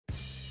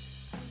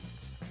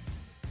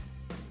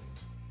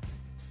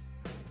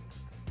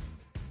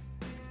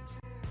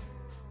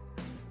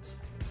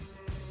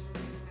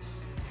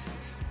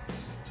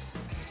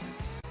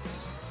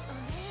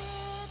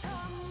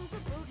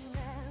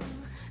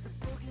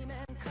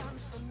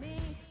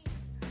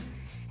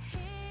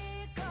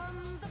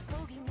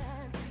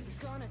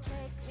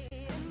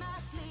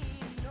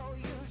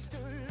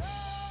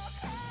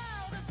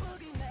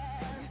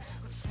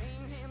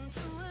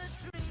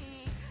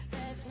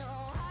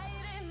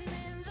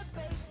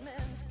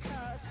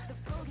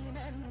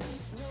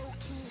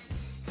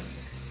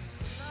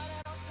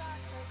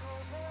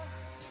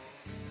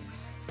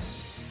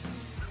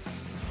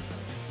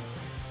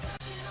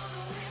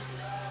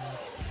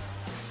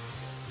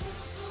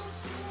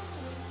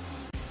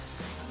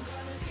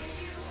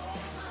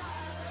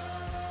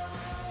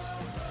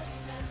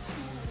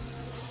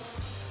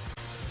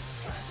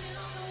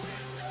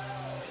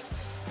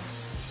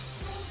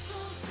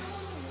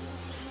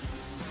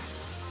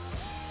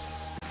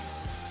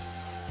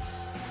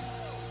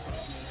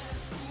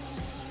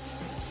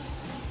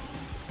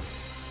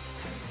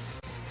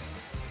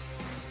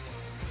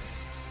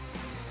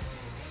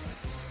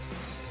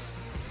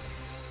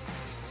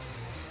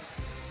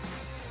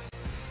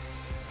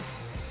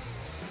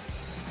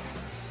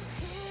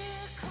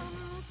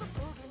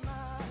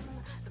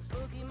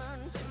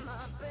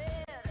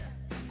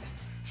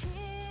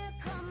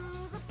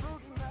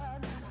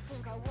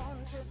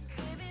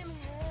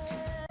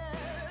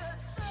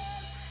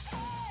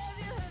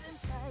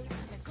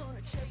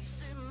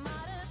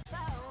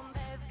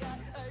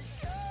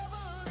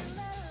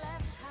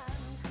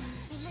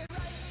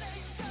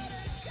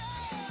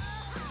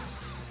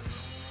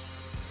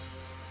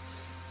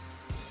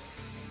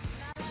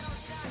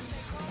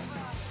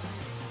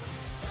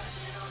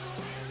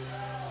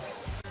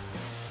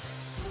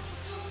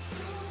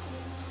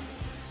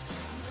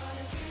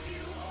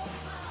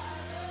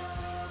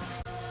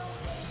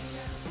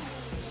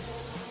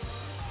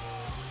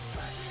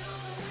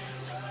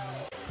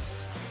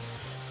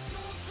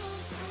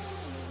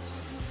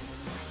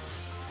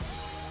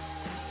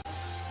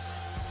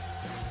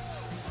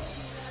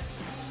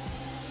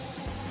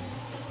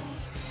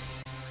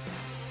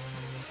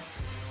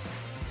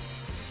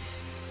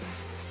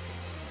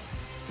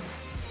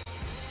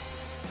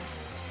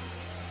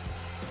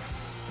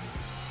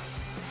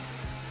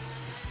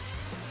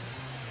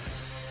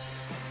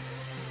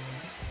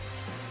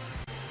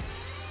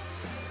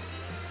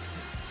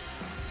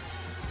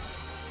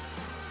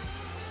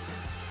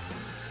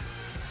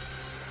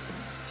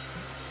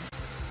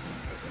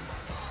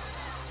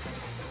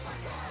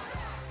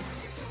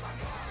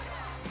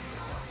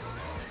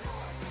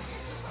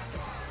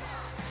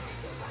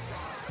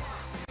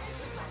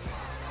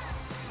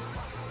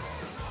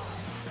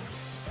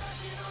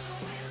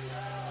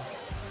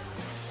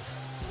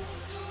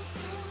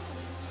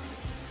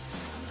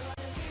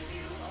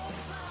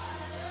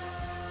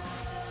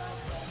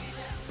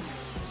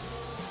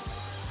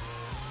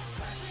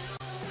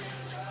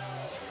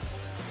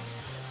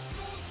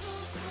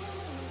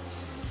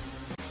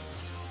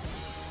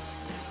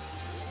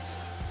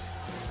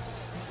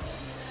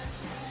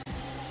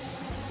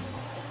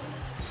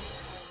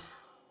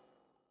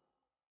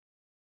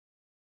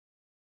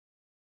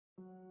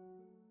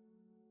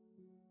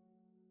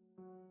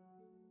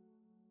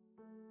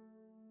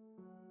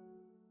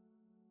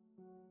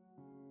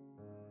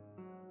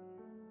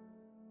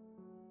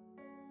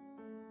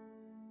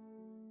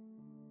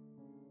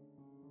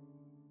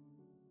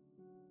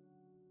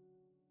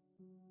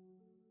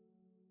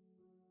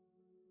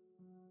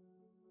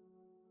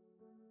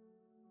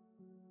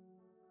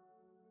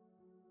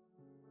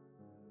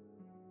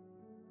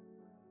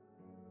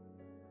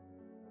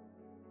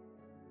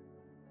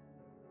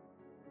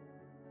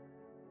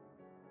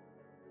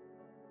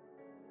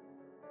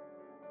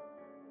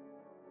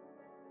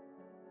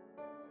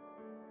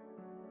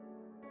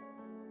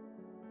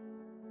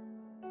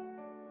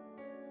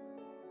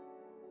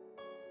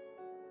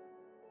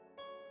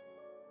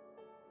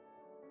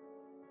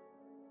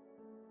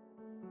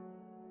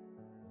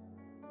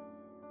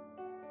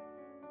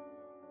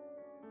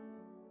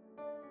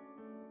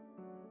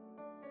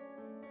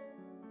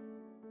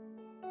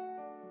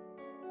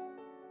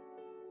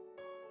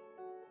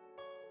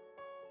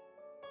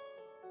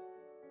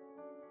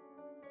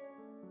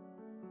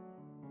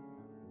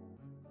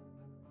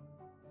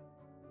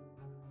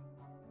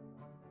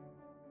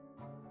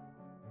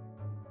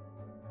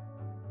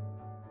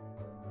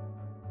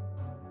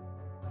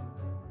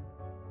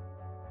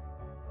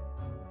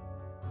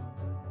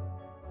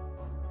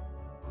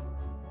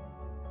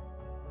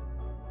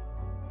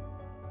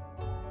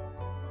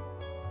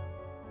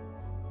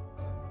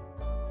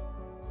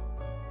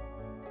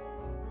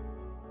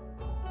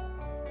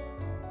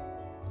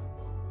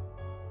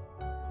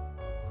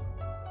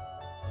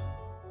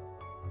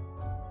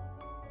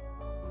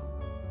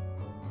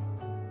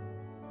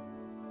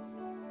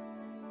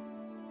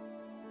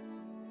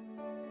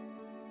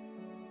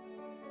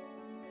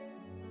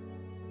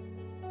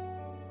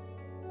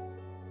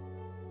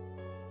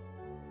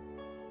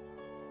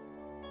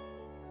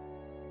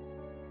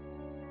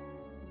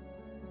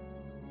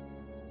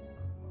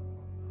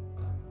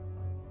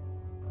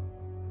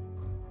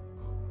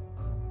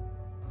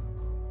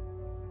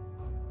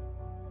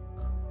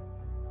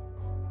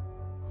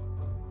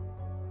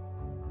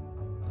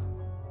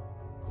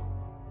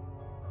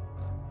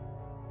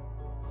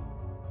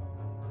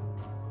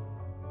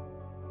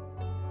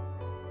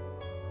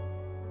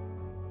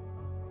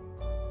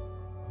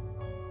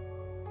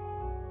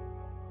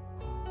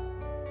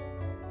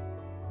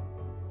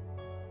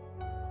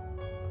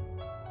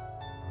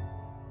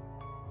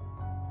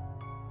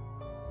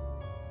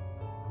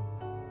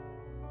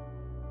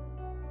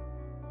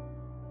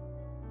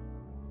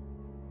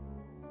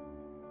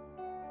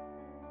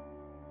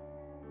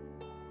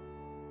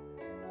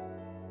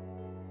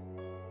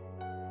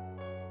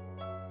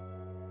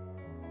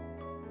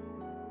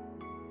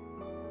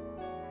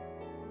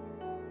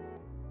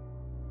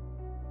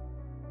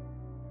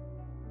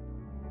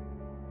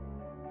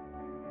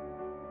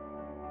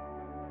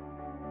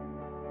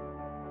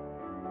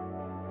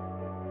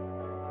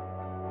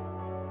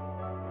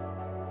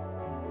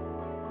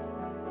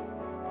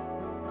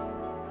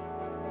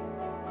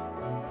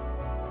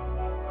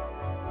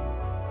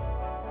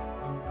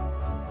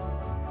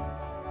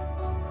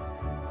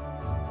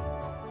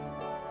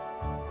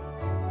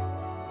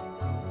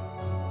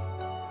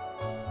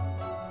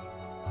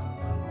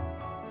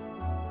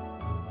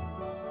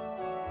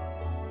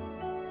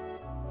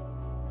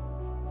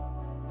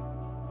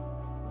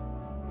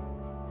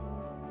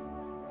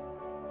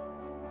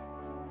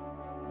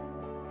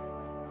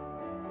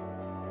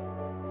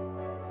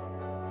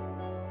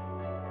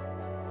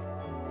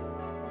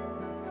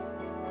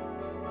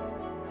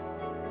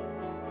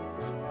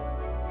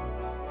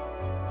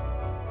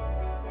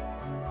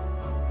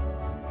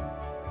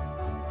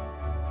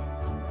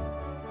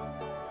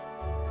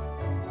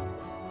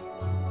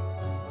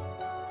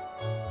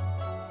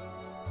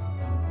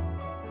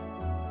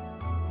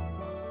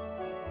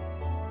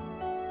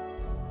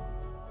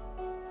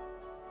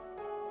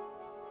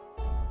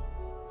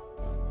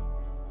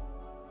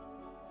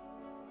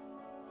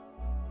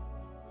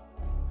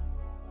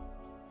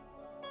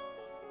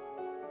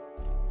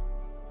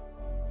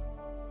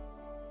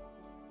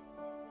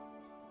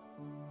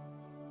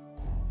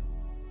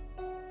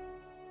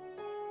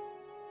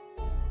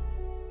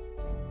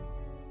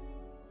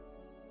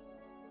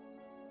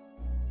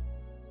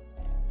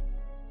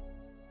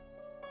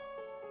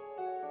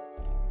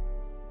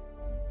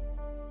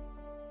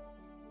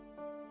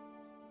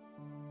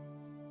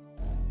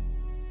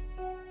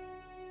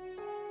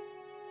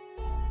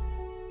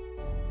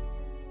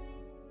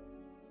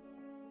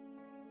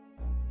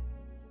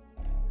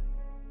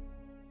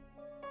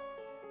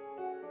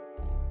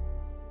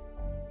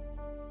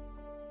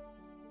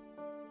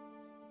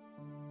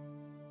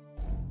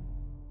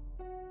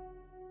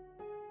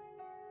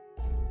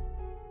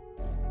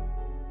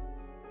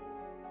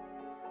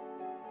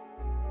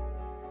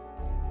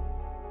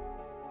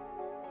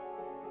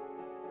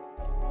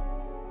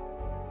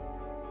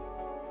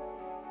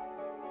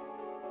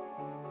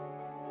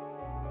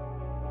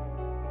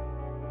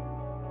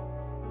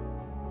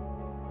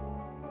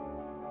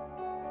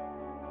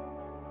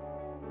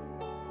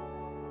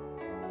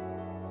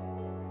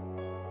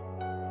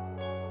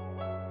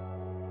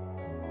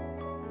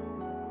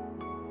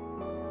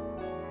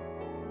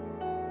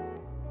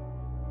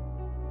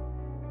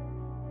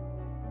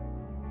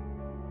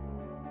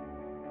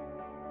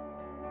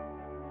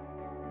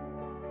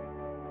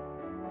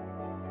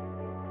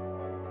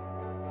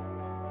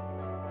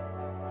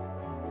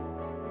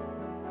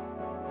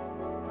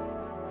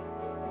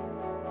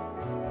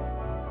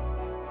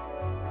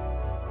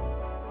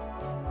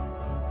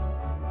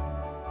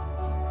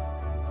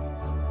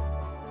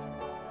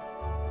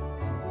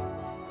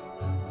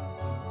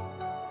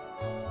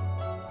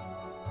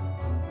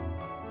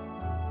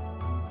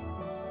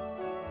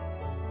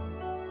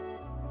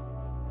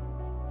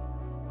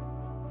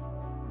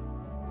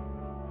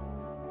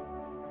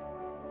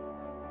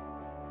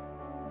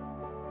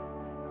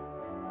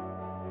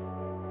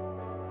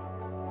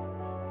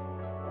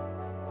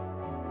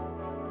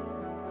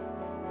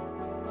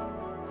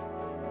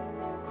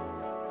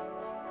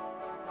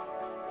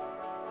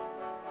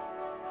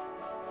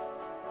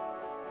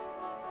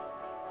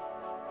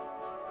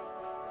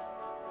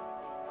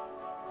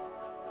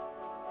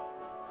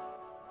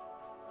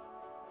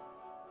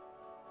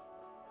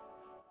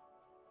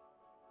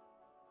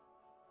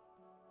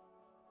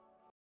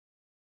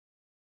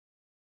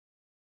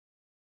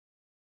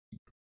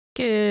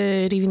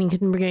Good evening,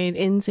 Kitten Brigade.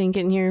 Insane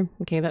Kitten here.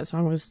 Okay, that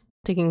song was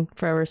taking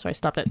forever, so I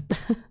stopped it.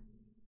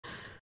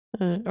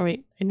 Oh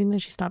wait, I didn't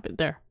actually stop it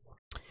there.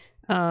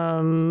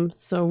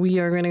 So we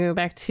are going to go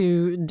back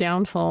to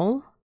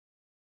Downfall,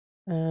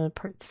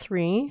 part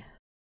 3.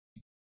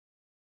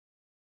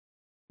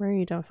 Where are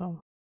you, Downfall?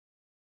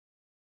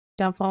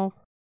 Downfall?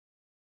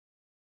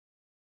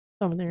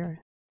 Oh, there you are.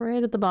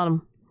 Right at the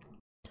bottom.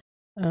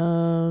 I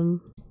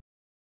don't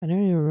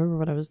even remember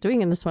what I was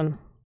doing in this one.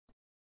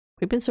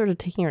 We've been sort of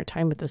taking our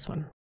time with this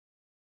one.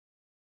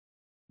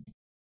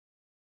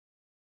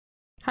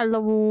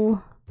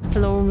 Hello.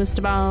 Hello,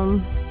 Mr.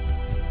 Baum.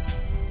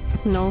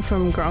 No,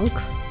 from Grunk.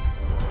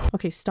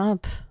 Okay,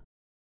 stop.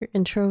 Your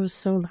intro is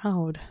so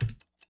loud.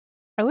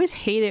 I always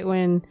hate it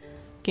when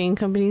game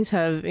companies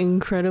have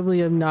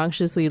incredibly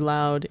obnoxiously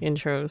loud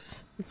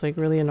intros. It's like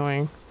really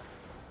annoying.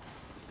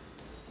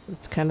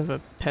 It's kind of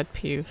a pet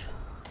peeve.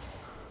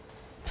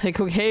 It's like,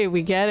 okay,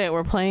 we get it.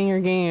 We're playing your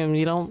game.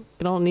 You don't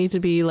need to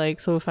be like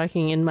so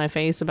fucking in my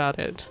face about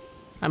it.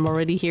 I'm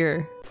already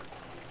here.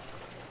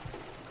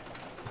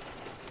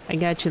 I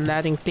got you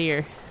loud and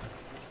clear.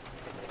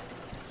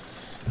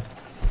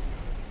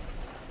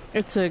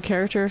 It's a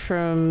character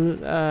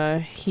from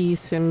He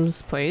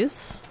Sims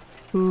Plays.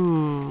 I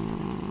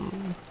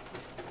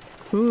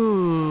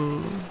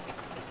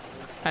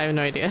have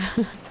no idea.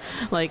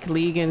 Like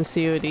League and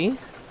COD.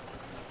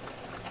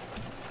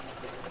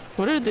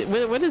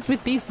 What is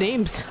with these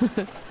names?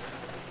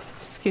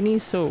 Skinny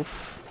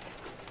Soph.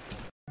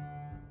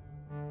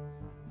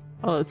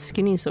 Oh, it's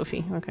Skinny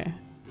Sophie. Okay.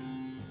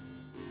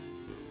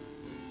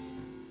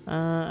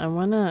 I'm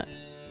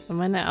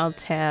gonna alt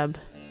tab.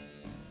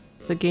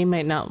 The game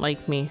might not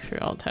like me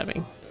for alt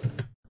tabbing.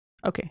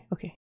 Okay,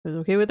 okay. I was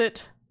okay with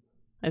it.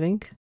 I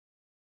think.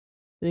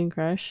 It didn't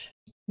crash.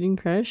 You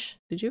didn't crash?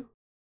 Did you?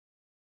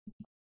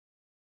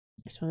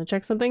 Just want to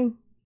check something?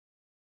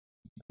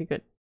 Okay,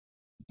 good.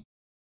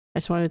 I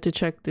just wanted to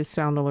check the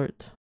sound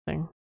alert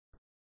thing.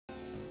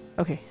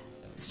 Okay.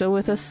 Still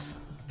with us?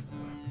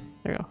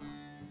 There we go.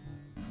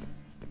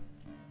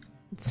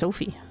 It's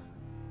Sophie.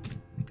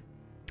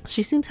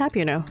 She seems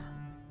happier now.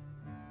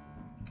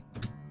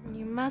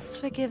 You must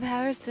forgive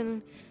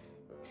Harrison.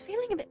 He's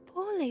feeling a bit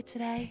poorly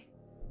today.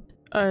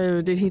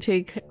 Oh, did he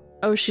take...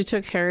 Oh, she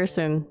took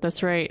Harrison.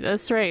 That's right.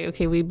 That's right.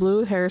 Okay, we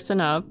blew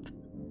Harrison up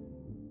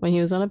when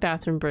he was on a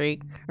bathroom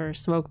break or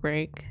smoke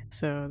break.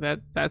 So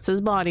that's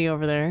his body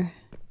over there,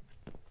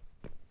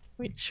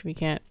 which we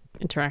can't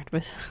interact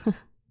with.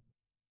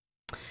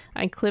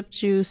 I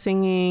clipped you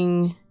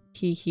singing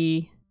Hee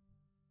Hee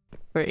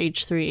for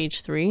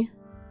H3H3.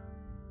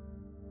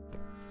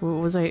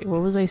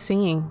 What was I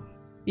singing?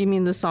 You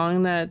mean the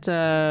song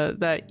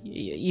that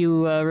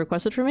you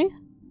requested for me?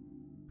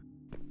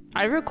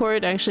 I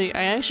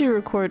actually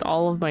record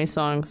all of my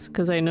songs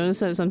because I notice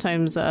that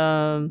sometimes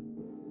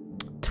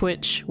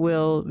Twitch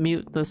will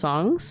mute the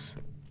songs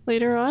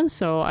later on,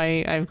 so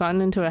I've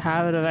gotten into a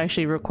habit of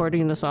actually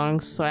recording the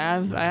songs. So I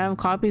have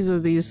copies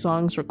of these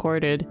songs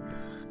recorded,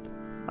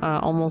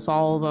 almost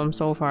all of them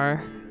so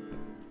far.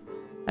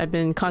 I've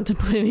been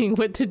contemplating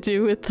what to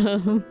do with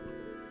them.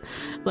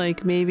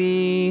 Like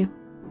maybe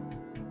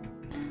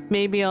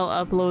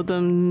I'll upload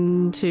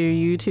them to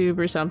YouTube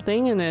or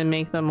something and then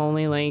make them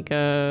only like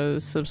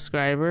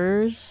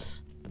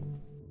subscribers,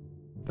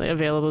 like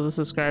available to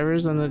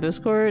subscribers on the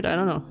Discord. I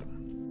don't know.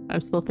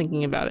 I'm still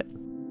thinking about it.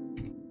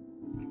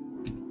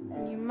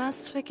 You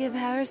must forgive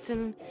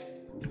Harrison.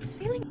 He's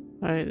feeling...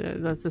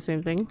 Alright, that's the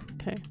same thing.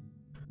 Okay.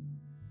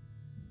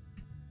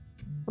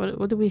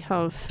 What do we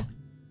have?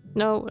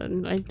 No,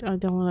 I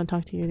don't want to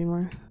talk to you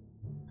anymore.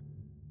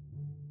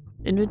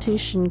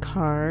 Invitation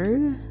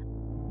card.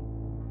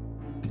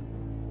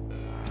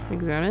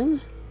 Examine.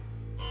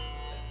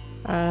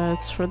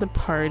 It's for the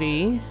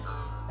party.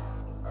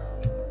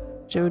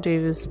 Joe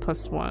Davis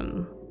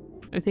 +1.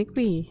 I think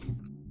we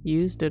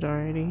used it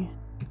already.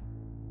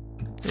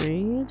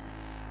 Read.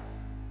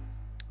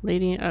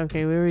 Lady.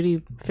 Okay, we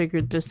already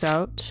figured this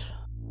out.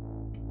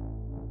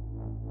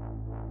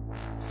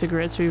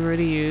 Cigarettes we've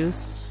already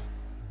used.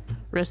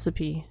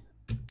 Recipe.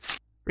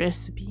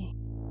 Recipe.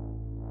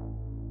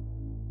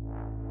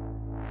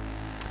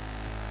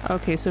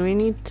 Okay, so we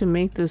need to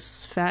make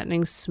this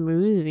fattening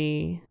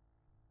smoothie.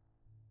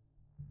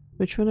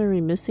 Which one are we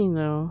missing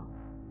though?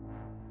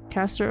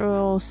 Castor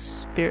oil,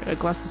 spirit, a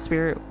glass of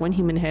spirit, 1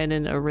 human head,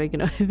 and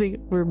oregano. I think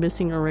we're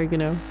missing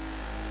oregano.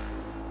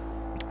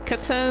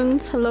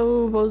 Kittens,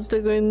 hello,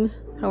 Bozdagun.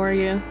 How are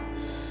you?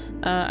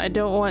 I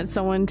don't want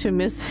someone to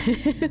miss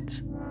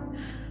it.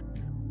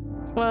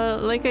 Well,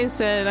 like I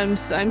said, I'm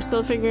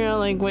still figuring out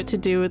like what to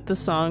do with the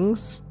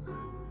songs.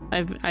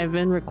 I've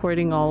been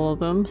recording all of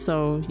them,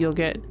 so you'll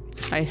get...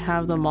 I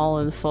have them all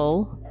in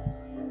full.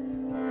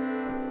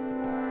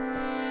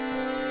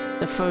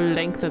 The full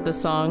length of the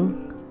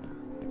song.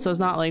 So it's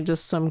not like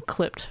just some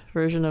clipped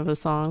version of a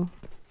song.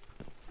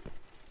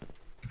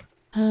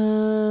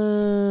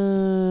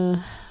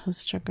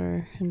 Let's check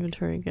our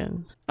inventory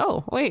again.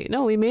 Oh, wait,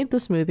 no, we made the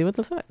smoothie. What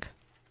the fuck?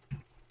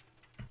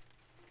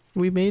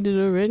 We made it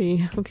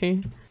already.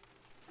 Okay.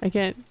 I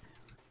can't...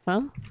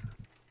 Huh?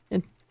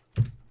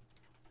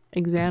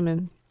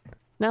 Examine.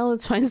 Now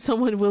let's find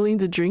someone willing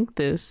to drink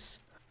this.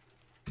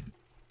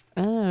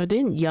 Oh,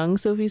 didn't young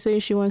Sophie say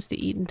she wants to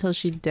eat until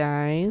she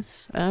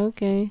dies?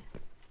 Okay.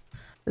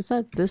 It's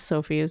not this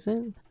Sophie, is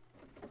it?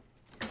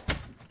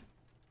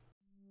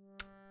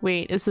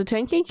 Wait, is the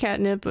 10k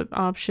catnip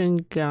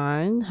option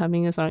gone?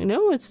 Humming a song?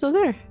 No, it's still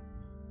there.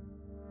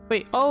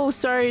 Wait, oh,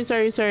 sorry.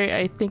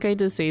 I think I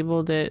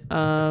disabled it.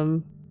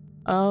 Oh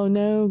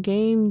no,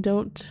 game,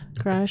 don't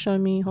crash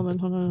on me.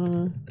 Hold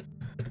on.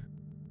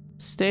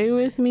 Stay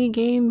with me,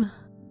 game.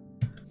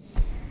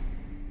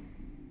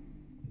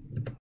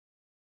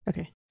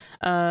 Okay.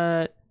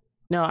 No,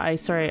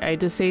 I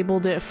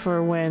disabled it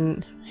for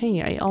when...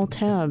 Hey, I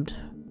alt-tabbed.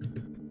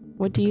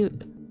 What do you...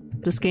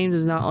 This game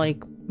does not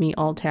like me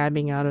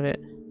alt-tabbing out of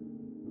it.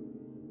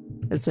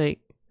 It's like,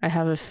 I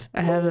have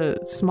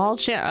a small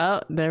chat.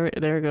 Oh, there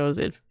it goes.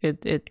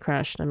 It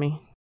crashed on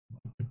me.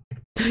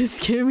 Did it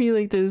scare me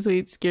like this?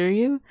 Wait, scare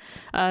you?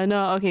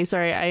 No, okay,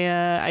 sorry.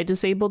 I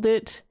disabled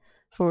it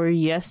for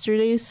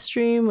yesterday's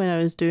stream when I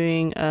was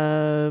doing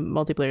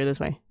multiplayer this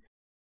way.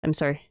 I'm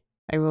sorry.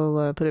 I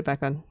will put it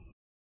back on.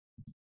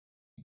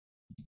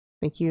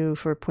 Thank you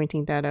for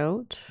pointing that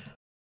out.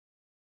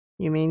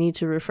 You may need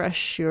to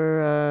refresh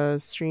your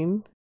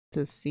stream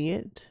to see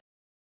it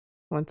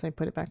once I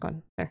put it back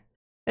on. There.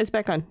 It's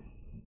back on.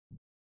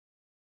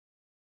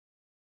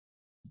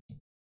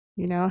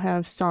 You now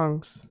have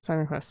song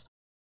request.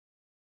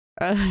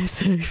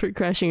 Sorry for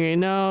crashing right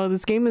now.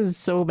 This game is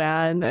so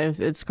bad.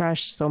 It's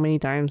crashed so many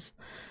times.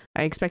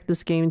 I expect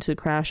this game to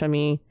crash on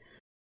me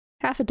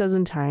half a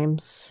dozen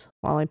times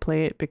while I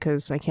play it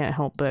because I can't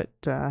help but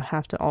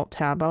have to alt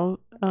tab out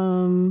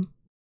to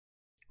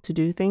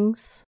do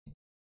things.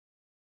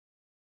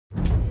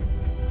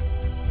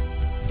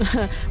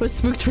 Was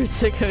spooked for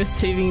sick, I was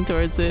saving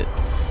towards it.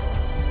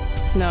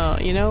 No,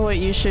 you know what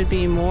you should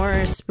be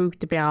more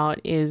spooked about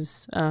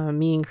is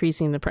me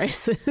increasing the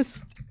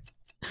prices.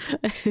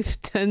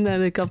 I've done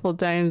that a couple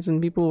times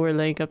and people were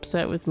like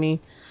upset with me.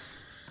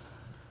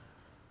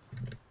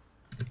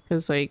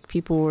 Because like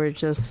people were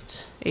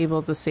just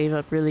able to save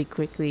up really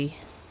quickly.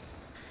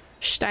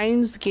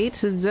 Steins Gate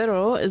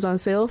Zero is on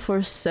sale for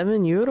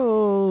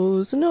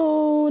 €7.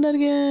 No, not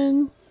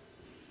again.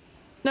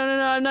 No,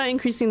 I'm not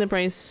increasing the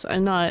price.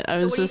 I'm not.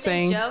 I was just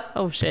saying. Joe?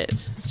 Oh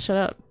shit. Shut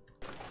up.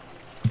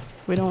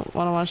 We don't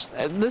want to watch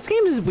this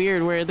game is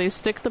weird where they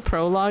stick the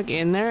prologue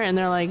in there and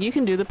they're like, you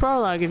can do the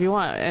prologue if you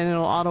want, and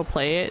it'll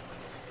autoplay it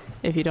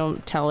if you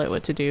don't tell it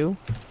what to do.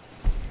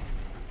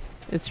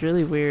 It's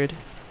really weird.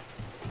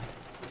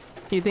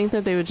 Do you think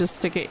that they would just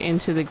stick it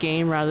into the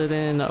game rather than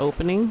in the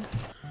opening?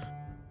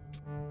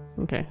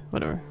 Okay,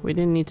 whatever. We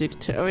didn't need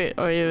to oh wait,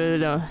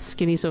 no.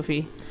 Skinny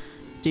Sophie.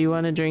 Do you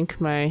want to drink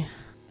my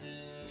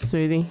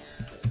smoothie?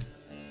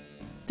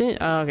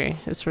 Oh, okay.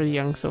 It's for the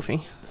young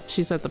Sophie.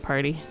 She's at the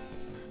party.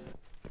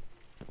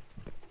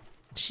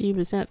 She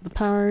was at the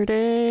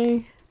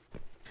party.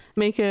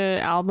 Make an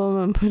album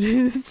and put it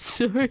in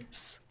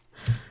stores.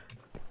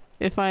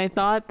 If I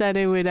thought that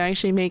it would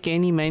actually make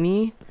any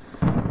money,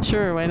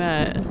 sure, why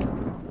not?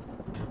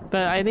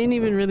 But I didn't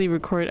even really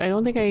record. I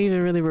don't think I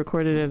even really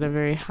recorded it at a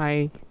very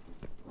high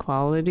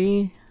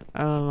quality.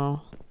 I don't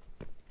know.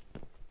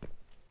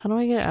 How do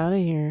I get out of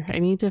here? I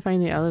need to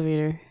find the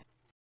elevator.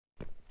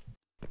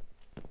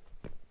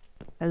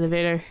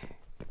 Elevator.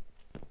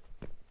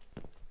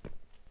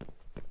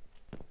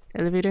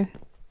 Elevator.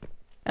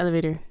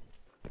 Elevator.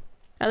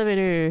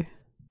 Elevator.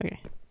 Okay.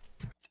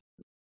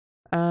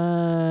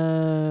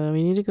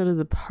 We need to go to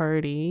the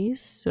party,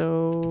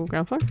 so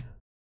ground floor?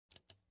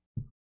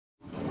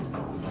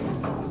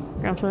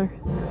 Ground floor.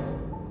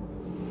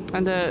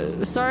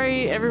 And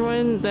sorry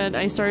everyone that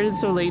I started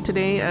so late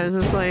today. I was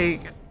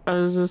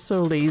just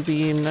so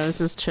lazy and I was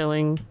just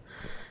chilling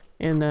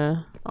in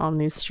the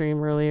Omni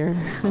stream earlier.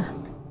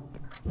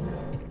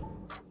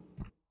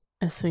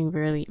 I was being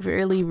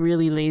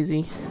really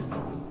lazy.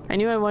 I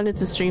knew I wanted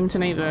to stream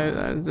tonight,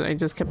 but I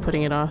just kept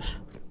putting it off.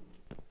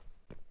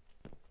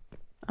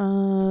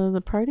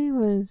 The party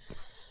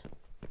was...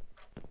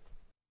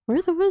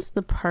 Where was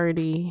the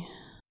party?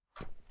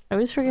 I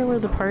always forget where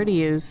the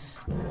party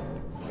is.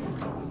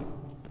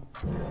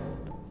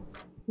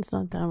 It's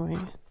not that way.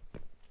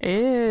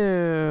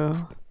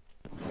 Ew.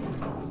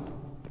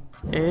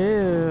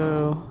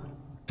 Ew.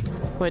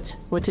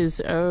 What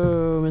is...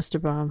 Oh,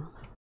 Mr. Bomb.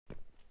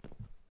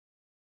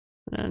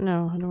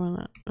 No, I don't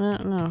want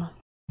that. No.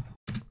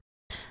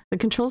 The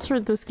controls for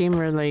this game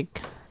are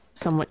like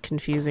somewhat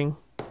confusing.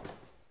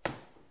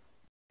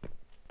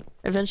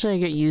 Eventually I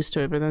get used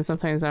to it, but then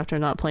sometimes after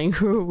not playing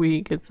for a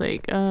week, it's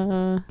like,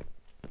 Oh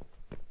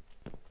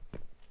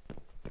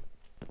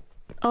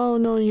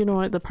no, you know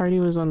what? The party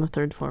was on the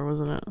 3rd floor,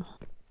 wasn't it?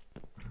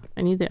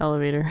 I need the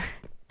elevator.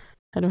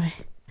 How do I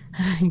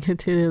get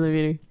to the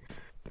elevator?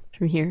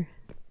 From here.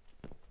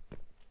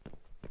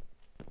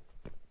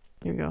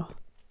 Here we go.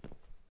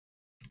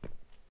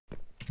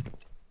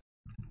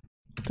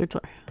 3rd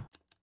floor.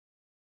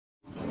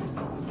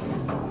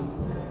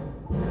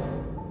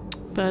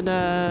 But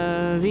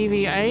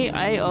Vivi,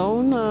 I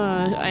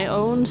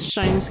own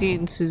Steins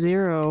Gate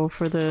Zero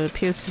for the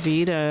PS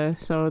Vita,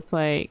 so it's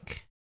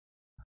like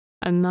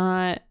I'm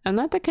not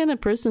the kind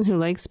of person who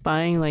likes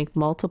buying like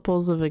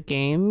multiples of a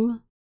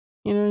game.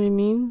 You know what I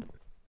mean?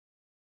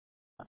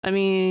 I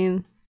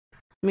mean,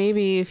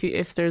 maybe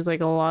if there's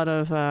like a lot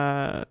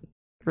of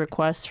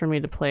requests for me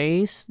to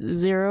play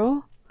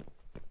Zero,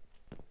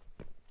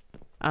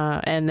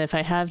 and if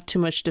I have too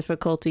much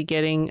difficulty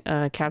getting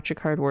a capture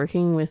card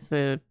working with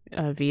the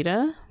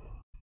Vita.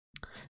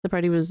 The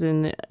party was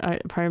in the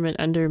apartment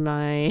under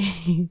my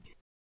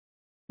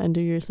under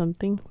your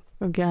something.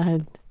 Oh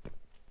god,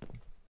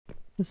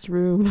 this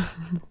room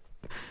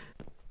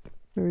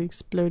where we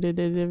exploded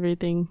and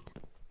everything.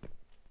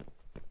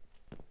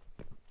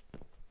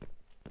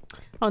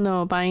 Oh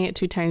no, buying it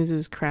 2 times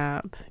is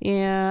crap.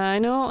 Yeah, I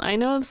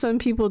know some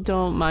people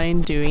don't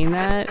mind doing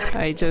that.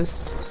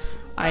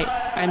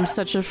 I'm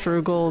such a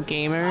frugal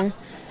gamer,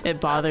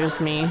 it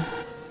bothers me.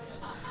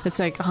 It's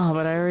like, oh,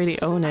 but I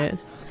already own it.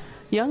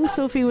 Young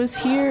Sophie was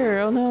here!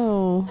 Oh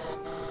no!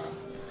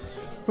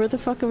 Where the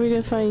fuck are we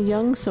gonna find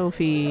young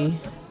Sophie?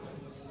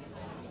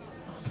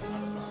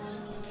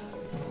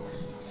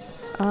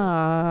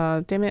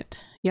 Ah, damn it.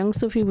 Young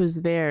Sophie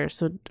was there,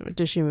 so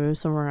did she move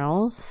somewhere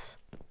else?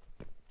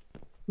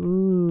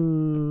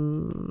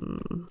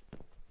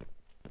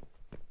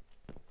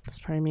 This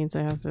probably means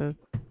I have to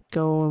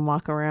go and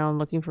walk around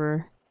looking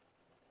for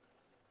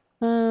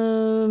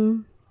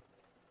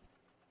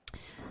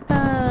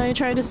I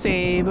try to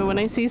save, but when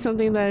I see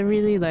something that I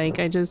really like,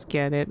 I just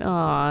get it.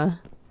 Aw.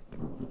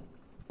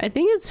 I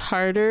think it's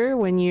harder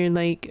when you're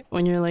like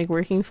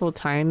working full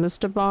time,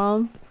 Mr.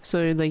 Bomb.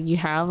 So like you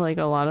have like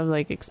a lot of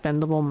like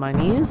expendable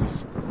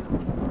monies.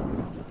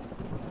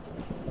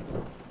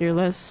 You're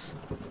less,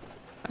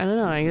 I don't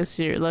know, I guess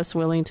you're less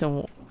willing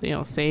to, you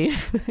know,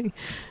 save.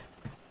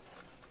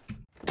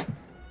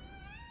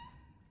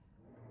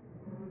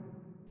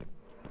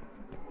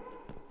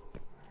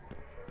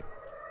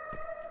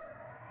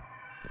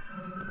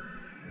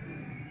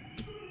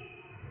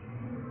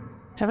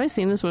 Have I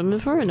seen this one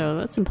before? No,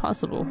 that's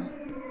impossible.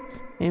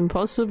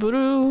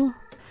 Impossible.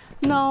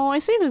 No, I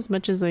save as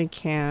much as I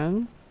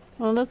can.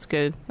 Well, that's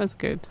good. That's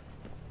good.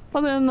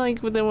 Well then, like,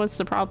 then what's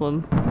the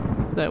problem?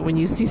 That when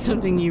you see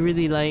something you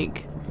really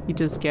like, you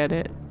just get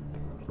it.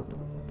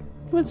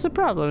 What's the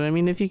problem? I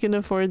mean, if you can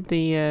afford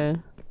the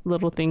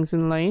little things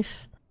in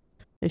life,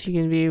 if you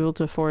can be able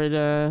to afford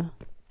the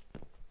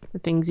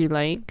things you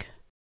like,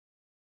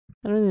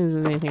 I don't think there's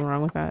anything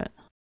wrong with that.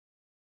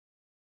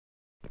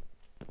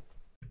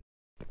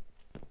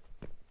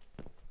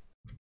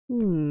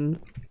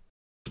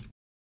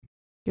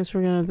 Guess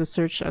we're gonna have to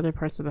search other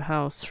parts of the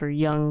house for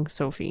young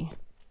Sophie.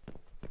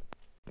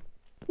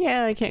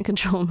 Yeah, I can't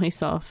control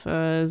myself.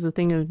 It's a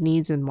thing of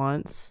needs and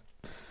wants.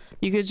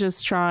 You could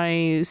just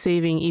try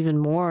saving even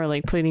more,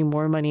 like putting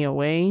more money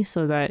away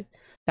so that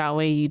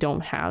way you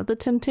don't have the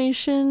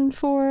temptation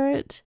for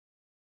it.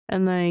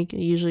 And like,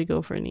 usually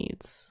go for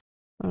needs.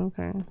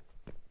 Okay.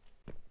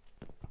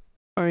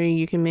 Or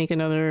you can make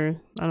another,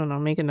 I don't know,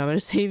 make another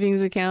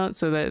savings account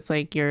so that it's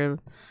like your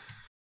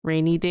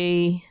rainy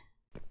day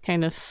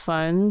kind of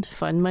fund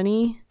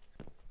money,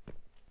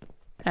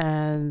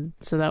 and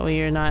so that way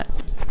you're not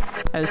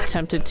as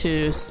tempted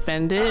to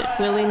spend it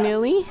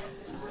willy-nilly.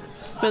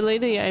 But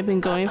lately I've been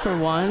going for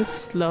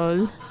once,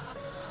 lol.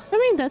 I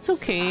mean, that's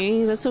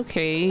okay, that's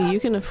okay, you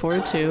can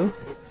afford to.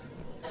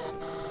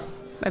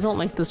 I don't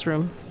like this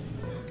room.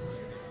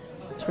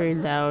 It's very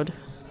loud.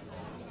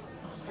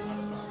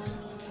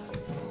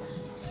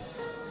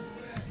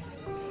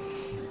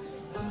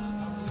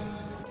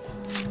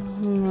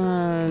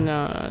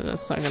 No,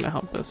 that's not gonna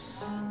help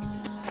us.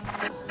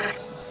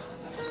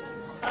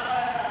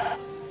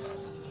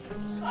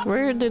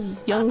 Where did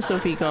young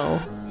Sophie go?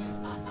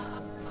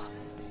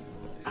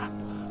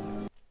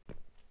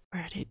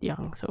 Where did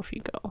young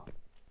Sophie go?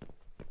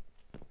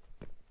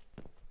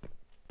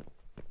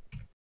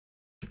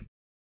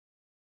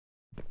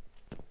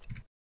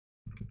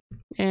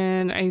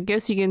 And I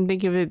guess you can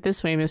think of it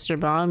this way, Mr.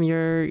 Bomb.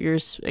 Your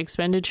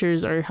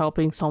expenditures are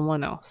helping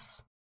someone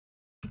else.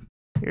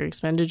 Your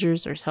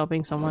expenditures are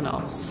helping someone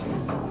else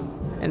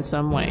in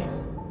some way,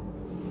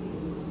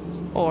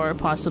 or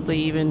possibly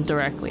even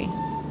directly.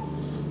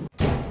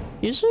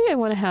 Usually I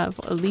want to have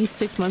at least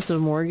 6 months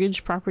of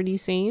mortgage property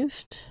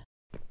saved.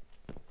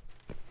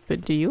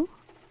 But do you?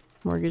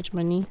 Mortgage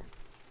money?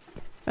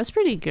 That's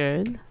pretty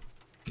good.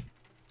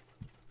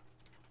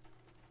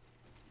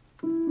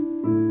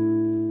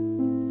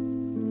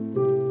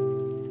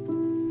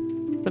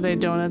 But I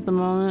don't at the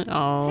moment?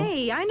 Oh.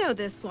 Hey, I know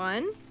this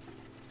one.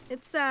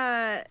 It's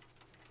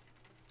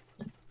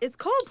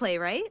Coldplay,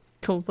 right?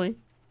 Coldplay.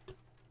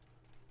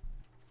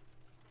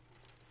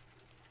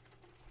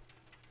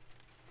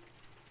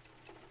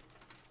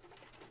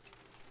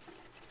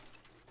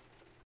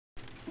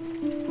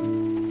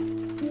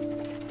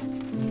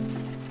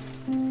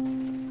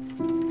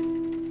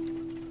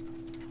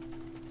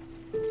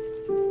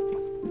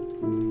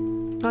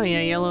 No. Oh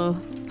yeah, Yellow.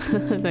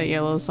 That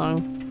Yellow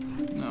song.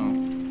 No.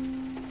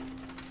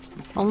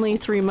 It's Only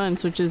 3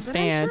 months, which is But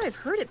bad. I'm sure I've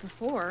heard it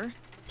before.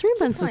 3 Keep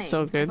months is playing.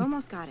 so good. I've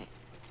almost got it.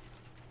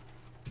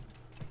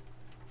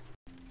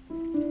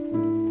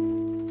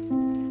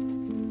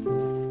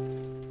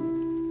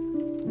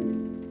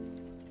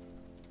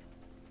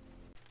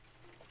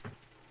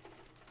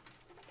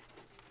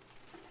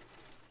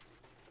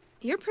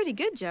 You're pretty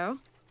good, Joe.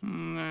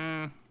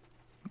 Nah, I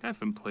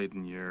haven't played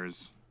in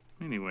years.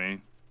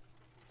 Anyway.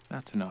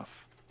 That's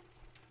enough.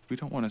 We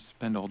don't want to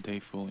spend all day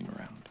fooling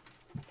around.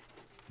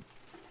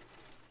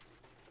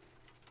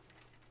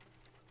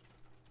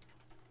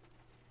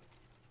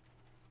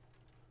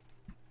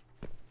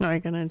 No, I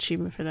got an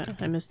achievement for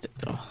that. I missed it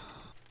though.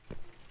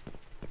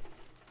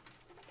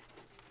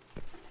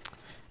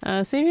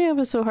 Saving up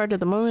is so hard at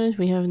the moment.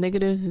 We have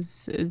negative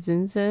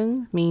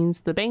zinzen,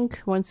 means the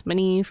bank wants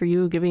money for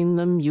you giving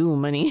them you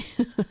money.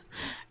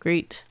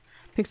 Great.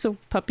 Pixel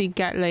Puppy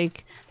got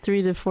like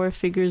 3 to 4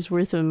 figures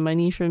worth of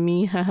money from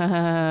me.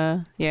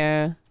 Hahaha.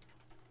 Yeah.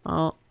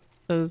 Oh,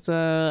 those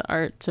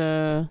art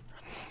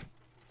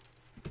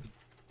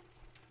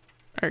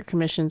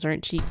commissions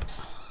aren't cheap.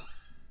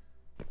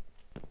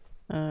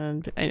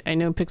 I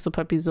know Pixel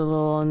Puppy's a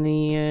little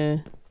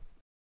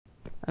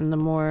on the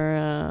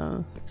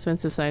more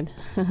expensive side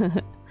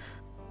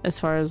as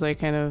far as like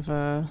kind of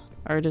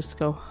artists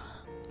go.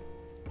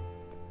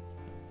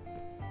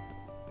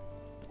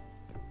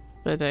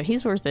 But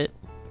he's worth it.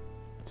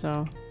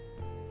 So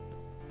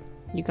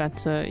you got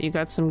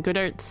some good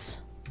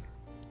arts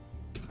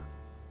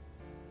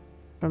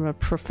from a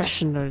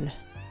professional.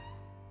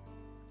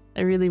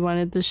 I really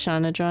wanted this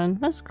Shauna drawn.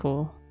 That's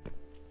cool.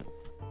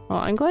 Well,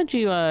 I'm glad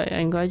you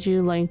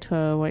liked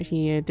what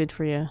he did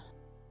for you.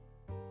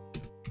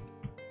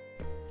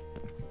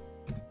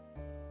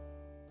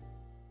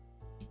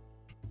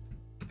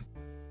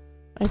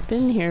 I've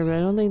been here, but I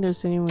don't think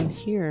there's anyone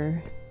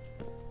here.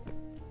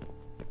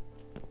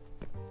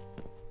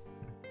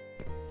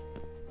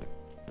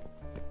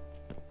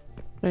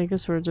 But I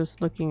guess we're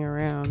just looking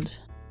around.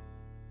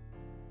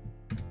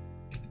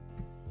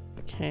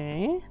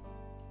 Okay.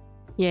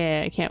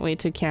 Yeah, I can't wait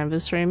to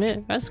canvas frame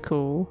it. That's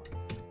cool.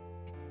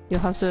 You'll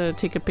have to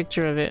take a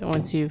picture of it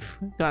once you've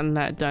gotten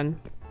that done.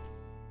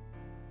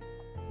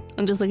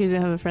 I'm just lucky to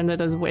have a friend that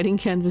does wedding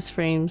canvas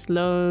frames.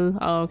 Lol.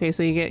 Oh, okay,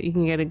 so you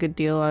can get a good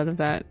deal out of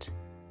that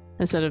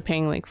instead of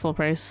paying like full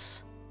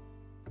price.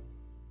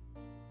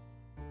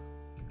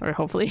 Or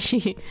hopefully.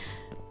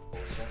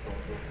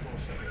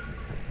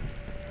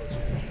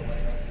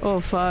 Oh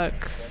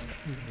fuck.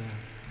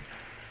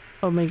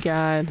 Oh my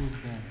god.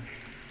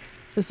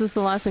 This is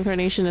the last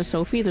incarnation of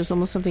Sophie? There's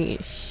almost something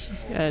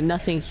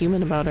nothing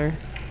human about her.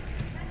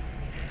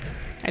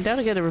 I doubt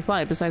I get a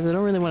reply. Besides, I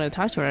don't really want to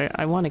talk to her.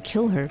 I want to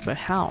kill her, but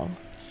how?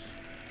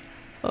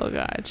 Oh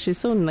god, she's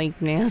so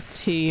like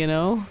nasty, you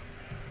know?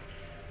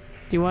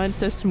 Do you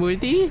want a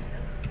smoothie?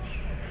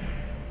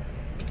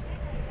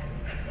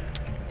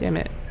 Damn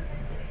it.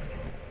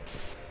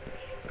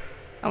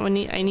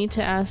 I need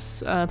to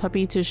ask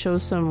Puppy to show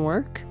some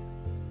work.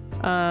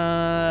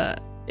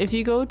 If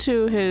you go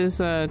to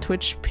his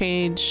Twitch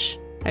page,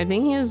 I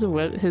think he has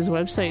his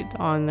website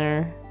on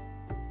there.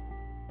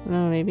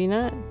 No, maybe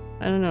not.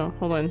 I don't know.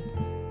 Hold on.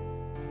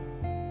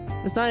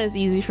 It's not as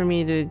easy for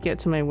me to get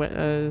to my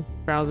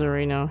browser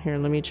right now. Here,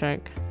 let me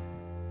check.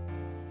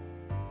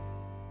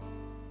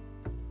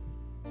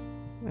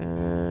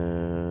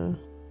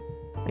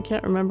 I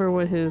can't remember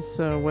what his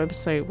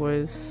website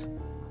was.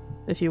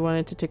 If you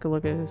wanted to take a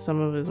look at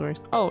some of his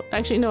works. Oh,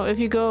 actually no, if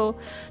you go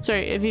to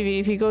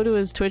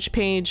his Twitch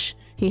page,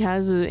 he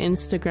has an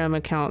Instagram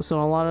account,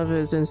 so a lot of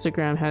his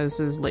Instagram has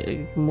his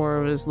more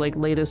of his like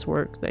latest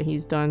work that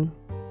he's done.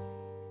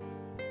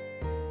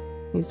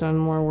 He's done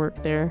more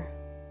work there.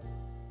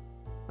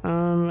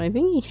 I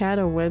think he had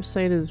a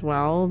website as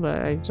well, but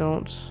I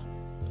don't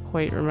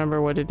quite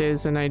remember what it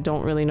is, and I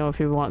don't really know if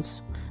he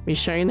wants me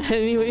sharing that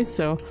anyway,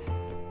 so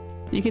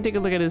you can take a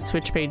look at his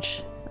Twitch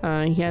page.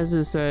 He has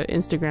his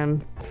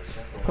Instagram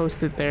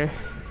posted there.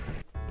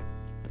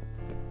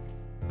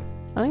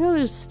 I think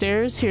there's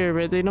stairs here,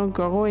 but they don't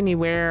go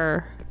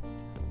anywhere.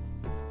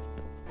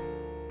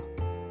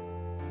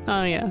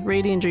 Oh yeah,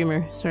 Radiant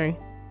Dreamer, sorry.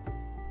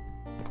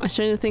 I was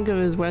trying to think of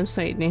his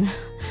website name.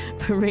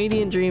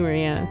 Radiant Dreamer,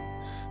 yeah.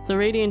 So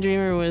Radiant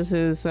Dreamer was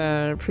his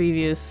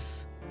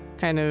previous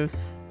kind of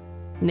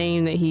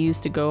name that he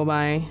used to go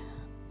by.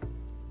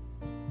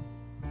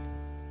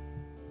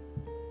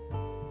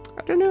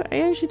 I don't know.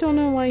 I actually don't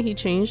know why he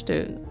changed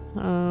it.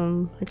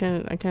 I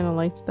kind of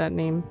liked that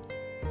name.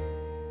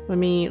 Let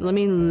me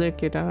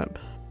look it up.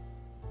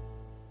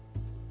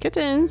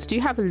 Kittens, do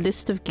you have a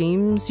list of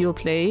games you'll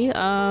play?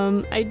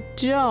 I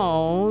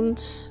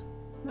don't.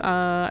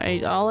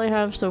 All I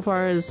have so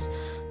far is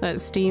that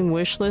Steam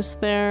wish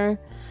list there,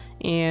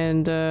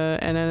 and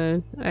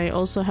then I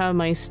also have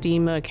my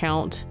Steam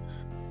account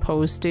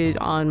posted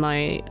on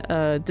my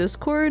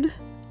Discord.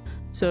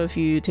 So if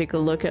you take a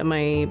look at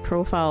my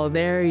profile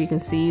there, you can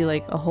see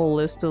like a whole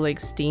list of like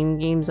Steam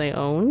games I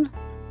own.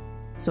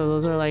 So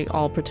those are like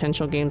all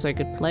potential games I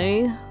could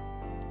play.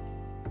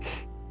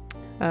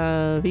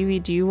 Vivi,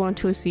 do you want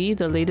to see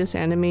the latest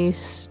anime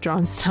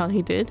drawn style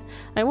he did?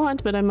 I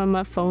want, but I'm on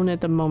my phone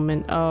at the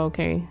moment. Oh,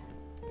 okay.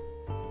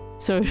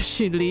 So if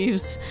she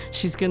leaves,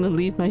 she's gonna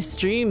leave my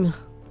stream.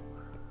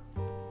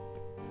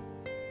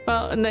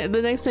 Well,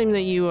 the next time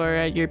that you are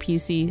at your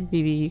PC,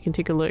 Vivi, you can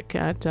take a look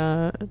at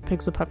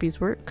Pixel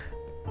Puppy's work.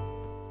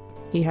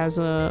 He has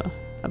a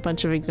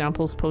bunch of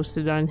examples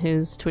posted on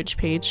his Twitch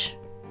page.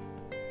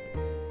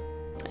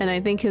 And I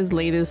think his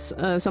latest,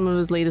 some of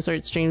his latest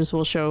art streams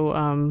will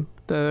show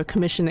the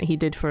commission that he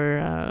did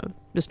for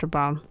Mr.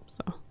 Baum,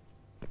 so,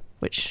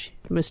 which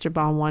Mr.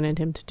 Baum wanted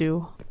him to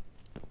do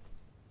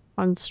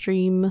on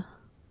stream.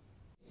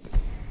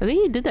 I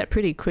think he did that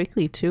pretty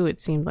quickly too, it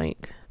seemed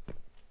like.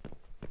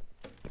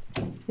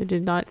 It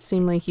did not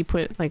seem like he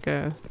put like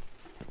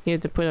he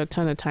had to put a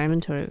ton of time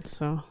into it,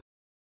 so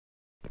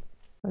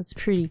that's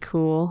pretty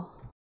cool.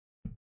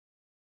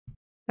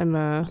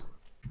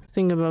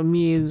 Thing about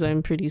me is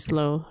I'm pretty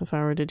slow if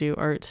I were to do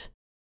art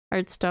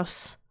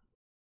stuffs.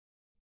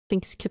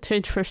 Thanks,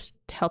 Kitted, for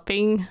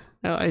helping.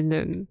 Oh, I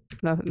didn't.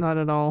 Not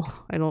at all.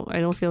 I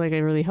don't feel like I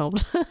really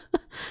helped.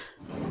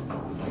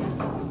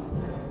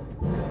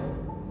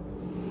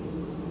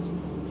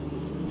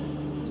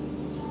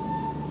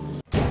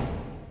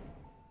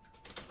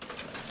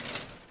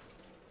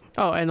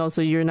 Oh, and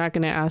also you're not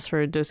gonna ask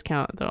for a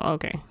discount though.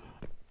 Okay.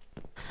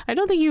 I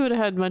don't think you would have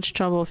had much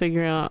trouble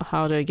figuring out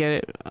how to get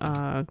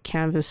it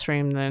canvas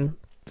frame then.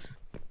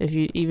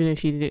 Even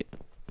if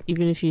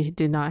you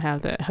did not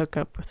have that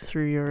hookup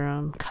through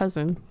your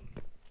cousin.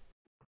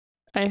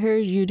 I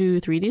heard you do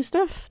 3D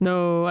stuff?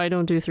 No, I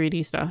don't do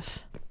 3D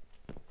stuff.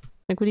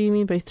 Like, what do you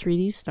mean by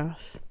 3D stuff?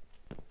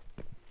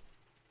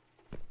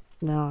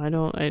 No, I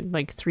don't.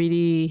 Like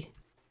 3D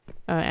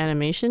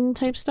animation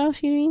type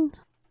stuff, you mean?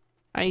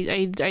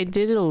 I did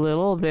it a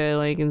little bit,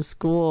 like, in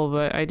school,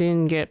 but I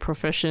didn't get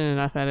proficient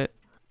enough at it.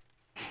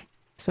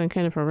 Some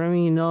kind of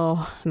programming?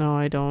 No,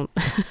 I don't.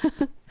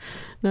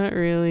 Not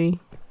really.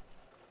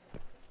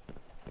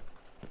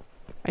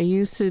 I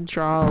used to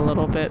draw a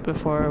little bit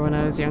before when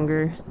I was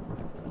younger,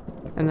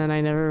 and then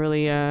I never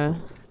really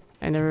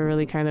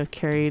kind of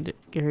carried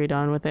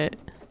on with it.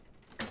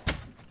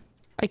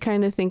 I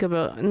kind of think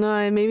about,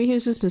 no, maybe he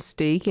was just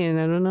mistaken,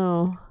 I don't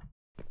know.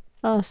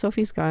 Oh,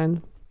 Sophie's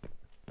gone.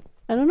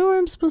 I don't know where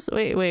I'm supposed to-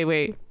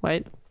 wait,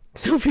 what?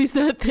 Sophie's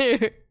not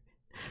there!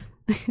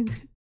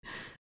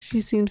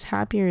 She seems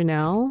happier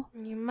now.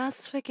 You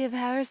must forgive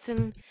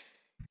Harrison.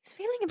 He's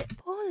feeling a bit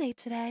poorly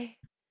today.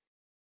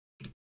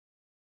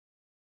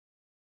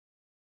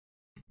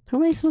 Who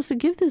am I supposed to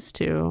give this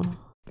to?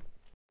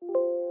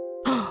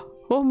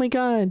 Oh my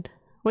god!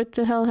 What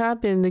the hell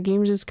happened? The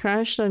game just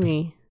crashed on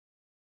me.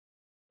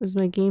 Is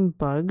my game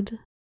bugged?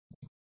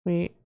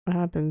 Wait, what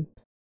happened?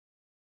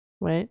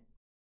 What?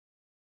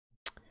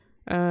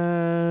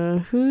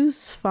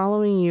 Who's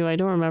following you? I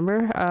don't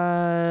remember.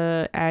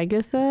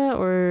 Agatha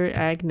or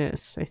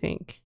Agnes, I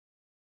think.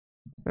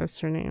 That's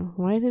her name.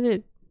 Why did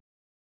it...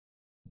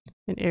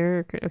 An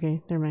error...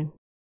 Okay, never mind.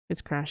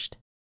 It's crashed.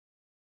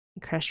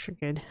 It crashed for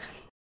good.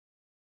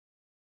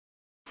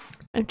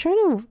 I'm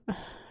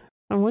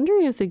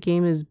wondering if the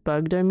game is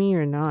bugged on me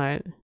or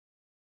not.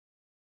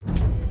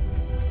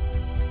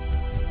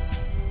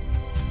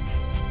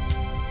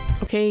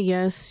 Okay,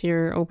 yes,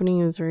 your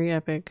opening is very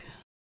epic.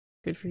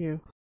 Good for you.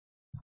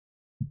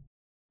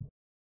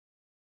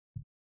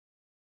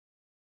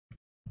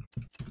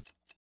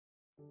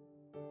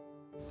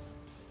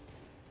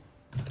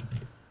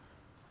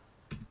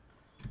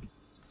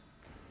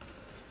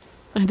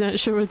 I'm not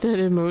sure what that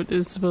emote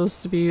is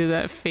supposed to be,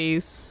 that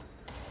face.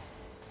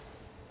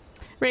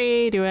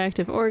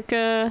 Radioactive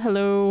Orca,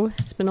 hello.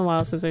 It's been a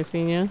while since I've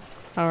seen you.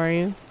 How are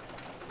you?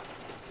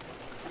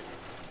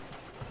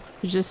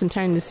 You're just in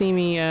time to see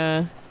me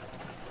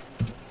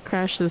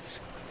crash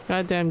this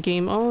goddamn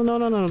game. Oh,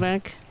 no,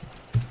 back.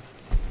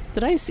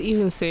 Did I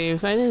even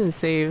save? I didn't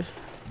save,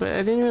 but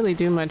I didn't really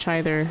do much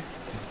either.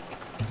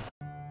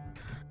 I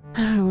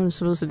don't know what I'm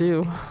supposed to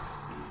do.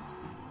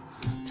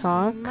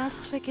 Talk?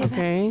 Must forgive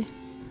okay.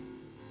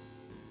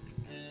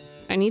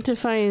 I need to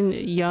find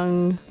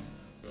young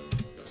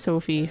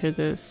Sophie for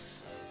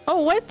this.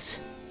 Oh, what?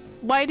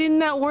 Why didn't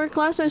that work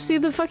last time? See,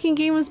 the fucking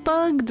game was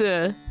bugged.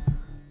 The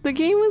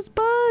game was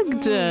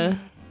bugged.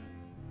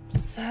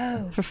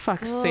 So for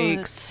fuck's good.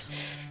 sakes.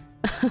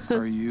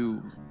 Are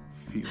you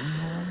feeling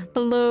alright?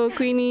 Hello, yes.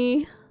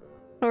 Queenie.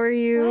 How are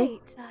you?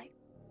 Wait,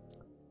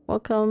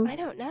 welcome. I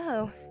don't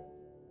know.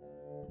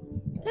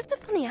 It left a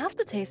funny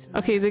aftertaste.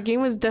 Okay, the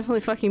game was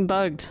definitely fucking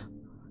bugged.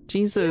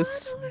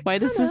 Jesus. Why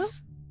does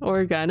this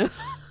oregano?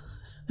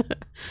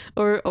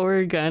 or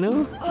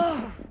oregano?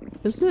 Oh.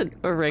 Is it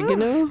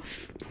oregano?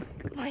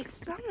 My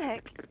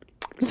stomach.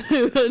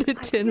 0 out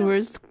of 10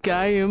 worst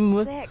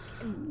Gaiam. Sick.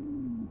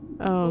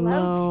 Oh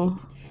no.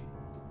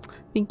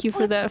 Thank you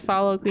for that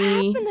follow,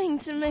 Queenie. What's happening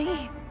to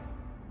me?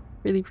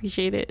 Really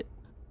appreciate it.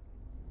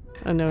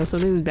 Oh no,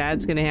 something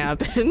bad's gonna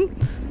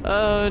happen.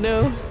 Oh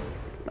no.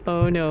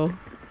 Oh no.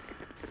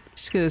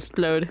 She's gonna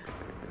explode.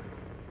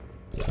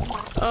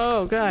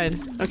 Oh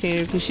god.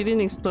 Okay, she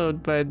didn't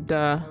explode, but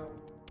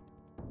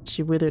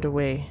She withered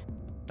away.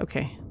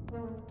 Okay.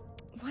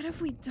 What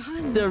have we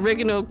done? The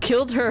oregano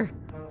killed her!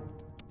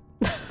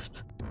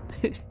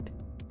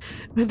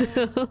 What the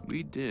hell?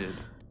 We did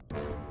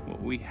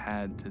what we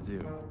had to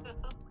do.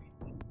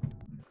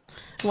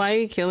 Why are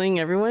you killing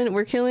everyone?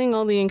 We're killing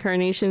all the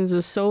incarnations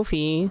of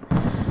Sophie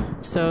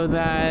so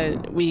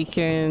that we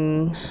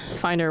can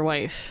find our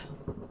wife.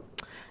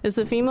 Is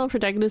the female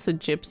protagonist a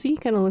gypsy?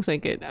 Kind of looks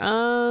like it.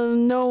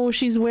 No,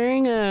 she's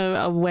wearing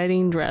a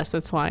wedding dress,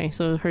 that's why.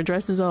 So her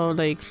dress is all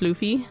like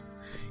floofy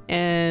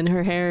and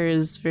her hair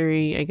is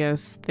very, I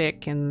guess,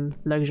 thick and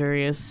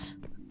luxurious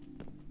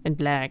and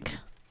black.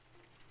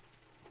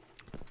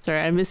 Sorry,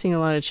 I'm missing a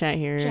lot of chat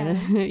here.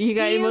 You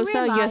got emotes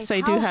now? Yes,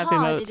 I do have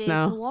emotes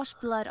now. To wash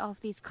blood off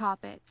these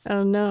carpets.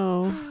 Oh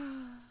no.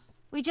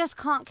 We just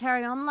can't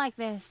carry on like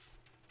this.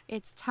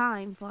 It's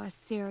time for a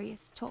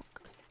serious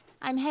talk.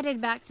 I'm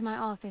headed back to my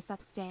office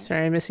upstairs.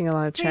 Sorry, I'm missing a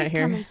lot of chat Please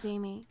here. come and see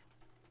me.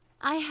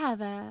 I have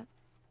a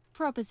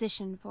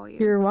proposition for you.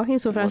 You're walking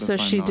so fast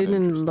that she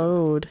didn't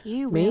load.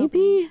 You will Maybe?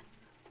 be.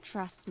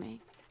 Trust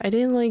me. I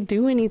didn't like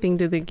do anything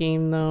to the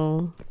game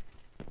though.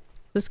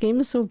 This game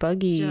is so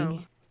buggy. Joe,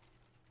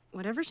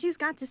 whatever she's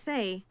got to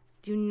say,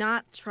 do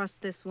not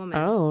trust this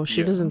woman. Oh,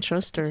 she doesn't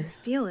trust her. Just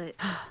feel it.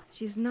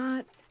 She's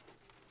not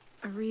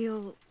a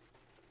real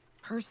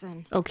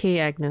person. Okay,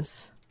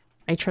 Agnes.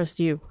 I trust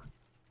you.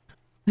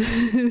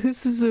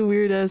 This is a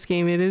weird ass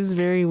game. It is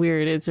very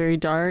weird. It's very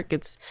dark.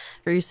 It's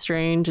very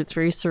strange. It's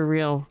very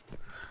surreal.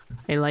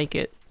 I like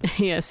it.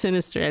 Yeah,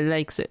 sinister. I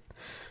likes it.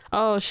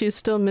 Oh, she's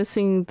still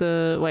missing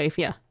the wife.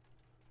 Yeah.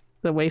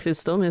 The wife is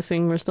still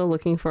missing. We're still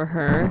looking for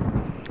her.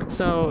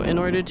 So in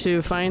order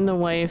to find the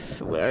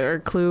wife, our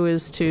clue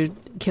is to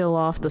kill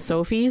off the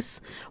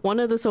Sophies. One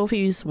of the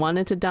Sophies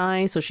wanted to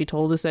die, so she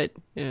told us that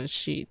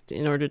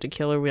in order to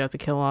kill her, we have to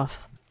kill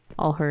off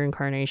all her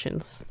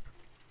incarnations.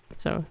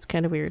 So it's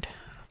kind of weird.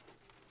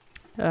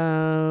 Why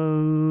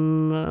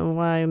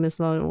Miss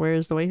Long?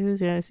 Where's the waifus?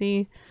 Yeah, I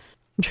see.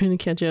 I'm trying to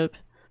catch up.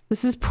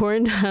 This is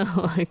porn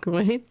dialogue.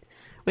 Wait,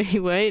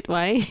 what?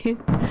 Why?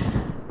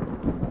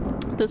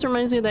 This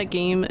reminds me of that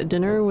game,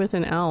 Dinner with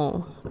an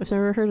Owl. I've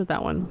never heard of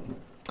that one.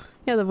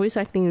 Yeah, the voice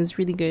acting is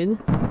really good.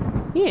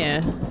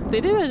 Yeah,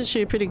 they did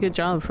actually a pretty good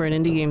job for an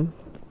indie game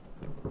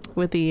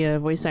with the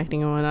voice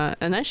acting and whatnot.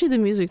 And actually, the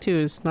music too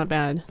is not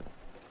bad.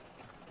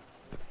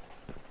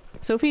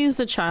 Sophie is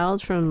the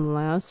child from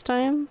last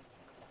time.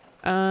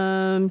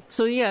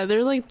 So yeah, there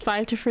are like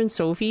 5 different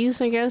Sophies,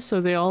 I guess,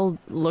 so they all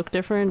look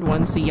different.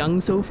 One's the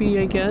young Sophie,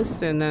 I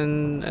guess, and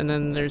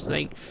then there's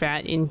like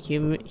fat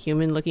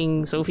human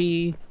looking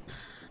Sophie.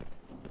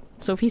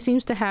 Sophie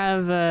seems to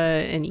have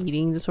an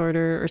eating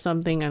disorder or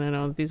something. I don't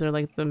know. These are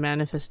like the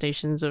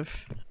manifestations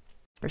of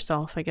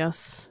herself, I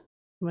guess.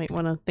 You might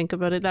want to think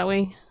about it that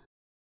way.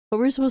 What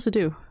were we supposed to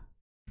do?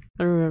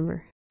 I don't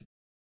remember.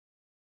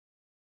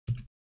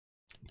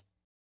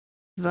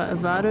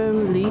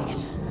 Varum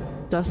liegt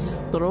das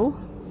Stroh?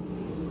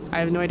 I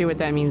have no idea what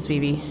that means,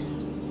 Vivi.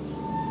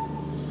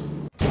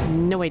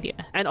 No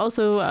idea. And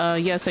also,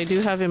 yes, I do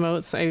have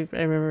emotes. I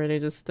remember it. I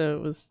just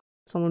was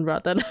someone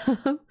brought that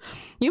up.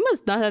 You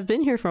must not have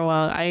been here for a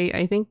while.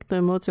 I think the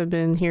emotes have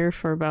been here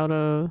for about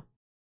a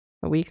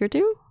week or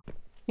two.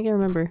 I can't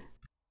remember.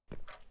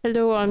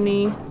 Hello,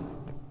 Omni.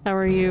 How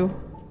are you?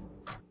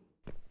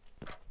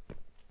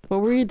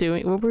 What were you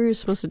doing? What were you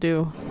supposed to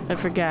do? I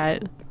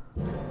forgot.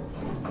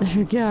 I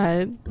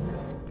forgot.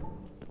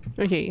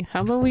 Okay,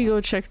 how about we go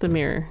check the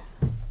mirror?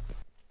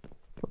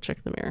 We'll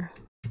check the mirror.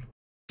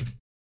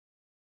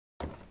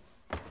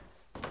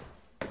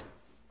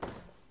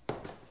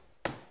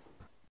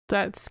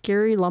 That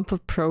scary lump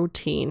of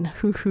protein.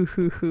 Hoo hoo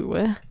hoo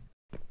hoo.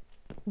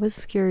 What's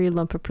scary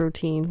lump of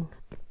protein?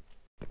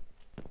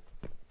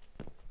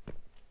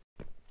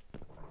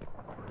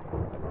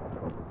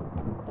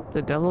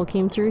 The devil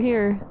came through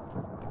here.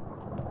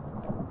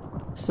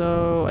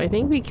 So I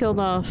think we killed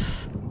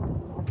off.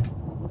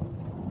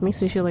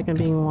 Makes me feel like I'm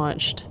being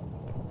watched.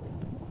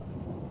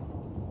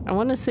 I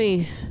want to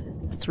say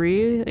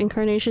 3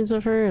 incarnations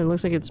of her. It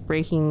looks like it's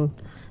breaking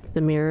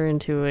the mirror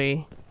into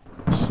a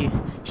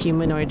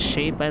humanoid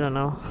shape. I don't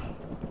know.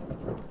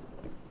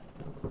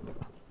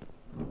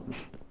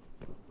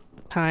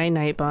 Hi,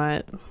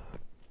 Nightbot.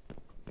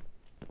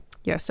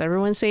 Yes,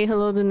 everyone say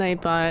hello to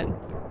Nightbot.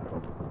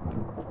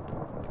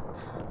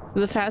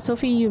 The fat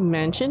Sophie you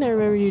mentioned, I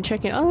remember you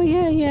checking. Oh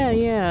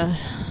yeah.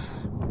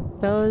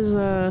 That was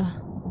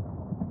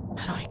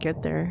how do I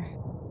get there?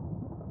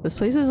 This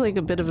place is like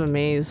a bit of a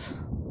maze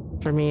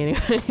for me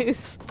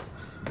anyways.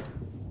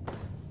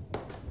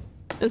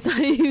 It's not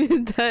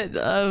even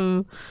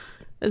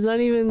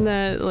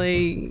that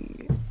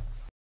like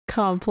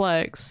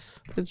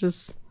complex. It's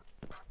just,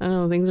 I don't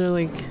know, things are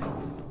like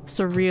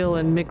surreal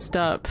and mixed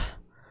up.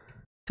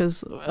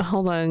 Cause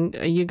hold on,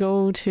 you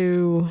go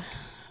to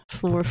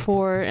floor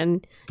 4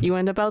 and you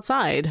end up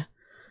outside.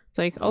 It's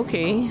like,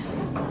 okay.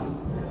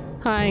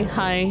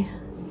 Hi.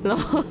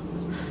 No.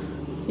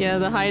 Yeah,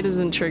 the hi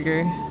doesn't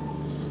trigger.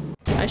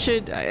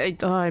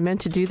 I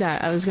meant to do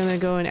that. I was gonna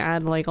go and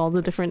add like all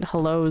the different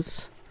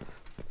hellos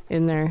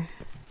in there.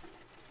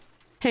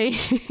 Hey.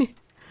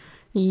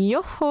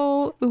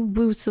 Yo-ho!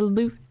 Ubu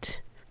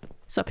salute.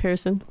 What's up,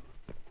 Harrison?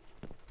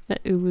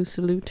 That ubu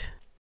salute.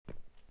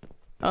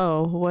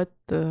 Oh, what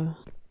the...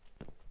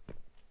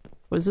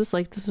 Was this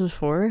like this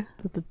before?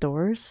 With the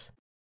doors?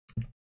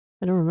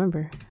 I don't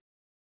remember.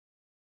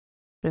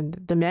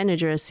 And the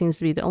manager seems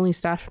to be the only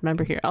staff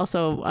member here.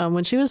 Also,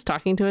 when she was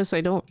talking to us, I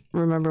don't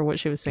remember what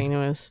she was saying to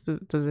us.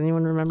 Does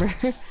anyone remember?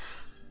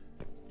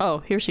 Oh,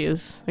 here she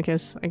is. I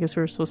guess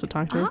we were supposed to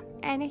talk to her.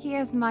 And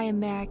here's my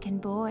American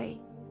boy.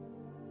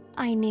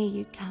 I knew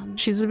you'd come.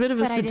 She's a bit of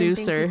a but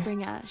seducer. I didn't think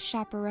you'd bring a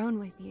chaperone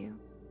with you.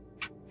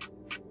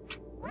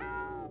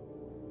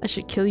 I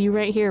should kill you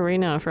right here, right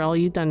now, for all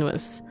you've done to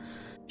us.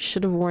 You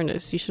should have warned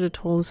us. You should have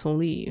told us to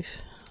leave.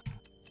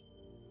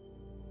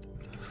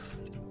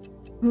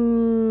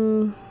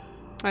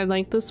 I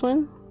like this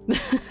one.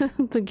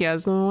 The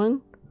Gasm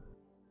one.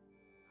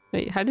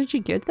 Wait, how did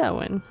you get that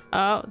one?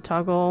 Oh,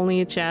 toggle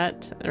only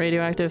chat.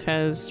 Radioactive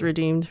has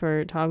redeemed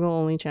for toggle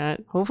only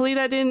chat. Hopefully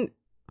that didn't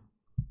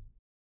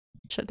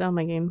shut down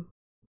my game.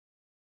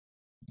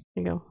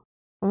 There you go.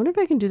 I wonder if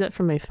I can do that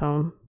from my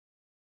phone.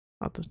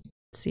 I'll have to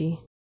see.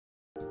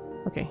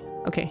 Okay,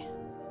 okay.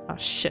 Oh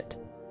shit.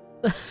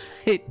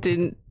 It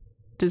didn't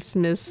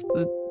dismiss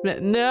the...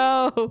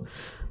 No!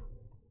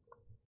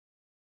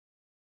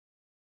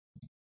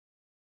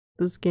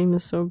 This game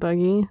is so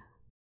buggy.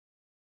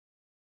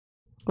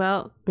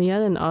 Well, we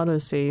had an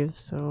autosave,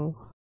 so...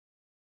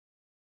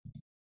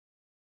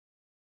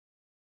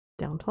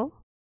 Downfall?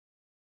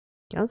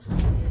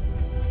 Yes?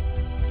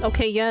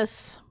 Okay,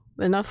 yes.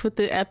 Enough with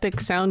the epic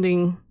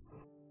sounding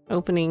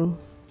opening.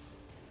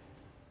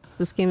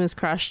 This game has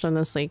crashed on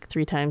us like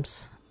 3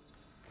 times.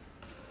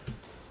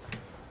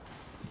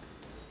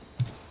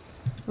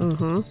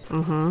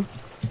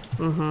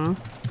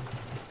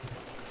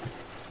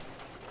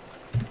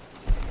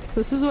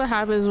 This is what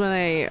happens when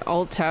I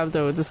alt-tab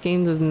though. This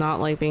game does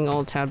not like being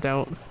alt-tabbed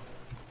out.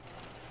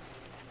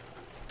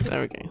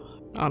 There we go.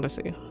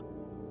 Honestly.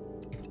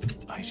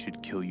 I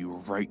should kill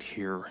you right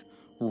here,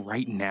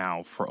 right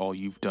now, for all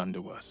you've done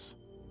to us.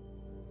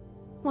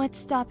 What's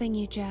stopping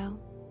you, Joe?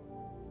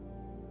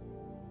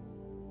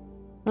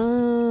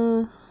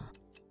 Well,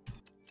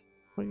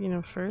 you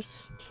know,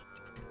 first.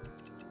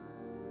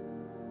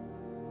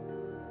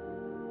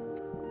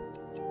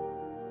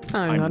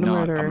 I'm not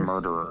a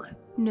murderer.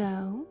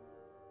 No.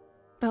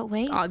 But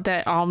wait.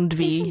 That armed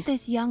V. Isn't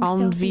this young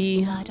Armed Sophie's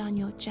V. blood on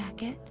your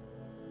jacket?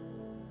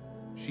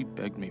 She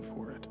begged me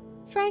for it.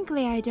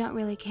 Frankly, I don't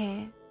really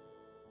care.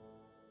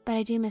 But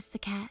I do miss the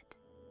cat.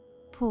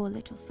 Poor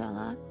little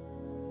fella.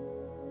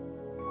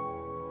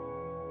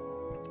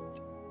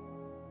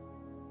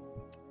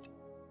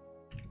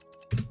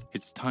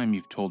 It's time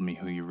you've told me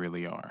who you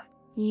really are.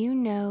 You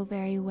know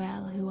very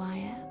well who I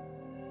am.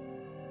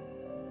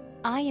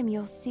 I am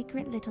your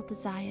secret little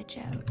desire,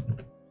 Joe.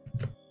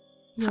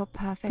 You're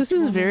perfect. This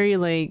is woman. very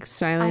like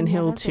Silent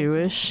Hill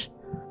 2-ish.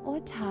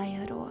 Or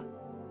tired or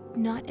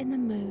not in the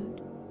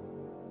mood.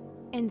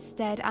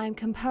 Instead, I'm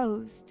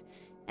composed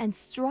and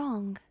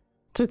strong.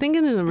 So I think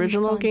in the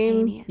original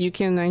game, you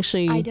can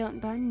actually I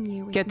don't burden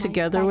you with get my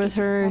together with baggage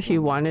her if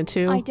you problems. wanted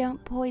to. I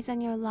don't poison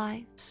your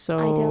life. So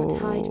I don't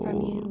hide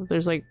from you.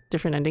 There's like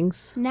different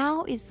endings.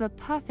 Now is the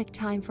perfect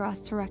time for us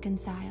to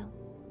reconcile.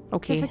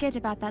 Okay. To forget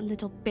about that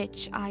little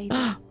bitch Ivy.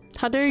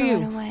 How dare to you?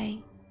 run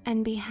away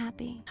and be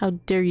happy. How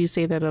dare you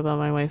say that about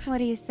my wife? What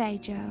do you say,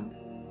 Joe?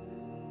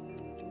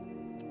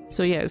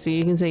 So yeah, so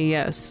you can say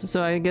yes.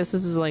 So I guess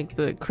this is like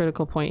the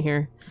critical point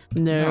here.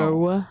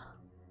 No.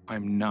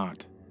 I'm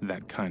not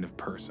that kind of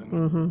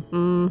person.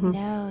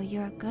 No,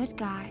 you're a good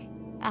guy.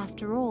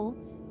 After all,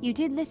 you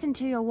did listen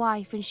to your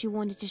wife when she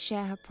wanted to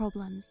share her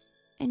problems.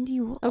 And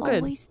you were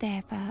always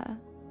there for her.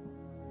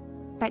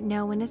 But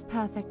no one is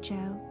perfect,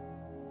 Joe.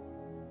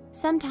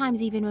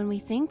 Sometimes even when we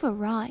think we're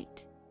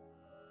right,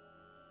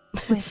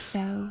 we're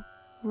so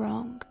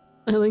wrong.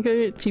 I like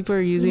how people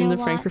are using the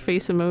what? Franker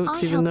face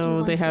emotes I even helped you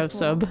though they once have before,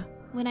 sub.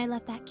 When I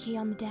left that key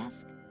on the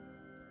desk.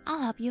 I'll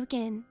help you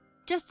again,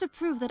 just to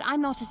prove that I'm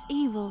not as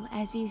evil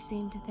as you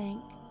seem to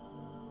think.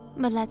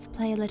 But let's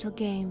play a little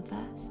game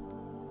first.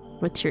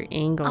 What's your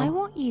angle? I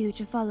want you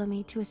to follow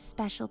me to a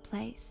special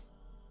place.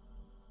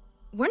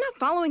 We're not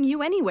following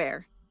you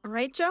anywhere,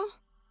 right, Joe?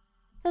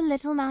 The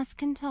little mouse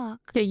can talk.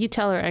 Yeah, you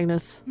tell her,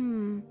 Agnes.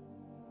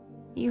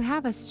 You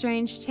have a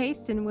strange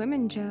taste in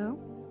women, Joe.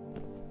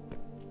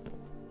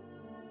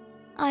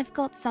 I've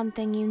got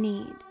something you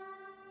need.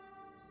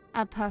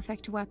 A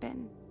perfect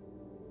weapon.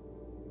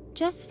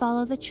 Just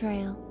follow the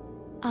trail.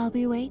 I'll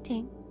be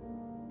waiting.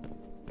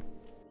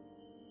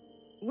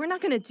 We're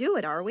not gonna do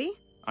it, are we?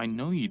 I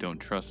know you don't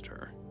trust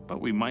her,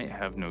 but we might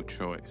have no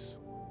choice.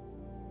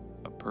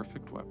 A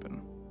perfect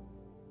weapon.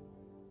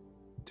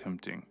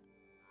 Tempting.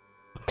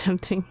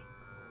 Tempting.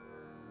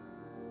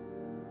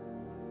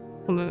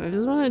 Hold on, I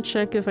just want to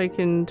check if I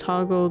can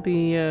toggle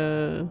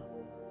the,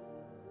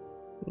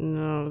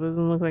 No, it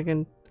doesn't look like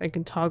I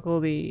can toggle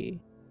the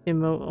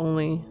emote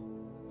only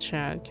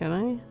chat, can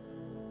I?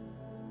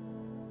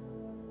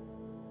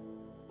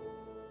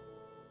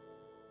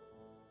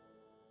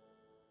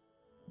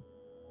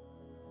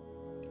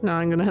 No,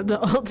 I'm gonna have to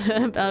alt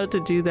tab out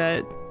to do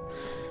that.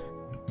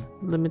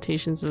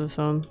 Limitations of a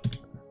phone.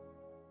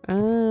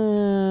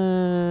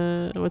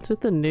 What's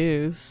with the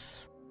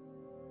news?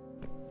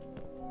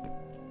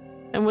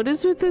 And what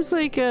is with this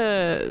like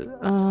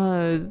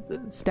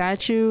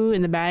statue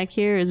in the back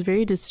here? It's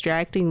very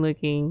distracting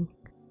looking.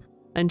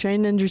 I'm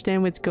trying to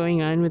understand what's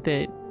going on with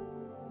it.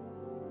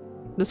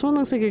 This one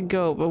looks like a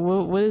goat, but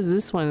what is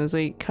this one? It's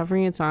like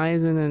covering its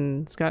eyes and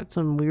then it's got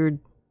some weird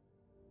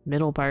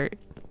middle part.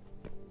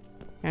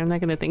 I'm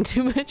not gonna think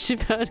too much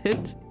about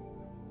it.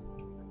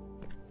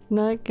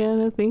 Not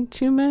gonna think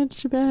too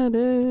much about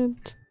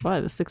it.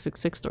 Wow, the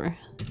 666 door.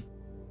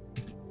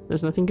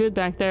 There's nothing good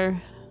back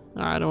there.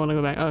 Oh, I don't want to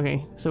go back.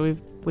 Okay, so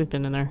we've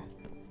been in there.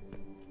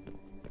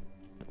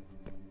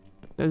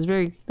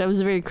 That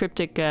was a very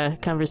cryptic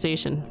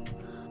conversation.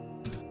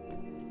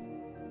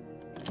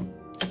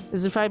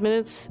 Is it 5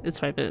 minutes? It's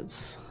 5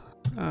 minutes.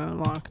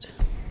 Locked.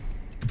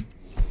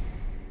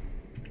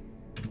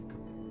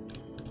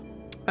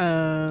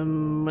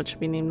 What should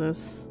we name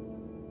this?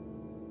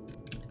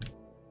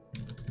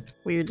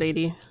 Weird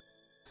lady.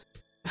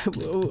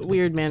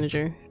 Weird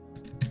manager.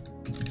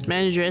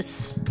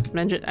 Manageress.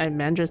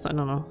 Manageress, I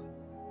don't know.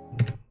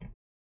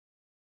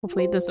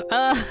 Hopefully it doesn't—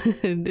 ah!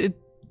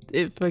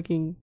 it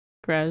fucking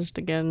crashed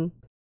again.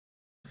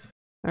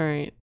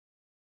 Alright.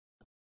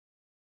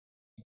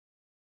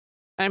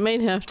 I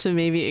might have to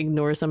maybe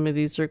ignore some of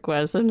these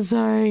requests. I'm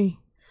sorry.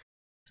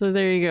 So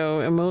there you go.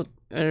 Emote—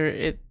 or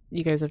it—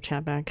 you guys have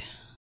chat back.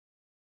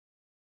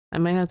 I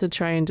might have to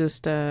try and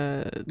just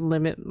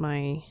limit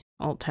my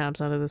alt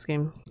tabs out of this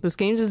game. This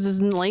game just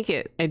doesn't like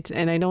it.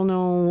 And I don't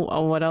know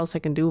what else I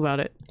can do about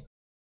it.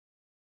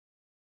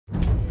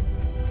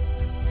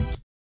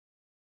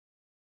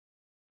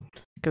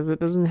 Because it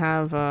doesn't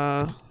have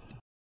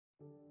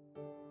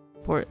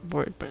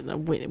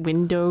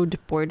windowed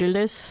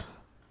borderless.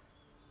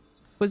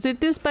 Was it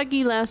this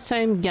buggy last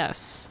time?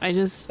 Yes. I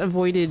just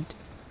avoided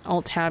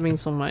alt tabbing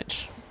so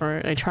much.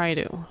 Or I try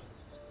to.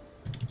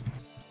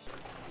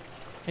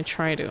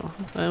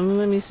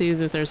 Let me see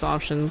if there's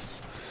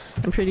options.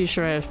 I'm pretty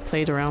sure I've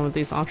played around with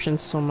these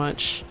options so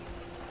much.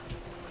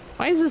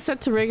 Why is this set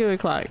to regular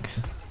clock?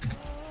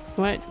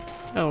 What?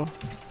 Oh.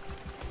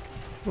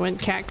 Went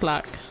cat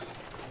clock.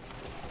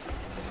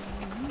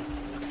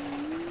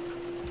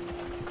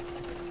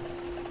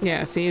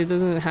 Yeah, see, it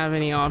doesn't have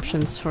any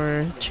options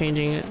for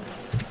changing it.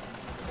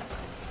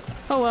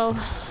 Oh well.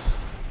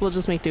 We'll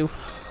just make do.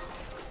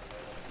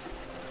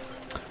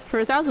 For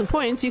 1,000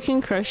 points, you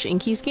can crush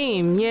Inky's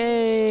game.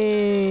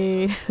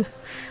 Yay!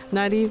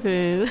 Not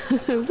even.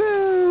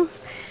 Woo!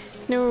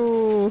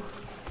 No.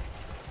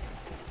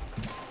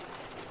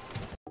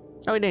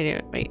 Oh,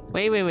 no, wait.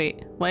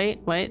 Wait,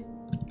 what?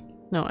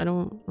 No, I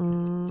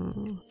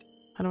don't.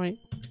 How do I?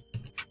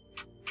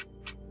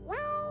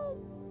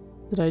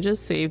 Did I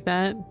just save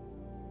that?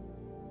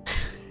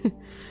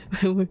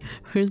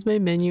 Where's my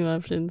menu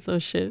options? Oh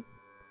shit.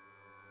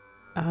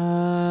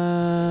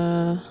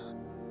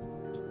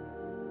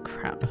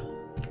 Crap.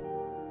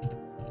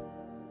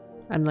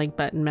 I'm like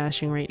button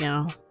mashing right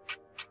now.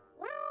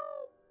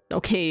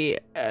 Okay,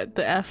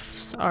 the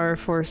F's are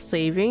for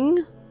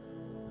saving.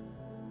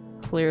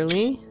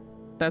 Clearly.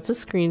 That's a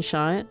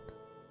screenshot.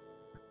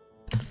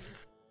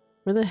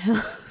 Where the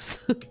hell is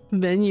the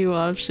menu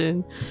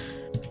option?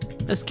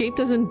 Escape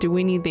doesn't do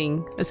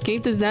anything.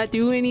 Escape does not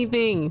do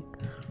anything.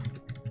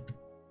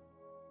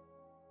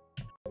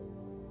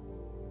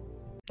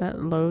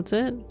 That loads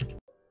it.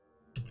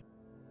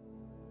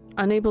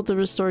 Unable to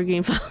restore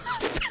game file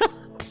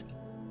found.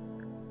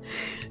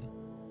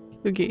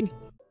 Okay.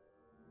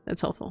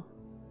 That's helpful.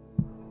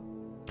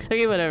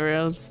 Okay, whatever.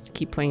 I'll just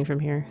keep playing from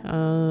here.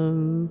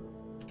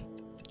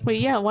 Wait,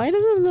 yeah, why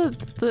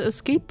doesn't the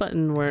escape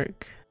button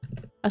work?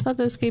 I thought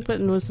the escape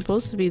button was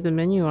supposed to be the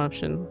menu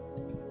option.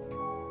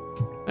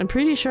 I'm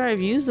pretty sure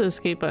I've used the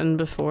escape button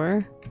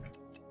before.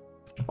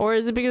 Or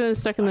is it because I'm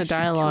stuck in the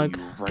dialogue?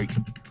 Right.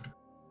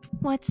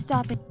 What's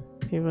stopping?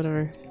 Okay,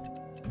 whatever.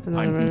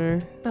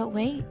 Whatever. But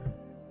wait.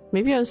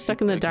 Maybe I was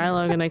stuck in the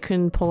dialogue and I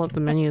couldn't pull up the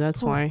menu,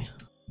 that's why.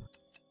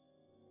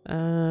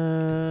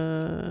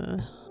 Have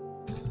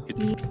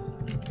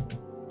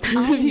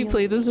you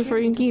played this before,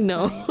 Inky?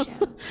 No.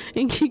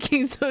 Inky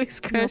games always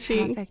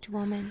crashing. Perfect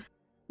woman.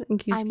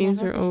 Inky's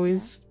games are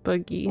always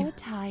buggy. Or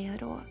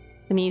tired or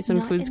I need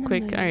some foods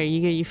quick. Alright,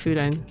 you get your food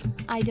on.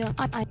 You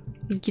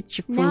get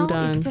your food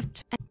on.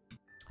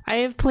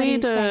 I've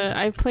played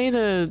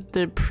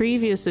the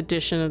previous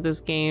edition of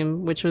this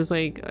game, which was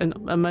like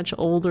a much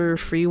older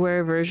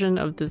freeware version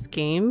of this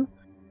game.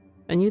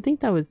 And you'd think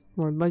that was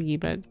more buggy,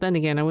 but then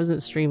again, I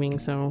wasn't streaming,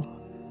 so...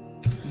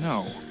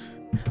 No.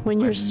 When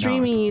you're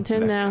streaming, you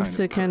tend to have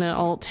to kind of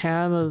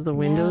alt-tab of the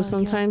windows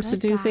sometimes to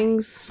do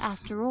things.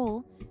 After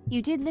all,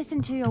 you did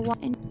listen to your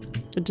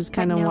which is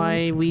kind of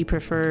why we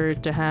prefer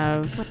to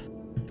have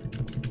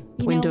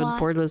windowed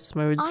borderless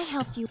modes. I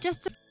helped you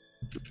just to...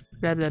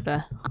 Blah blah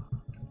blah.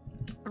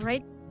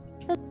 Right.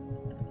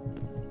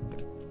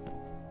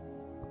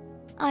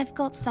 I've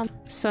got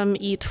some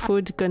eat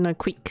food gonna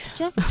quick.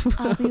 Just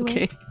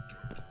okay.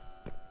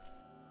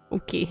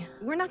 Okay.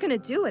 We're not gonna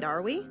do it,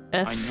 are we?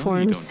 F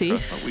form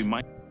safe. Trust, but we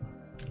might.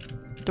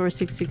 Door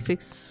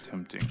 666.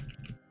 Tempting.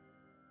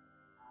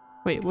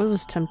 Wait, what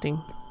was tempting?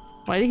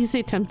 Why did he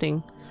say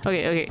tempting?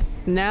 Okay, okay.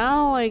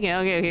 Now I get.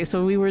 Okay, okay.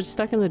 So we were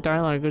stuck in the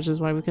dialogue, which is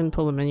why we couldn't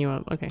pull the menu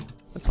up. Okay,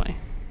 that's why.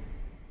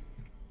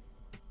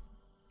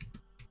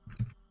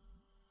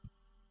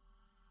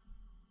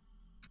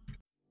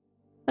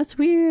 That's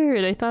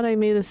weird. I thought I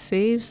made a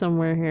save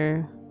somewhere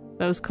here.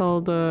 That was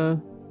called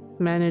the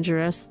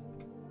manageress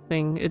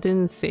thing. It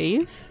didn't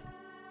save?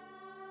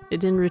 It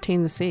didn't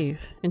retain the save.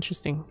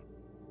 Interesting.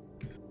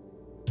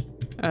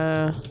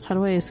 How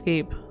do I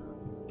escape?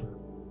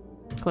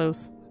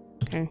 Close.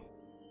 Okay.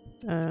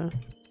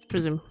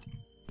 Resume.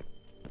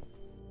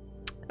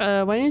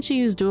 Why didn't you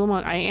use dual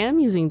I am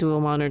using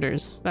dual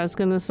monitors. That's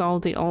gonna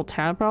solve the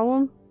alt-tab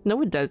problem?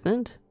 No, it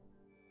doesn't.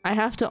 I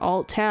have to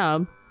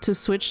alt-tab to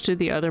switch to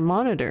the other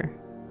monitor.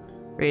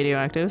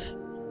 Radioactive.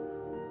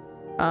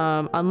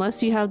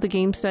 Unless you have the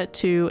game set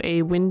to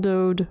a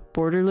windowed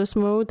borderless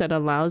mode that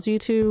allows you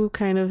to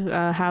kind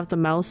of have the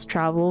mouse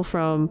travel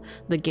from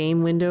the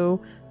game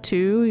window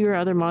to your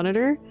other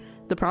monitor.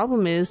 The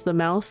problem is the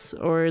mouse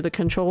or the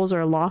controls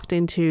are locked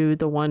into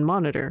the one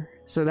monitor.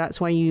 So that's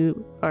why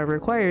you are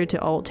required to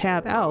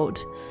alt-tab out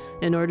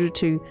in order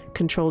to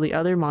control the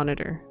other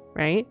monitor,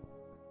 right?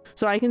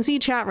 So I can see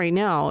chat right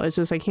now, it's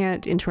just I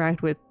can't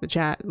interact with the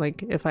chat.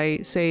 Like if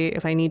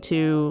I need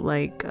to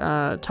like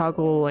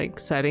toggle like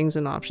settings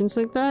and options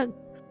like that,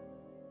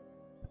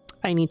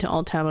 I need to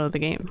alt-tab out of the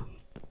game.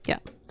 Yeah,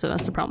 so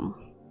that's the problem.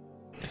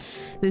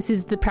 This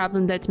is the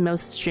problem that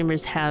most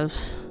streamers have,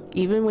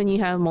 even when you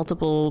have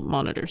multiple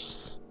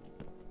monitors.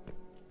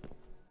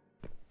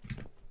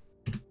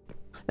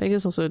 I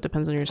guess also it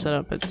depends on your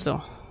setup, but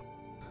still.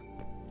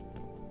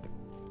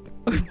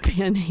 Or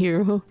ban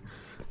hero.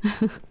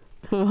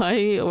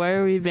 Why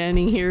are we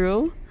banning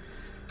hero?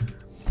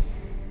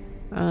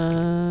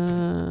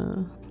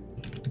 Why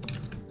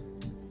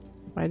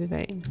did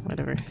I?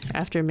 Whatever.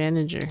 After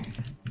manager.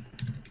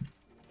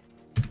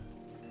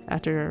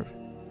 After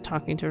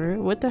talking to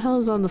her. What the hell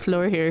is on the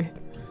floor here?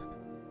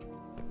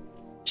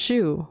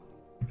 Shoe.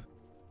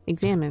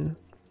 Examine.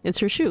 It's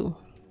her shoe.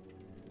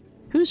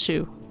 Whose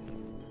shoe?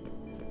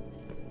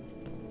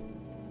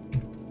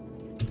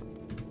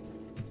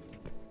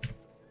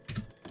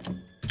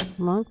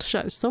 Locked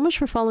shut. So much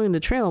for following the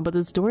trail, but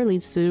this door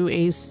leads to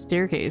a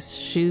staircase.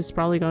 She's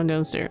probably gone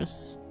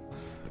downstairs.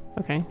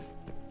 Okay.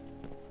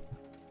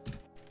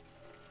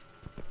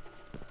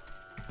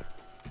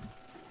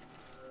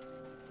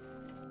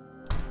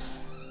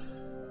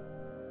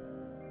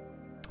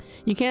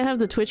 You can't have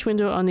the Twitch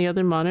window on the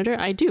other monitor?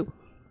 I do.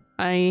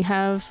 I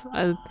have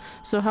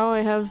so how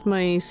I have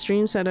my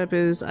stream set up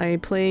is I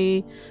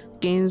play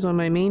games on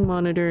my main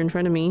monitor in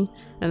front of me,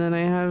 and then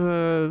I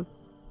have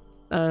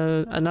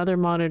another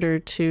monitor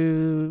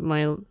to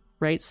my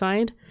right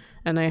side,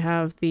 and I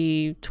have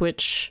the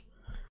Twitch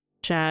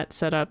chat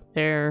set up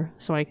there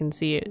so I can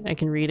see it. I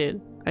can read it.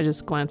 I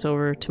just glance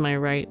over to my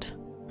right.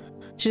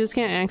 She just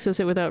can't access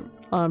it without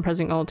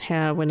pressing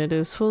Alt-Tab when it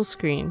is full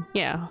screen.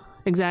 Yeah,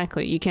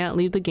 exactly. You can't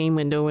leave the game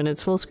window when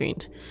it's full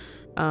screened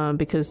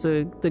because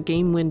the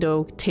game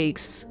window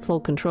takes full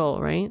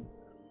control, right?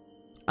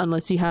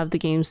 Unless you have the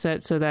game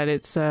set so that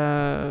it's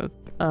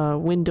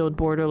windowed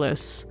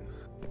borderless.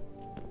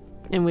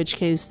 In which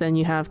case, then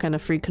you have kind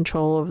of free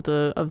control of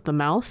the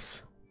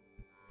mouse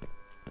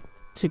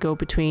to go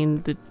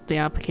between the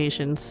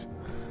applications.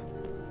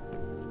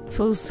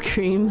 Full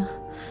screen,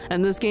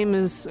 and this game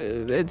is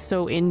it's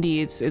so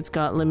indie. It's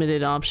got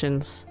limited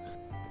options.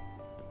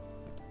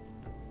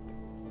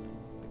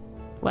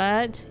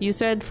 What? You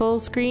said full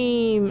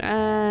screen?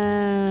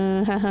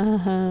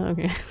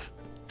 Okay.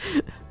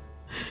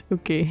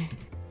 Okay.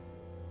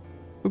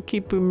 Okay,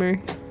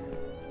 boomer.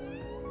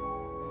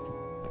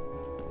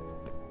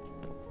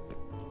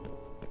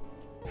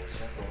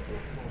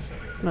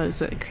 What is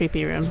that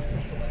creepy room?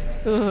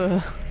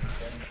 Ugh.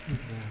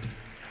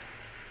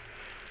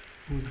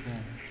 Who's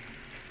that?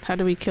 How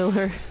do we kill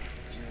her?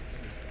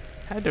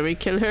 How do we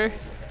kill her? Do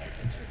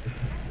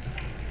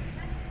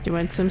you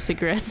want some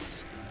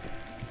cigarettes?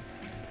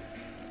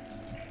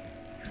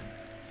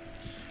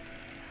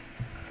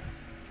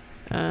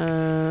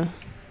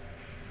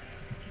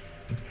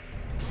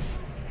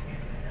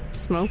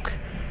 Smoke?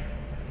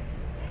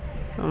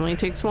 Only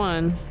takes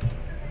one.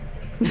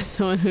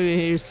 Someone who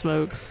here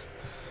smokes.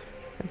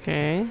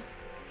 Okay.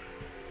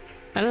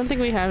 I don't think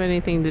we have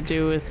anything to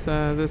do with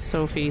this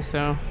Sophie,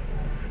 so...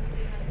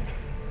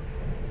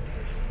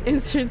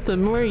 Insert the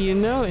more you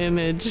know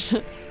image.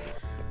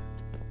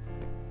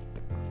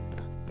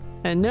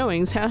 And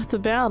knowing's half the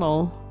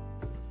battle.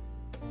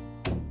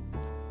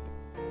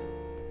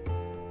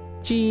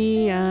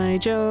 G.I.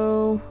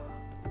 Joe.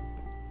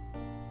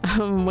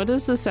 What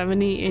does the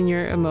 70 in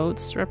your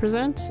emotes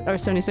represent? Or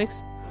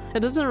 76? It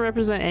doesn't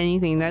represent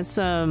anything. That's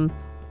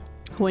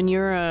when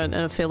you're an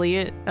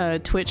affiliate,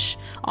 Twitch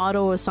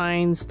auto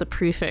assigns the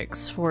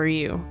prefix for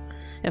you.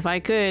 If I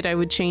could, I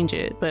would change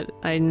it, but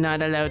I'm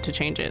not allowed to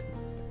change it.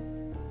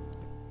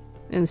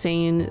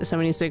 insane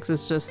 76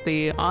 is just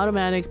the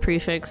automatic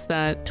prefix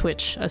that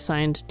Twitch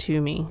assigned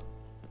to me.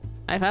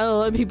 I've had a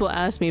lot of people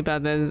ask me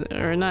about this,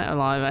 or not a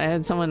lot, I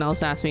had someone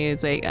else ask me,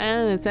 it's like,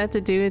 oh, it's that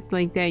to do with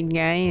like that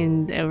guy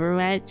in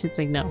Overwatch? It's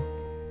like, no.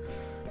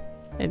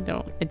 I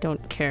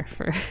don't care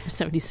for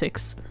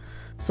 76.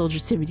 Soldier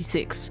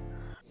 76.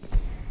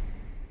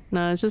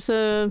 No, it's just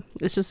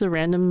a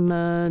random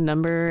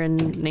number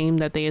and name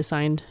that they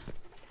assigned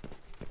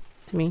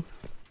to me.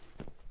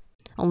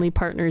 Only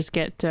partners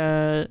get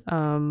to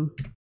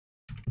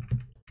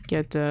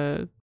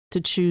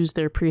choose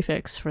their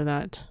prefix for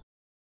that.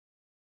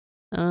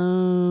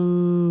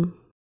 I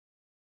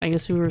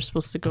guess we were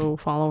supposed to go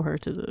follow her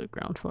to the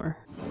ground floor.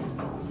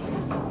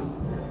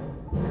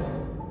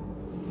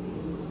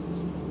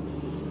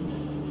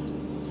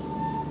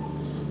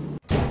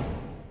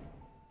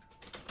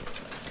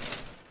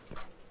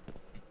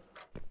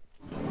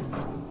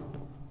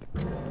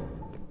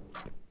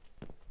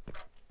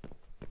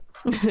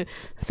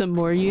 The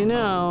more you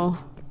know.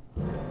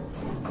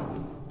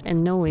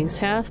 And knowing's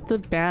half the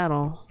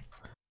battle.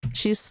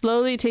 She's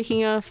slowly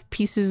taking off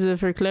pieces of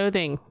her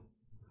clothing.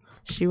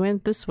 She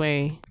went this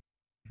way.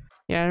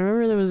 Yeah, I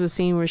remember there was a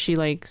scene where she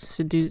like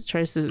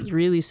tries to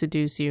really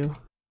seduce you.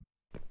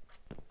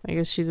 I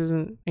guess she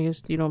doesn't, I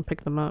guess you don't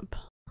pick them up.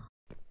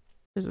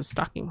 There's a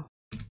stocking.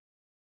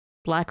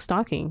 Black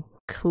stocking.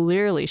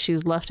 Clearly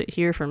she's left it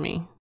here for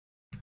me.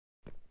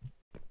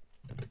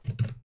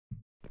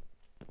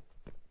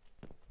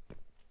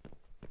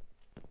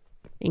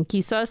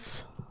 Inky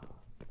sus.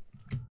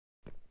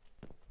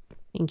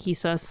 Inky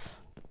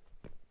sus.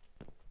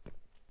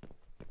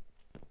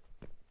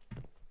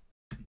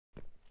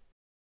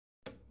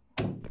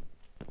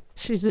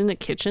 She's in the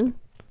kitchen?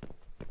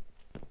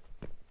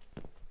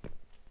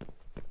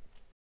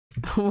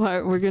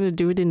 What, we're gonna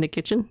do it in the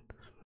kitchen?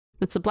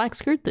 It's a black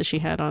skirt that she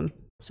had on.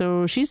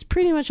 So she's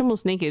pretty much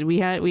almost naked.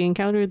 We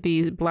encountered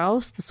the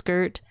blouse, the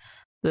skirt,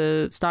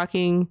 the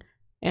stocking,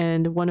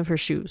 and one of her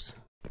shoes.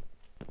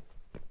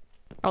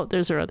 Oh,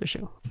 there's her other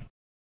shoe.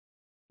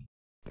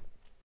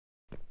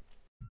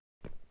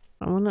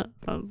 I wanna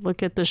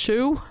look at the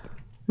shoe?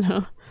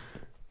 No.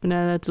 We're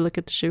not allowed to look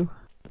at the shoe.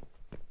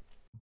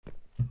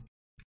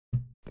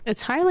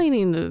 It's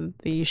highlighting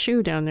the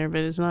shoe down there,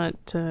 but it's not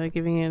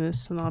giving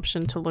us an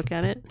option to look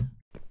at it.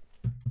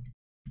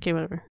 Okay,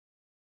 whatever.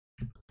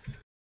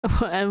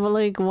 I'm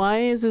like,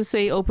 why does it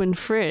say open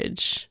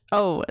fridge?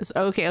 Oh,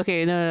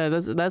 okay, no,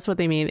 that's what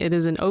they mean. It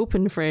is an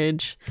open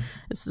fridge.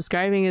 It's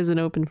describing as an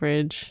open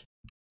fridge.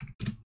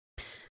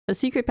 A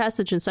secret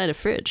passage inside a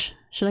fridge.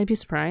 Should I be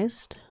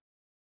surprised?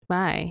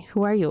 Bye.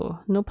 Who are you?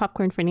 No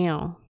popcorn for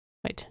now.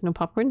 Wait, no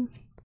popcorn?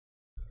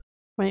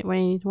 Why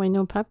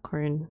no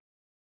popcorn?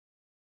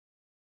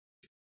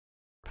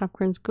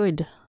 Popcorn's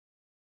good.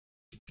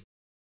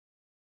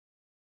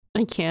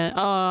 I can't.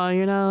 Oh,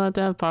 you're not allowed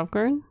to have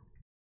popcorn?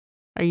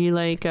 Are you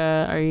like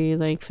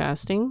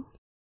fasting?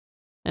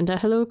 And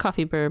hello,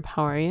 Coffee Burb.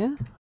 How are you?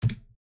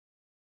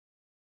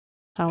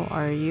 How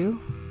are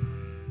you?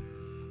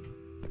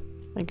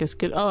 I guess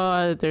good.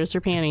 Oh, there's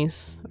her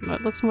panties.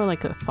 That looks more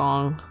like a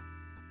thong.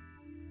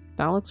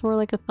 That looks more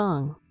like a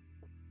thong.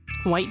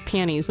 White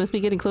panties. Must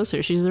be getting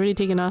closer. She's already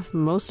taken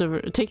most of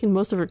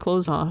her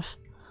clothes off.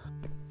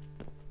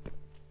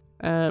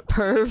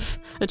 Perv.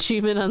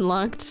 Achievement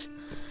unlocked.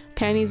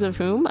 Panties of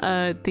whom?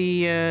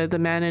 The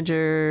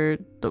manager,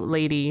 the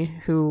lady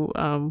who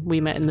we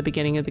met in the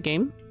beginning of the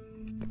game.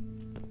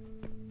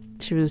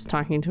 She was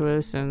talking to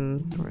us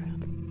and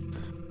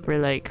we're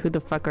like, who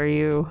the fuck are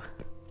you?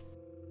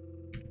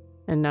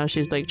 And now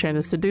she's like trying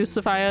to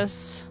seducify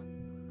us.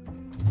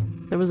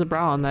 There was a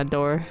bra on that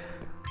door.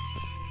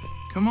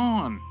 Come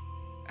on,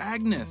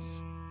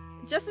 Agnes.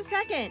 Just a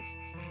second.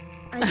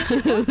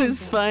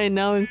 It's fine.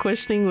 Now I'm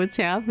questioning what's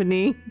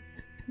happening.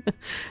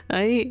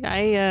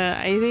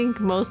 I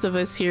think most of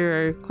us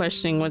here are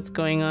questioning what's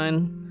going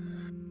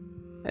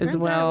on as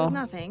well. It was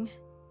nothing.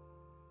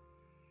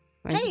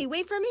 Hey,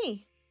 wait for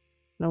me.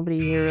 Nobody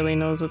here really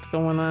knows what's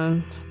going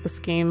on with this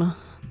game.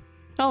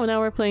 Oh,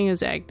 now we're playing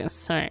as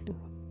Agnes. Alright.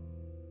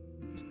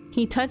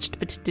 He touched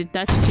but did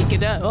not pick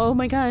it up. Oh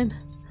my god.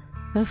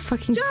 That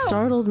fucking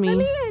startled me. Let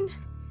me in.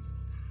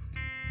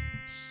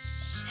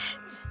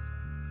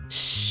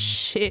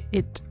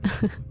 Shit.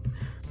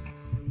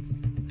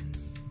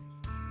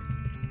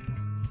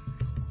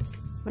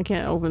 I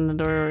can't open the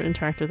door or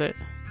interact with it.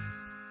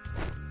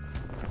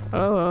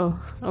 Oh,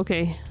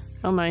 okay.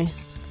 Oh my.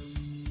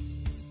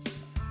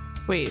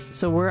 Wait,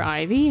 so we're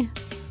Ivy?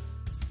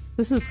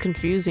 This is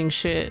confusing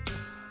shit.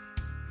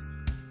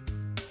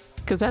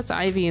 Because that's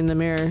Ivy in the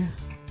mirror.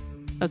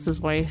 That's his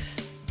wife.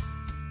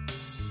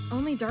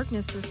 Only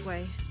darkness this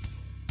way.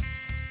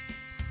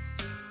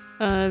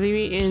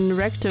 Maybe in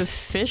wrecked of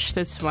fish,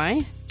 that's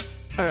why?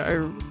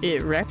 Or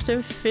it wrecked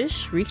of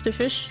fish? Reeked of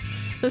fish?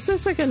 This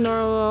looks like a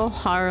normal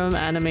harem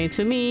anime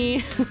to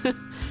me.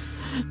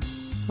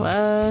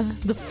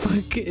 What the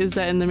fuck is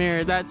that in the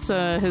mirror? That's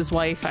his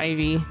wife,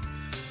 Ivy.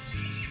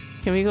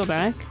 Can we go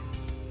back?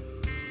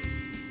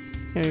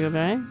 Can we go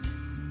back?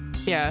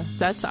 Yeah,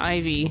 that's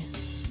Ivy.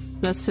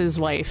 That's his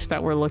wife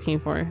that we're looking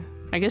for.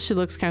 I guess she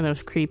looks kind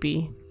of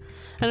creepy.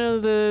 I know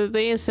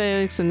the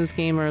aesthetics in this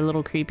game are a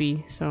little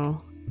creepy,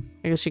 so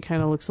I guess she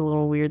kind of looks a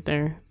little weird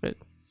there, but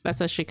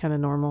that's actually kind of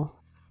normal.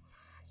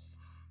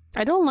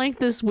 I don't like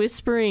this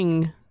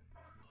whispering.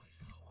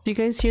 Do you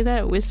guys hear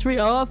that whispering?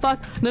 Oh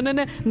fuck! No no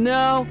no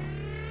no!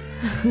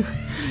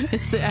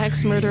 It's the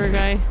axe murderer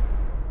guy.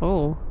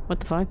 Oh, what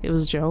the fuck? It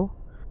was Joe.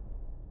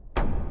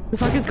 The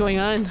fuck is going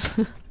on?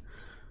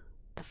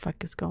 The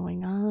fuck is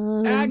going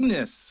on?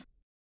 Agnes!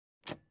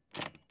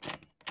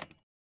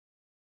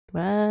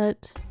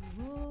 What?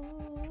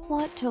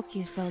 What took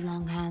you so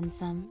long,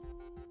 handsome?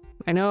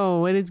 I know,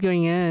 what is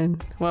going on?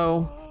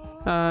 Whoa.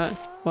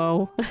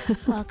 Whoa.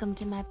 Welcome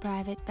to my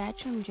private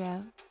bedroom,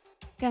 Joe.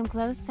 Come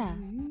closer.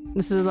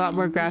 This is a lot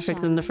more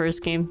graphic than the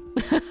first game.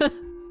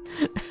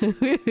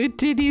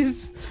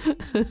 Titties.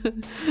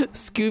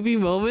 Scooby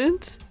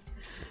moment?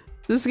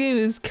 This game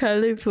is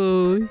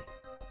colorful.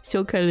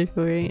 So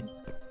colorful, right?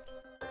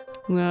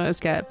 Well, it's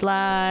got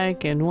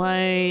black and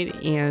white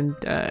and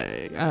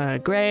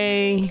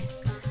gray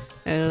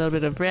and a little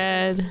bit of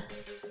red.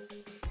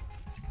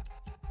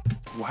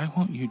 Why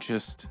won't you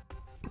just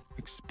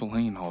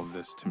explain all of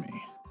this to me?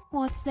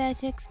 What's there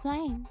to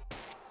explain?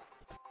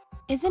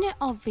 Isn't it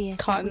obvious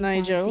Cotton that we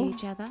Eye fancy Joe?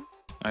 each other?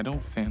 I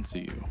don't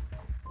fancy you.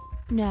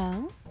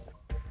 No?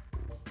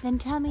 Then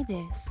tell me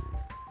this.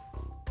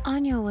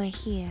 On your way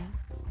here,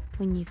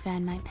 when you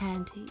found my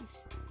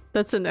panties,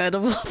 That's an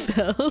edible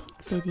belt.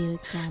 did you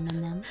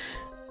examine them?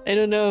 I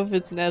don't know if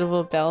it's an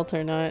edible belt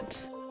or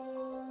not.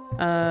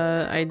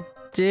 I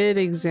did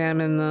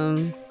examine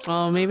them.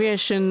 Oh, maybe I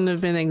shouldn't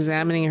have been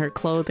examining her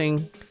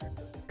clothing,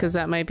 because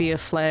that might be a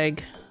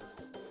flag.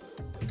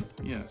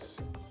 Yes,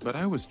 but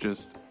I was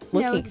just...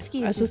 Looking. No I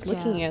excuses, was just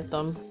looking Joe. at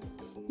them.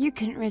 You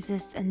couldn't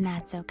resist, and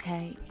that's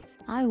okay.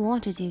 I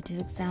wanted you to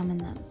examine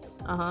them.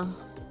 Uh-huh.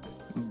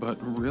 But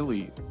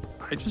really,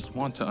 I just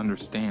want to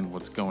understand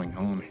what's going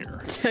on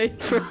here.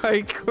 Type for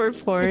hardcore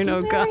porn, But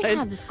oh didn't we already god.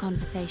 have this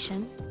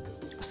conversation?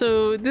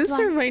 So, these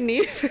are What? my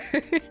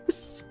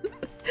neighbors.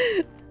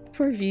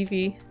 Poor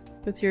Vivi.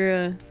 With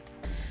your,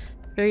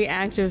 very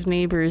active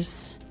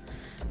neighbors.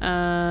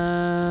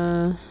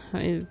 Well,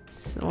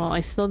 I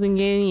still didn't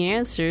get any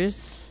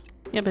answers.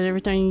 Yeah, but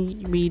every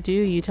time we do,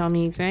 you tell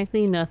me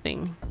exactly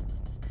nothing.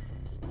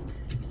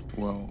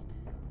 Well,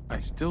 I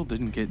still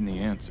didn't get any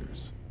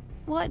answers.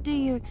 What do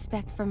you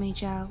expect from me,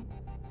 Joe?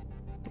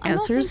 I'm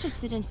not Answers?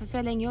 interested in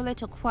fulfilling your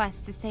little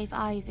quest to save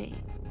Ivy.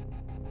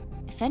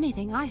 If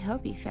anything, I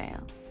hope you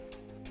fail.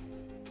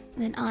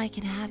 Then I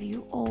can have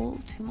you all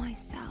to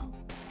myself.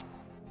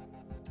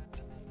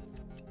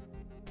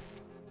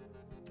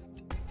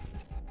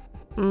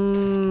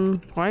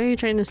 Why are you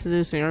trying to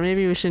seduce me? Or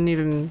maybe we shouldn't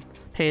even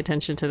pay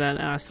attention to that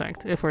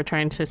aspect if we're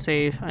trying to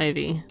save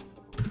Ivy.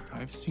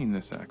 I've seen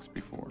this axe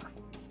before.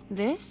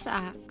 This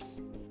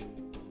axe?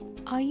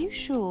 Are you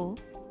sure?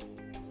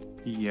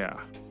 Yeah,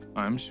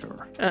 I'm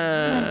sure.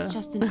 That's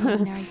just an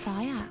ordinary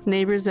fire axe.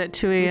 Neighbors at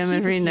 2 We a.m. keep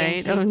every it here in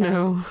night. case Oh of,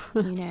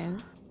 no. You know,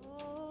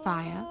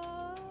 fire.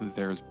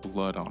 There's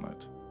blood on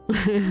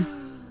it.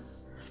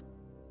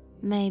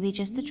 Maybe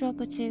just a drop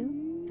or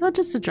two. Oh,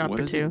 just a drop What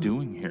or is two. it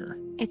doing here?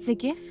 It's a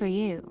gift for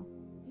you.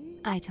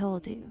 I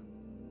told you.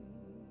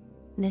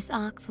 This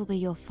axe will be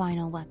your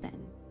final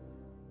weapon.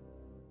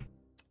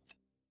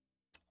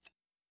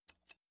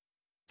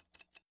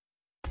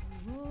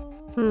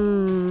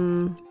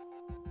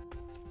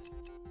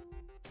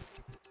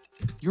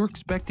 You're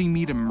expecting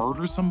me to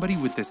murder somebody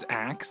with this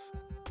axe?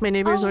 My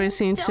neighbors always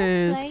seem don't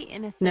to play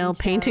innocent, nail Joe.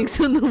 paintings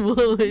on the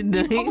wall at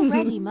You've night.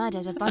 already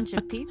murdered a bunch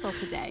of people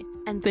today,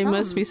 and They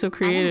must be so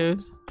creative.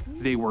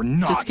 animals. They were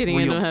not Just kidding,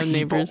 I real don't have people.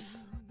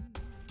 neighbors.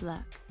 Look,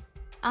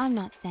 I'm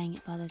not saying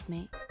it bothers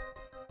me.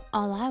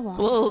 All I want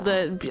Well, is for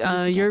us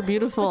to be your together.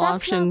 beautiful But that's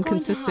option, not going to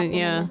consistent, happen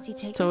yeah. unless you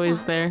take It's this always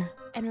axe there.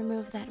 and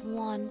remove that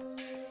one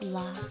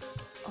last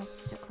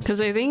obstacle.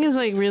 Because I think it's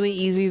like really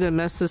easy to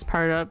mess this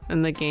part up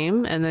in the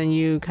game, and then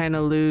you kind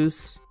of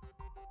lose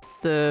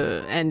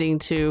the ending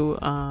to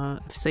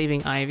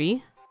saving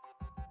Ivy.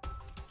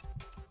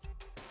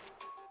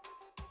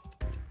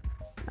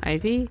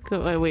 Ivy?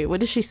 Wait, what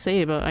did she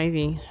say about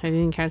Ivy? I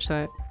didn't catch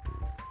that.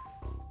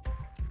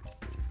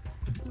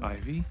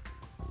 Ivy?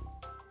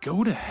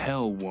 Go to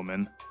hell,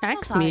 woman.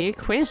 Ask sorry. me a I know you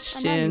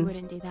question.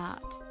 wouldn't do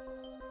that.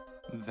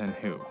 Then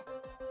who?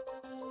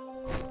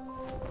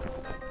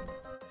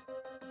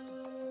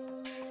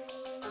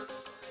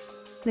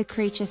 The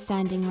creature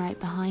standing right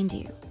behind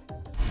you.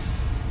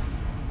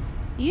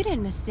 You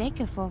didn't mistake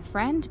her for a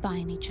friend by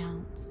any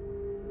chance,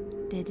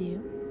 did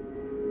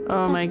you?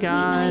 Oh my That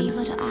god. sweet, naive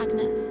little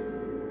Agnes.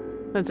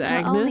 That's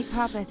Her only Agnes?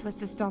 purpose was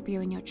to stop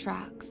you in your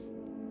tracks.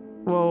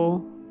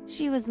 Whoa.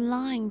 She was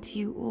lying to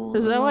you all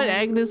Is that what along.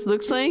 Agnes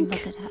looks Just like?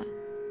 look at her.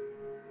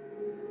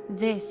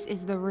 This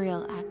is the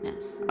real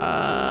Agnes.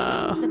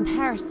 The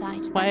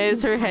parasite. Why that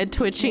is you her have head to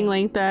twitching kill.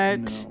 like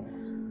that? No.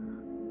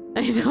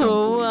 I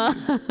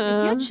know.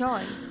 It's your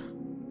choice.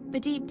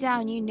 But deep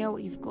down, you know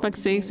what you've got Fuck's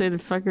to sake, do. say the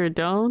fucker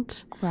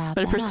don't. Grab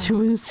But a that person axe.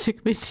 who's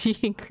sick,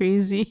 bitchy, and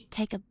crazy.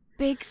 Take a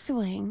big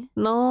swing.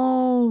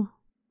 No.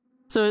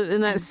 So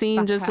in that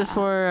scene just her.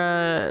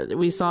 before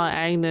we saw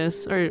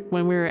Agnes, or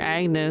when we were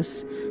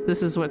Agnes,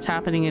 this is what's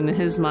happening in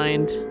his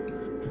mind.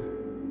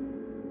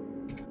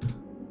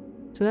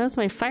 So that's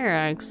my fire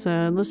axe.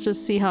 Let's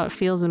just see how it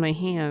feels in my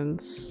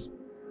hands.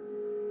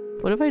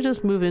 What if I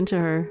just move into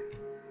her?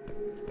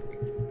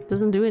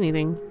 Doesn't do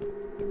anything.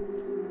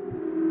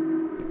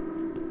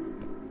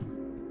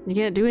 You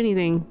can't do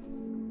anything.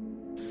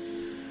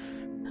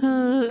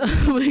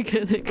 Oh my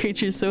god, that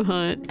creature's so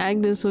hot.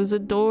 Agnes was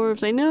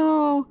adorbs, I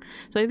know!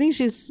 So I think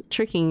she's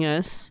tricking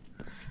us.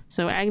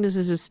 So Agnes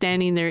is just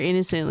standing there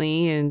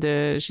innocently and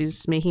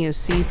she's making us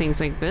see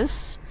things like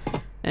this.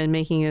 And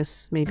making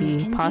us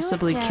maybe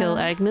possibly kill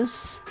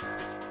Agnes.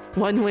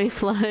 One-way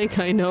flag,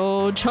 I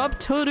know. Chop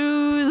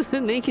Toru,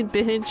 the naked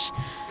bitch.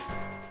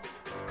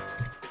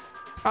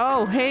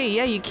 Oh, hey,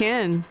 yeah, you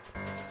can.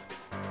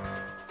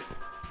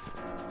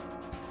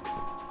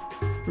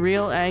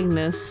 Real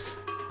Agnes.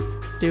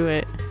 Do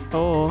it.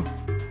 Oh.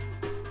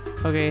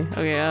 Okay,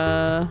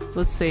 okay,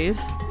 let's save.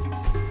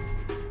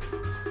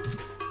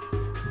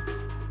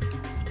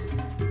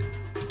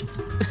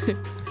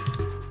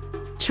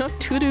 Chop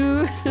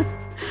Toru.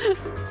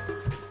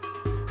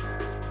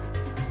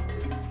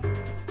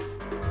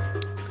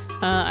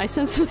 I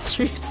sense the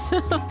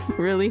threesome.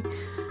 Really?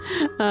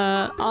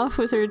 Off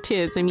with her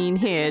tits, I mean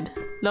head.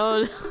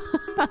 Lol.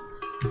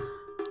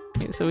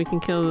 Okay, so we can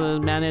kill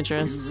the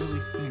manageress. You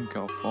really think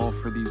I'll fall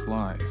for these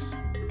lies?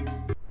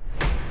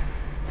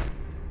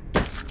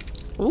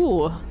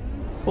 Ooh.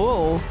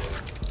 Whoa.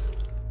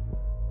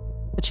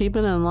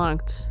 Achievement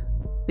unlocked.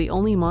 The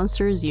only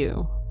monster is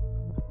you.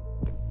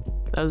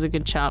 That was a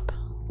good chop.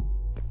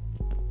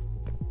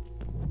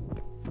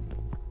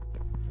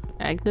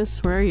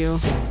 Agnes, where are you?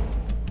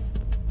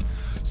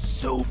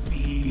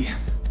 Sophie,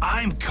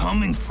 I'm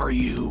coming for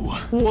you.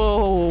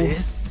 Whoa.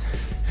 This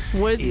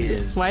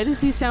is why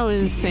does he sound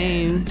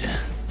insane?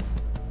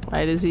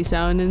 Why does he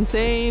sound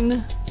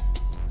insane?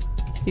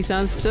 He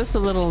sounds just a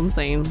little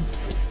insane.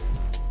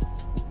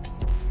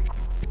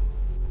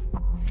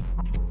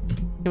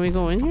 Can we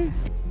go in here?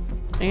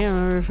 I can't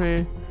remember if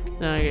I...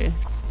 No, okay.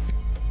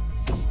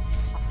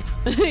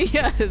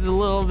 Yeah, it's a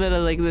little bit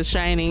of like The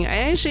Shining.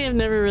 I actually have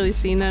never really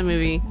seen that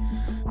movie.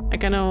 I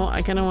kinda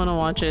want to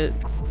watch it.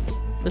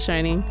 The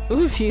Shining.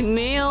 Oof, you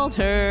nailed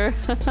her!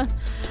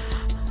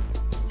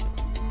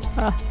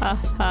 Ha ha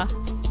ha.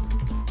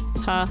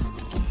 Ha.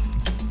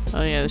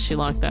 Oh yeah, she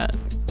locked that.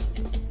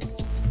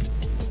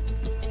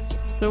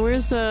 So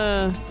where's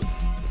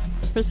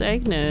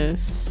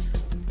Agnes?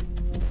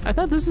 I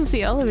thought this was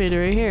the elevator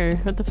right here.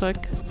 What the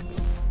fuck?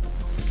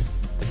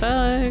 What the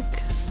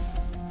fuck?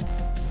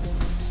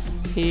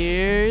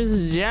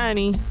 Here's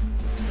Johnny.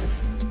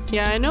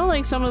 Yeah, I know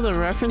like some of the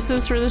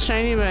references for The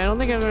Shining, but I don't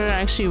think I've ever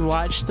actually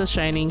watched The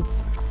Shining.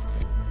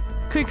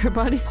 Quick, her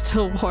body's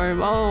still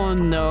warm. Oh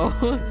no.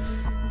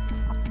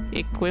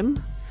 Iquim?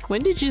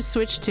 When did you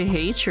switch to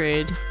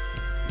hatred?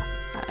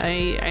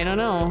 I don't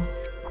know.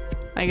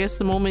 I guess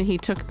the moment he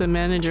took the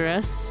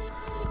manageress.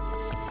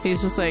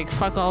 He's just like,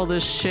 fuck all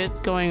this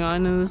shit going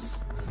on in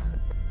this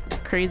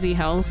crazy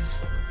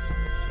house.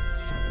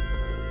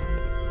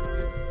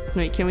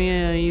 Wait, can we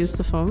use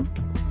the phone?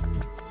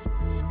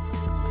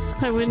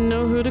 I wouldn't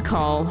know who to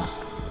call.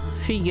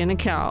 Vegan a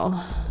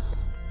cow.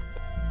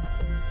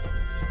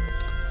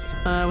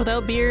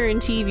 Without beer and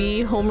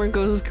TV, Homer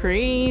goes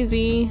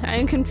crazy.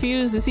 I'm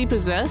confused. Is he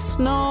possessed?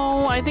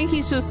 No, I think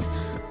he's just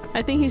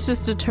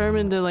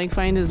determined to like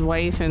find his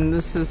wife, and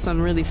this is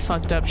some really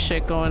fucked up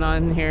shit going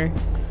on here.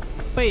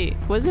 Wait,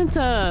 wasn't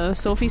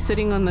Sophie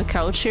sitting on the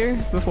couch here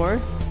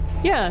before?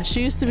 Yeah,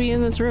 she used to be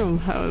in this room.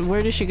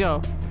 Where did she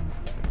go?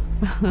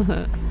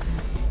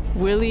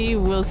 Willie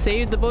will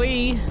save the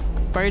boy.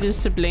 Bart is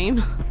to blame.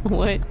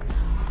 What?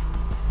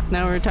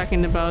 Now we're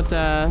talking about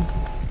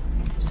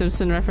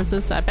Simpson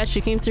references. I bet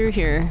she came through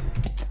here.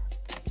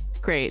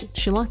 Great.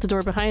 She locked the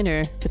door behind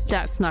her, but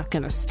that's not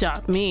gonna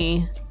stop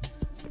me.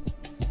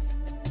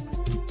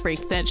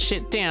 Break that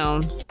shit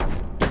down.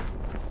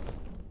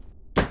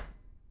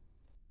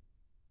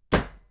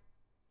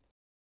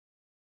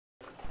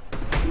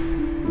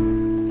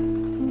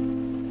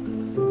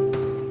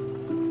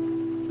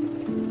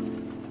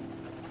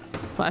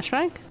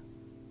 Flashback?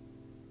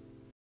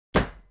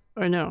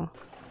 Or no?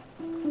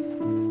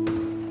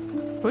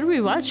 What are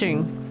we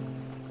watching?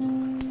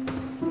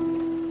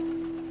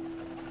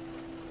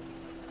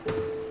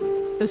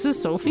 This is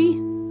Sophie?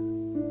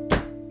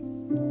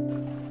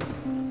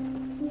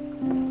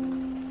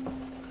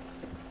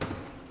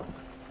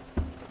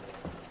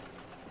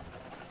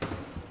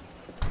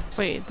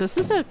 Wait, does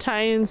this have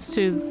tie-ins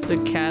to the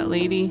cat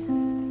lady?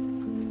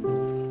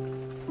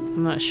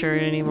 I'm not sure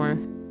anymore.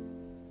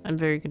 I'm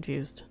very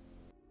confused.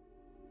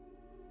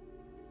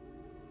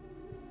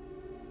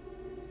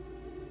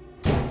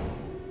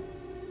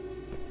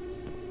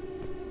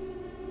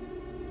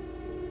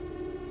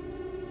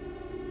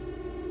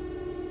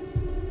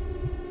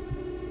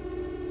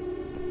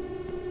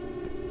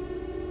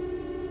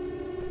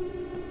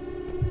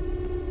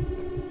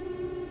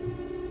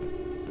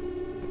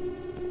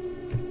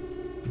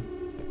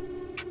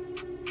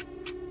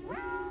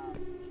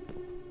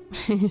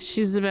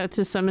 She's about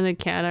to summon a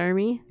cat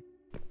army.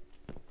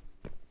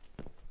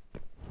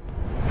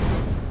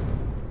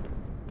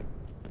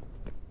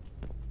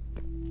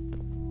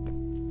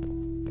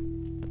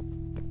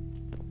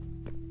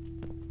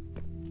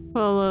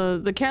 Well,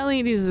 the Cat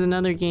Lady is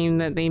another game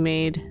that they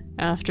made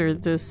after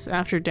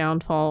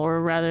Downfall,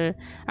 or rather,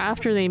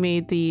 after they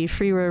made the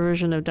freeware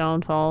version of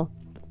Downfall,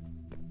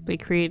 they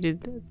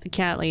created the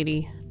Cat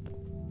Lady.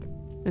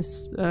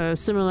 It's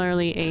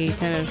similarly a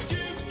kind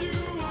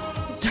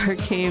of dark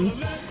game,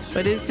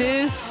 but it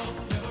is.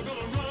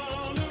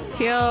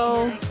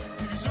 So,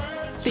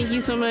 thank you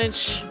so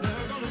much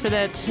for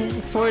that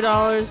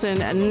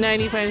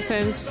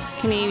 $4.95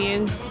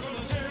 Canadian.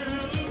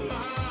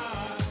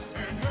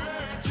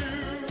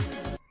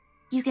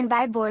 You can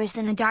buy Boris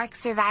in the Dark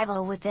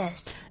Survival with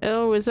this.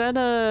 Oh, is that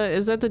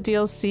the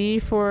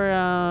DLC for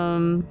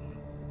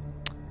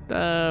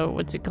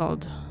what's it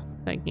called?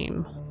 That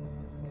game.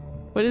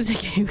 What is the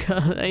game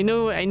called? I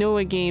know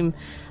a game.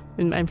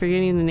 I'm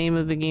forgetting the name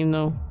of the game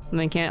though, and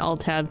I can't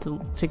alt tab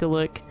to take a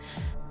look.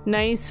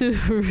 Nice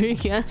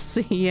Rick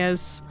Astley,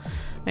 yes.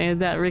 I had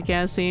that Rick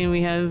Astley, and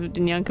we have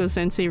Nyanko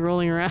Sensei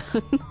rolling around.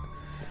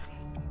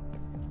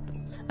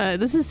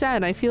 This is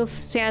sad. I feel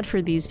sad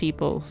for these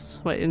peoples.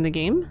 What, in the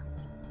game?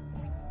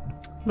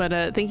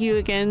 But thank you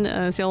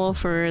again, Cielo,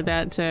 for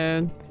that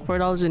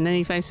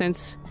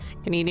 $4.95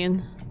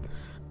 Canadian.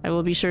 I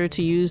will be sure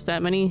to use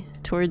that money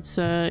towards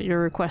your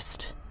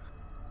request.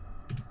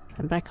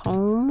 I'm back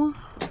home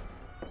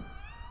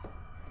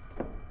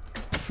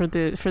for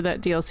that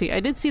DLC. I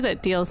did see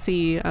that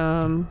DLC,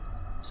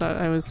 so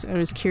I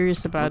was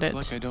curious about it.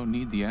 Looks like I don't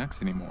need the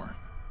axe anymore.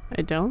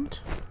 I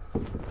don't?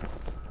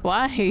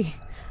 Why?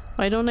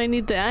 Why don't I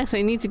need the axe?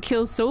 I need to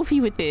kill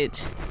Sophie with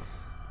it.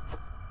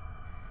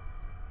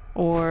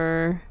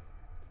 Or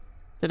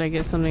did I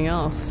get something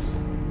else?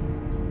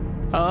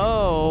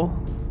 Oh,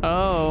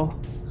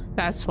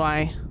 that's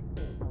why.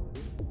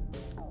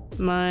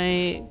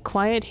 My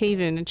Quiet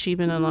Haven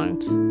achievement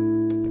unlocked.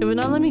 It would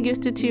not let me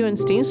gift it to you on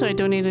Steam, so I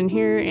donated in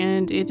here,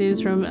 and it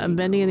is from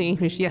Bendy and the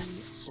Ink Machine.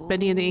 Yes,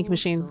 Bendy and the Ink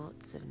Machine. All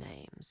sorts of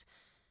names.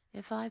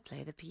 If I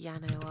play the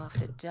piano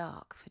after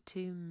dark for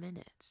 2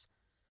 minutes.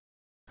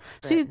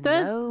 See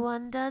that? No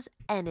one does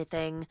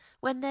anything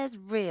when there's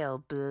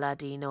real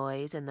bloody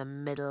noise in the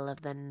middle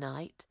of the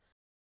night.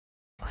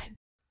 What?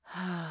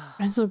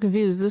 I'm so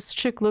confused. This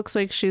chick looks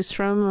like she's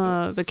from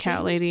the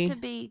Cat Lady. Seems to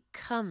be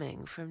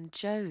coming from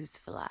Joe's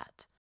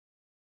flat.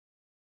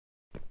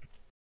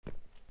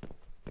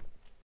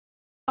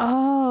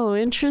 Oh,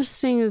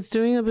 interesting. It's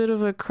doing a bit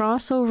of a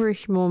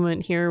crossover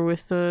moment here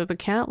with the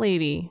Cat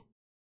Lady.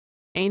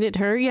 Ain't it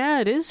her? Yeah,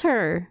 it is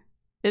her.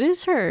 It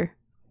is her.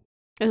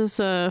 It's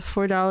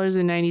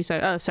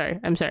 $4.97. Oh, sorry.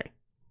 I'm sorry.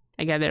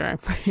 I got that wrong.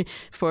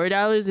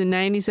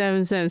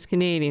 $4.97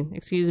 Canadian.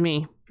 Excuse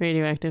me.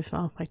 Radioactive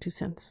off by 2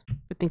 cents.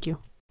 But thank you.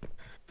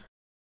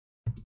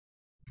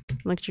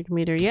 Electric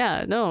meter.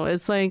 Yeah, no,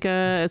 it's like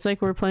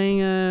we're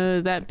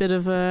playing that bit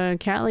of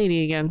Cat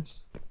Lady again.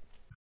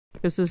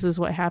 Because this is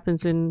what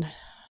happens in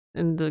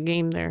the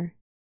game there.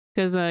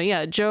 Because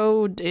yeah,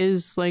 Joe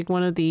is like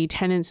one of the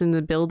tenants in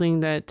the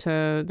building that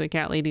the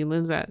Cat Lady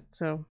lives at.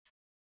 So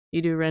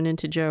you do run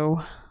into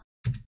Joe.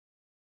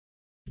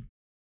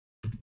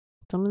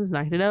 Someone's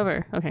knocked it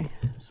over. Okay,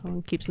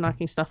 someone keeps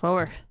knocking stuff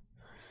over.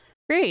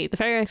 Great, the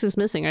fire axe is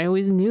missing. I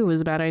always knew it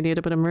was a bad idea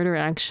to put a murder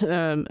axe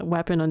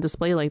weapon on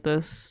display like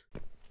this.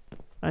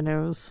 I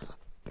knows.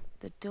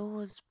 The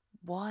door's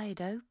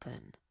wide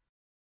open.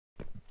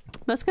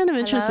 That's kind of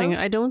interesting.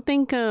 I don't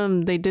think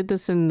they did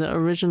this in the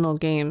original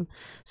game,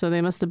 so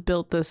they must have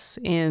built this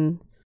in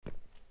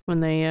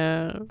when they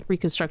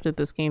reconstructed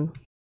this game.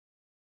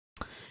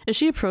 Is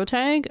she a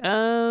protag?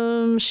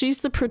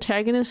 She's the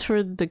protagonist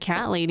for the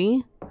Cat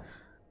Lady.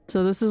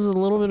 So this is a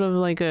little bit of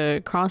like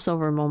a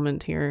crossover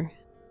moment here.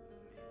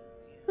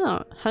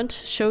 Oh, Hunt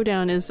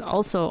Showdown is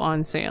also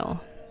on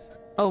sale.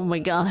 Oh my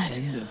god.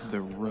 End of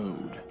the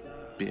road,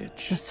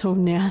 bitch. That's so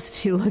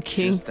nasty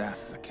looking. Just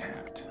ask the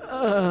cat.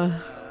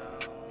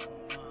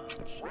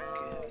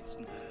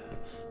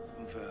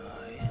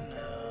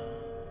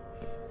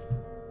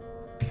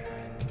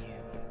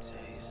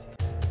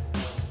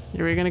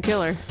 We're gonna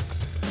kill her.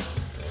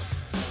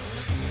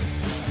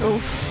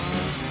 Oof.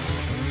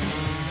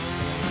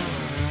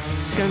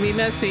 It's gonna be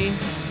messy.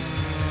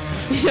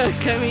 Yeah,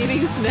 come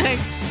eating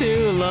snacks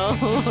too, lol.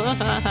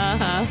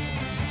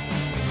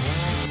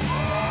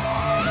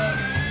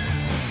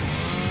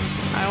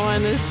 I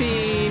wanna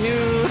see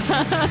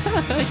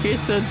new. You're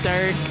so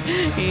dark,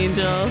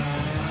 Angel.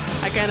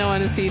 I kinda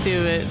wanna see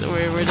too, but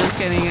we're just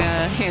getting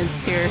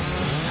hints here.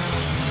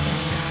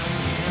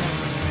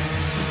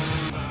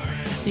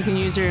 You can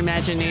use your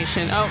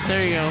imagination. Oh,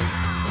 there you go.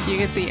 You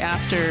get the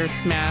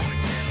aftermath.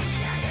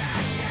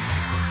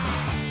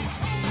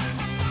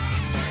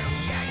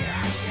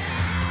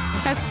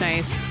 That's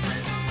nice.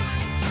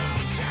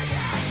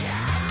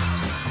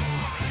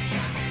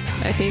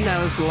 I think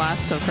that was the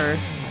last of her.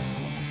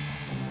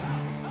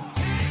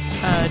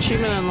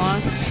 Achievement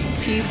unlocked,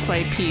 piece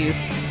by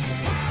piece.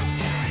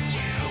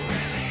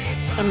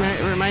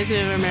 Reminds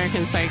me of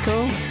American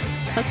Psycho.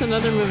 That's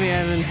another movie I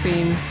haven't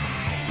seen.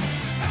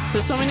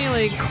 There's so many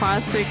like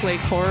classic like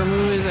horror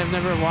movies I've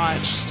never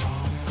watched.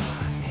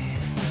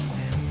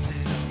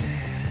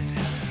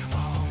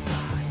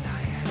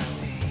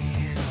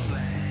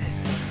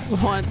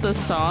 Want the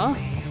saw?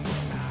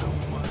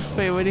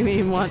 Wait, what do you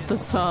mean want the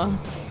saw?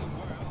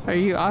 Are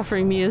you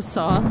offering me a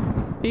saw,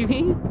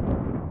 baby?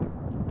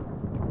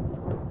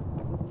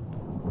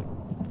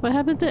 What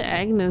happened to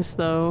Agnes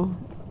though?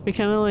 We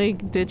kind of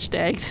like ditched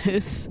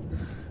Agnes.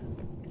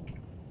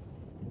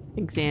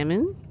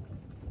 Examine.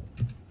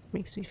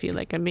 Makes me feel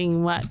like I'm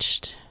being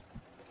watched.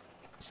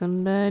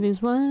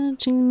 Somebody's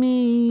watching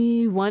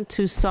me. Want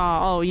to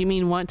saw. Oh, you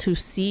mean want to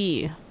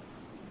see.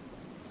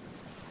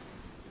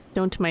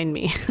 Don't mind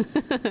me.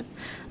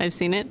 I've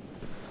seen it.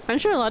 I'm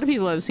sure a lot of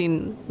people have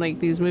seen like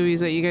these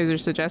movies that you guys are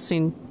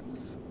suggesting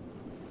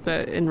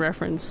that in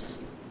reference.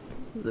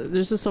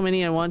 There's just so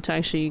many I want to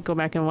actually go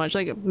back and watch.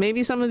 Like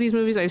maybe some of these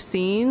movies I've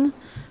seen,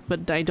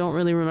 but I don't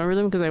really remember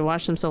them because I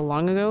watched them so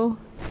long ago.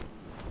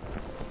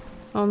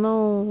 Oh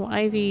no,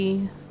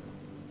 Ivy.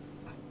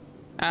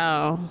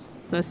 Oh,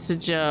 that's a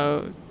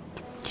joke.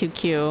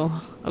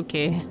 QQ.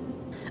 Okay.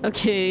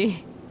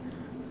 Okay.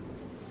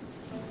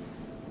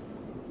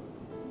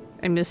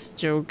 I missed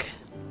joke.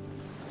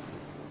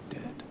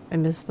 Dead. I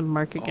missed the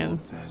mark again. All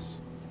of this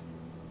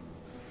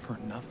for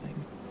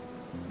nothing.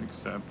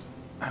 Except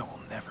I will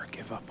never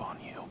give up on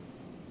you.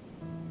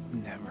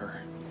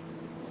 Never.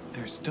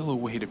 There's still a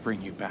way to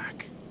bring you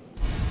back.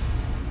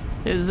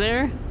 Is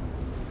there?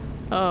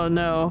 Oh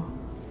no.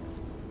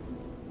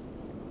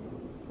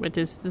 What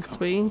is this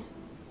way?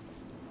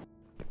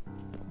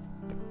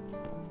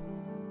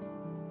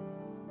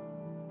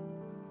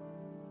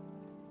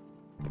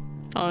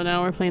 Oh,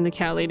 now we're playing the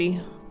cat lady.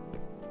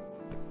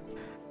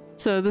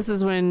 So this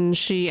is when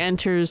she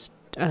enters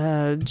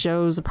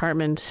Joe's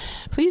apartment.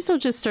 Please don't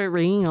just start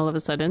ringing all of a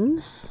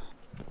sudden.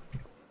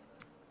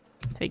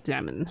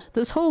 Examine.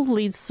 This hole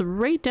leads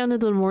right down to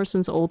the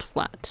Morrison's old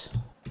flat.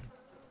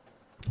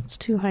 It's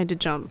too high to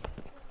jump.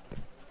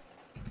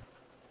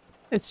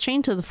 It's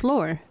chained to the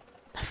floor.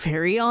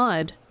 Very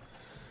odd.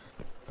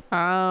 Oh,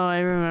 I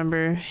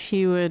remember.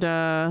 He would,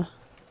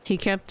 he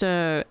kept,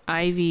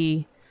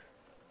 Ivy,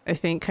 I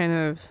think,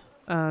 kind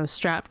of,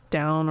 strapped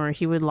down, or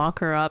he would lock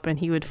her up and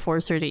he would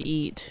force her to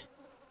eat.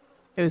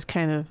 It was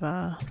kind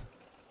of,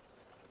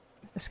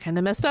 it's kind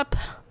of messed up.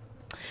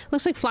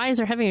 Looks like flies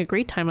are having a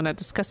great time on that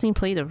disgusting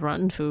plate of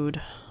rotten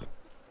food.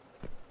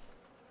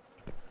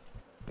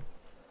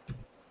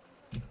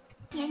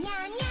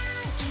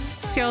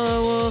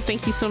 Cielo,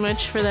 thank you so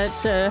much for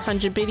that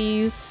 100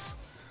 biddies.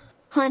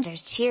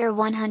 Hunters cheer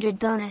 100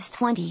 bonus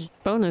 20.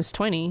 Bonus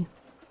 20?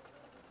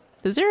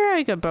 Is there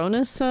like a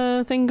bonus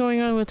thing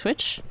going on with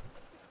Twitch?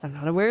 I'm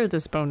not aware of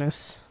this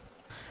bonus.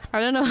 I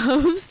don't know,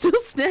 I'm still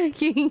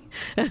snacking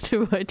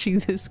after watching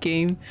this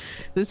game.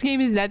 This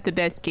game is not the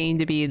best game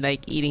to be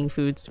like eating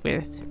foods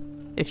with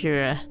if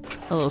you're a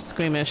little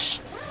squeamish.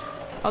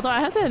 Although I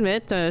have to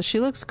admit, she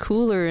looks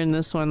cooler in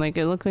this one. Like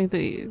it looked like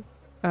they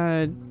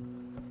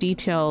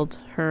detailed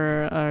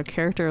her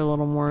character a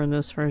little more in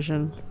this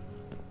version.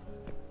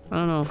 I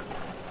don't know.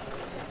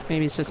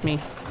 Maybe it's just me.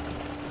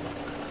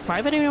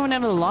 Why would anyone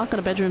have a lock on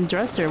a bedroom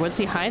dresser? What's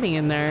he hiding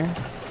in there?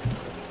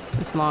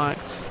 It's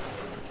locked.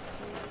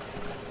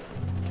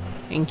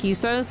 Inky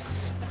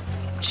says,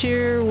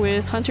 cheer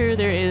with Hunter,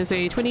 there is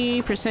a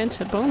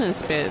 20%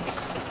 bonus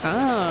bits.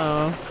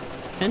 Oh,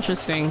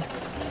 interesting.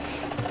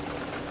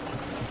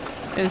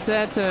 Is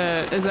that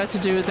to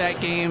do with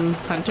that game,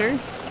 Hunter?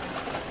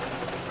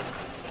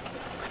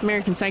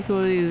 American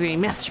Psycho is a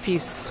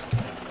masterpiece.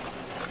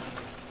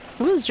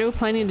 What is Joe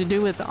planning to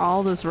do with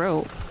all this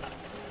rope?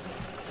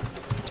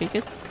 Take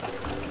it.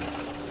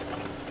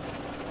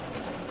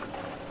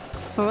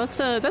 Well,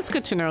 that's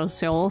good to know,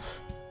 Self.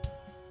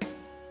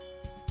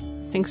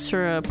 Thanks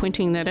for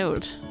pointing that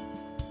out.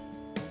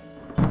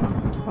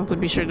 I'll have to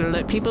be sure to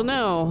let people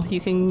know you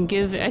can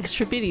give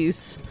extra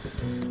biddies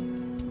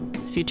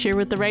if you cheer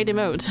with the right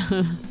emote.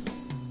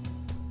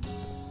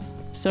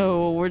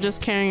 So we're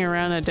just carrying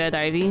around a dead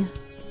Ivy.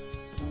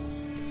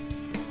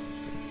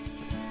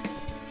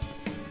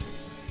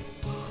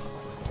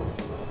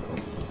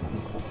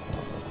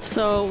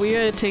 So we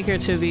gotta take her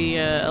to the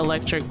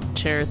electric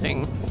chair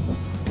thing.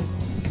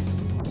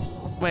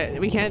 Wait,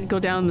 we can't go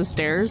down the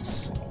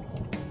stairs?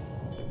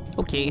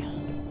 Okay.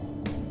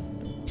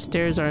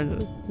 Stairs are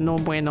no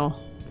bueno.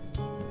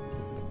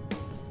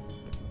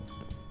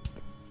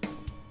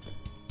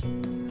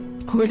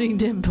 Hoarding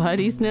dead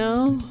bodies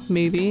now?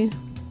 Maybe.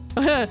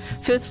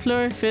 5th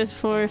floor, 5th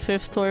floor,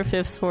 5th floor,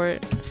 5th floor,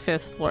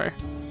 5th floor.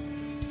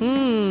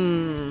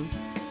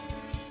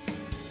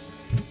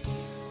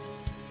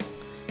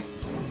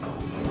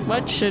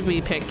 What should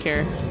we pick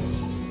here?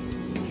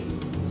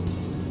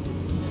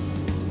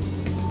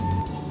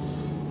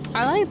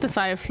 I like the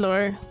 5th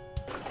floor.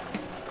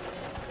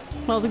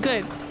 Well, the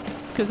good,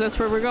 because that's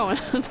where we're going.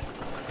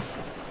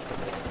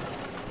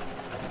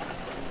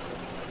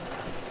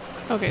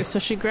 Okay, so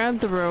she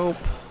grabbed the rope.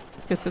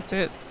 Guess that's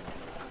it.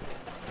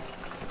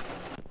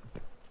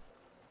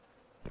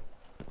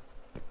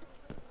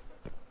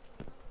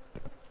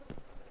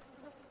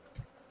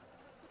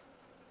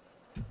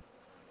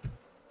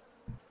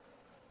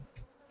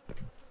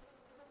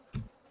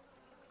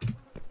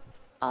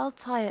 I'll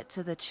tie it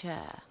to the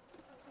chair.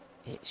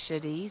 It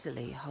should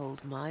easily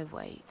hold my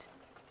weight.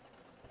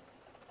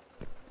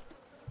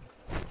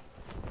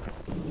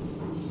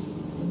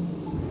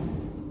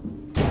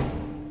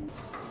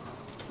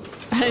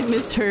 I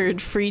misheard.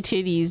 Free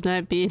titties,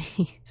 not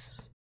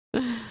biddies.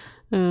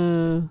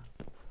 Oh,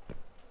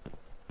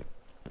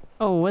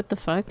 what the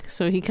fuck?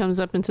 So he comes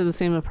up into the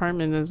same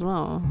apartment as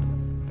well.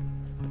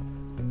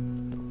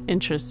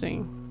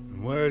 Interesting.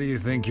 Where do you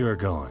think you're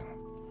going?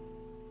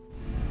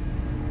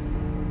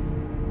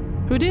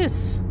 Who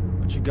dis?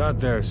 What you got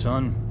there,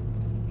 son?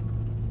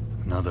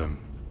 Another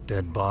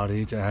dead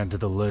body to add to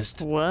the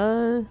list?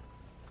 What?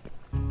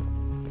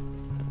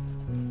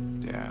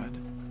 Dad.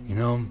 You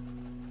know,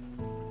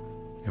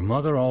 your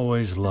mother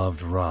always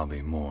loved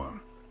Robbie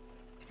more.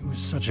 He was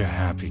such a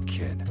happy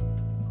kid.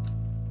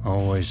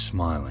 Always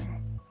smiling.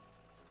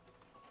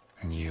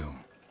 And you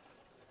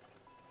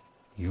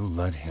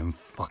let him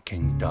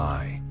fucking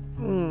die.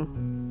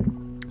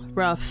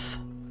 Rough.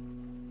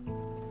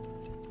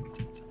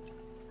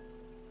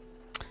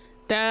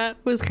 That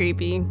was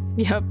creepy.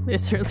 Yep, it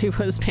certainly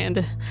was,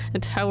 Panda.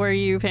 And how are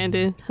you,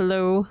 Panda?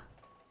 Hello?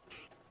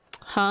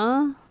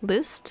 Huh?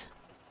 List?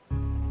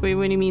 Wait,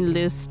 what do you mean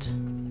list?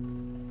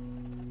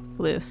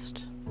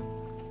 List.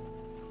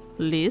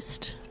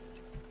 List?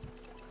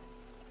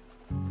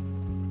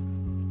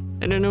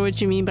 I don't know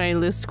what you mean by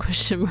list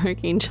question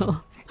mark,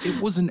 Angel.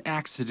 It was an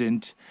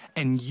accident,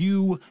 and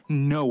you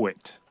know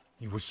it.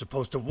 You were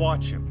supposed to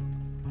watch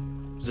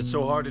him. Is it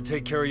so hard to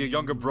take care of your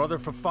younger brother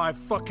for 5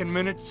 fucking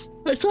minutes?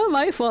 It's not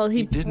my fault.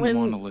 He didn't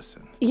want to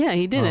listen. Yeah,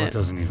 he didn't. Well, it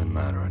doesn't even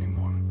matter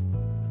anymore.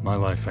 My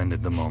life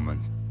ended the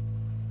moment.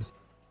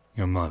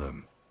 Your mother.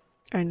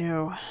 I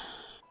know.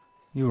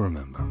 You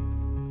remember.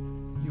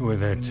 You were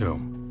there too.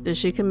 Did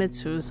she commit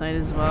suicide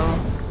as well?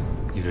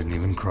 You didn't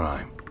even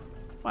cry.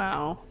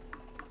 Wow.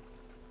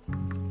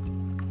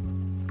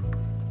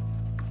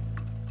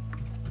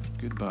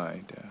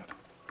 Goodbye, Dad.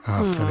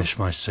 I'll finish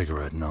my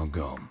cigarette and I'll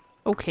go.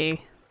 Okay.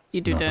 You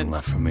do Nothing that.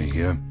 left for me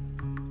here.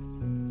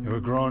 You're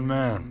a grown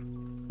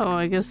man. Oh,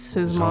 I guess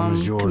his This mom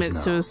home is yours commits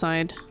now.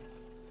 suicide.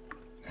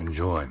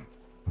 Enjoy.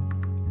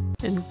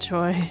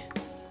 Enjoy.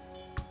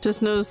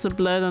 Just notice the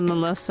blood on the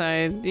left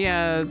side.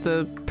 Yeah,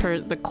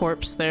 the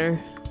corpse there.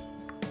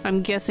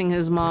 I'm guessing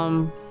his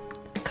mom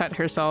cut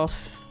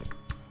herself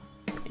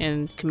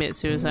and commit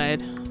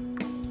suicide.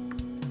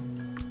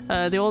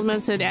 The old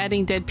man said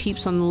adding dead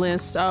peeps on the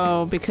list.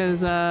 Oh,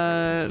 because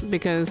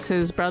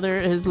his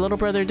little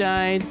brother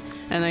died,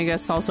 and I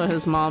guess also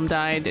his mom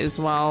died as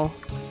well.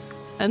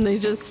 And they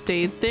just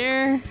stayed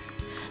there?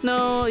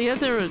 No, you have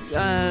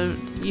to,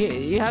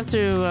 you have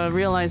to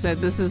realize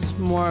that this is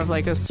more of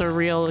like a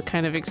surreal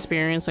kind of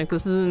experience. Like,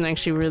 this isn't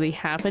actually really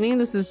happening.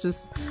 This is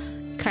just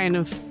kind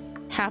of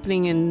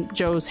happening in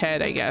Joe's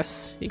head, I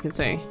guess you could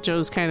say.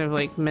 Joe's kind of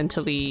like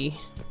mentally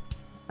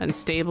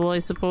unstable, I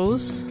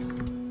suppose,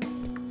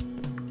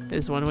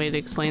 is one way to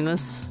explain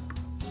this.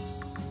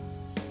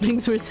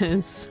 Makes more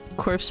sense.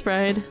 Corpse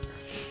bride.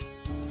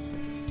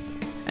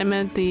 I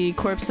meant the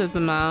corpse of the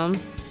mom.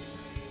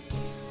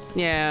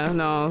 Yeah,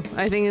 no,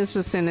 I think it's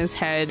just in his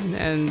head,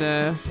 and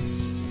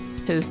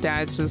his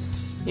dad's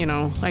just, you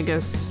know, I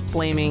guess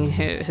blaming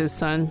his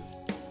son.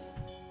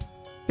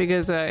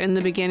 Because in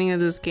the beginning of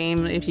this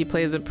game, if you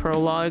play the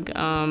prologue,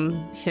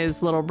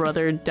 his little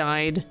brother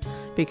died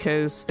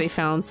because they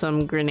found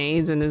some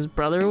grenades and his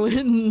brother went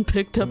and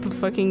picked up a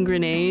fucking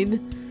grenade.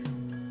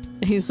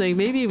 He's like,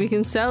 maybe we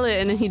can sell it,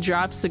 and then he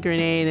drops the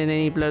grenade and then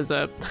he blows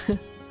up.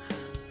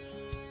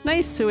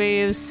 Nice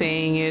way of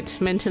saying it.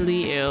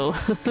 Mentally ill.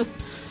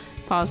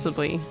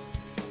 Possibly.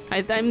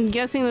 I'm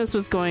guessing that's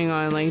what's going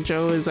on. Like,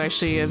 Joe is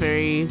actually a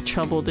very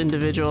troubled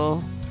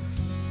individual.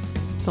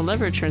 The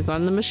lever turns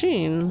on the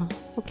machine.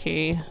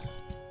 Okay.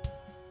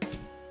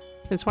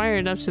 It's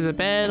wired up to the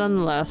bed on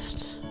the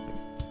left.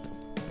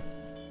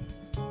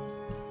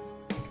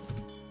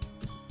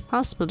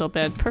 Hospital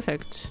bed,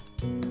 perfect.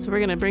 So we're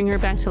gonna bring her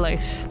back to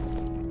life.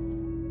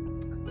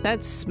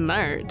 That's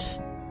smart.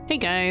 Hey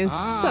guys,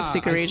 sup,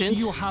 Secret Agent? I see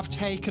you have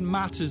taken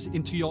matters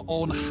into your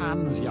own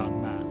hands,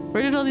 young man.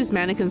 Where did all these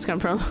mannequins come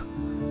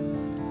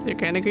from? They're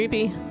kind of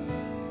creepy.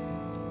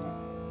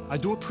 I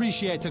do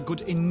appreciate a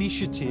good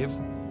initiative,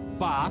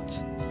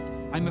 but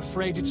I'm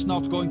afraid it's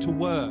not going to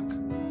work.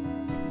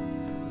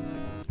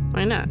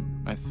 Why not?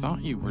 I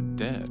thought you were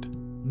dead.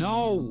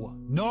 No!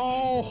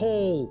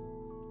 No!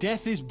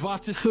 Death is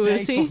but a Who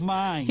is state he? of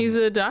mind. He's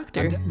a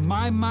doctor. And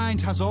my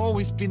mind has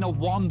always been a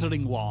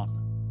wandering one.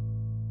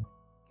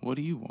 What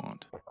do you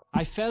want?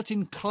 I felt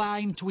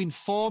inclined to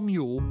inform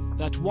you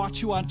that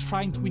what you are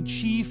trying to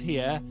achieve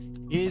here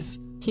is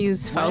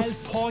He's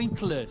Faust.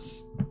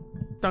 pointless.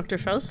 Dr.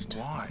 Faust?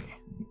 Why?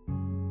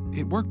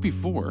 It worked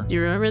before. Do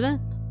you remember that?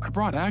 I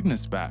brought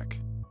Agnes back.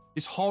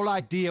 This whole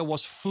idea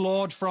was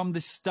flawed from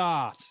the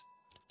start.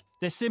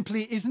 There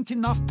simply isn't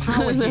enough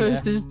power here. I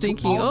was just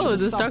thinking, oh,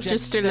 this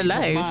doctor's still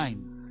alive.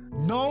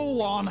 No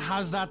one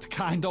has that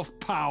kind of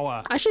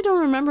power. I actually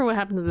don't remember what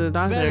happened to the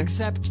doctor. Well,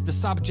 except the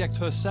subject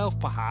herself,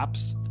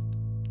 perhaps.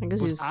 I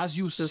guess But he's as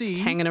you just see,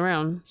 hanging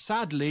around.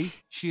 Sadly,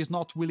 she is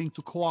not willing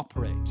to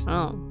cooperate.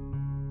 Oh.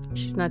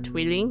 She's not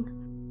willing?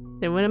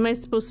 Then what am I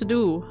supposed to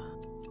do?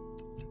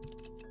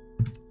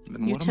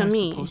 Then You what tell am I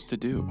me. supposed to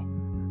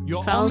do?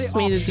 Your Faust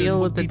only made a option deal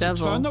would with the be to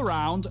devil. turn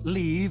around,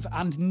 leave,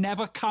 and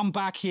never come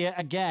back here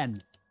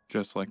again.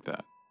 Just like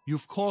that.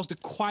 You've caused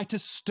quite a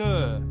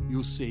stir,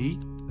 you see.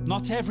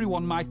 Not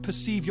everyone might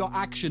perceive your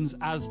actions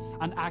as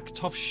an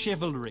act of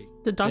chivalry.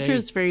 The doctor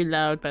is very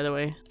loud, by the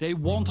way. They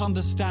won't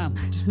understand.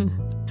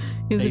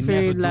 He's They a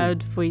very never do.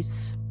 loud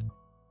voice.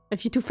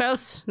 If you do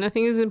Faust,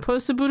 nothing is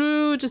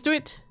impossible. Just do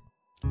it.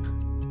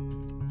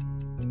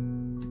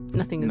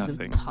 Nothing is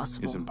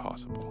impossible. Is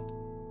impossible.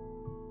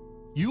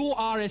 You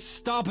are a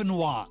stubborn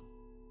one.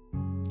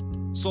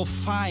 So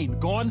fine,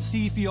 go and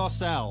see for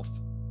yourself.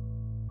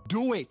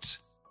 Do it.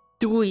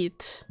 Do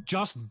it.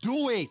 Just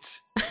do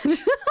it.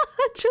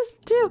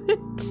 Just do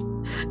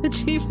it.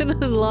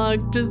 Achievement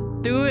unlocked. Just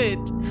do it.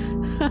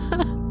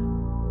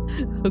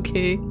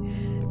 Okay.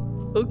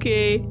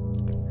 Okay.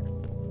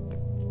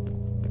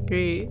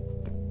 Great.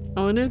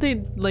 I wonder if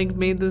they like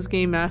made this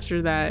game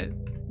after that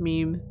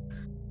meme.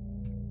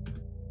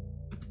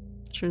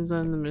 Turns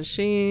on the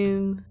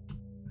machine.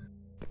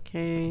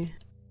 Okay.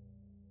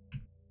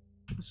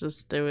 Let's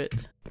just do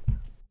it.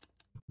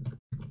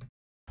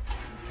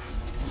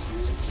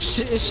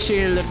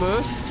 Shia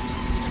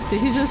LaBeouf?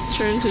 Did he just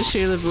turn to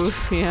Shia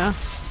LaBeouf? Yeah.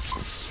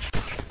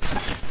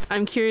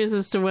 I'm curious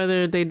as to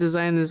whether they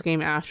designed this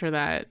game after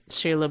that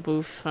Shia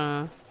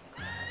LaBeouf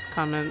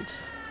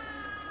comment.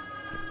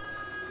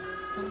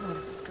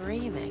 Someone's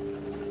screaming.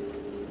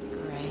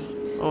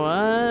 Great.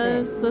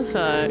 What the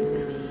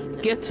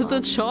fuck? Get to the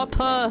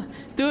chopper!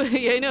 Do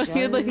it! I know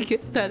you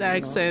like that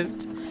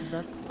accent.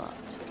 The plot.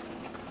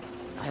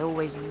 I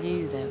always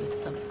knew there was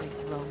something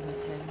wrong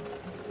with him.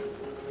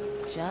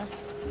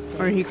 Just stay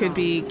Or he could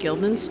be calm.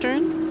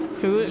 Guildenstern?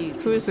 Who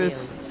is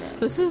this?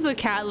 This is the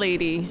cat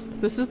lady.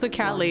 This is the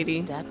cat lady.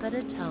 One step at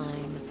a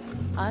time.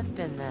 I've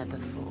been there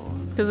before.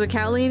 Because the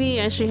cat lady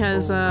actually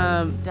has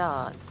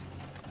starts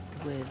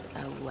with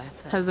a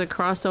weapon. has a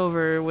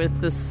crossover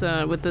with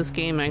this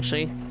game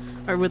actually,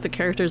 or with the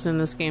characters in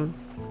this game.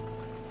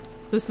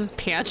 This is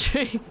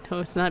Patrick. No,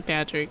 it's not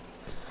Patrick.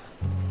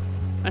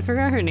 I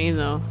forgot her name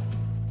though.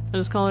 I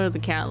just call her the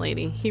cat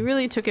lady. He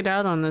really took it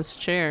out on this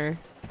chair.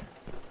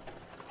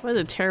 What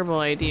a terrible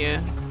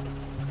idea.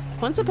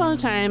 Once upon a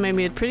time, I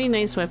made a pretty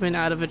nice weapon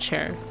out of a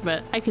chair,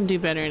 but I can do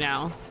better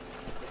now.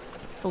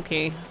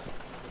 Okay.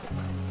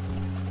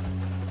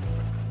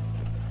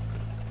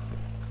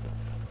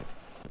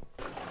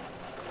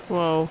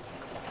 Whoa.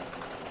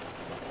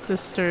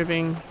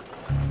 Disturbing.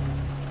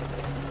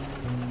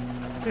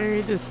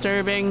 Very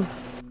disturbing.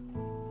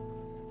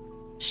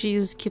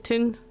 She's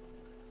kitten.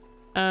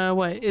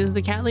 What? Is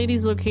the cat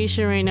lady's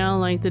location right now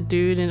like the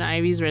dude in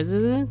Ivy's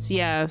residence?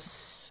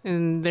 Yes,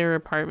 in their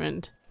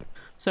apartment.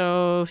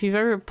 So if you've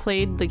ever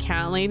played the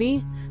cat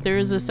lady, there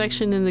is a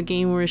section in the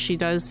game where she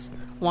does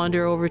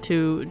wander over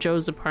to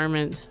Joe's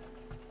apartment.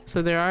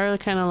 So there are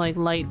kind of like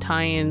light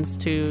tie-ins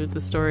to the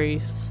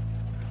stories.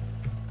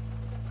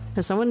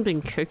 Has someone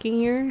been cooking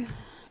here?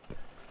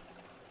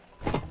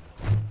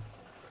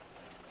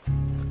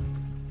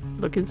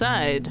 Look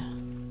inside.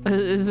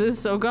 Is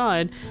this? Oh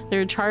god. There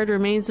are charred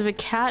remains of a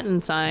cat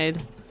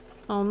inside.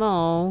 Oh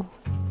no.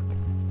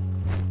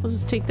 We'll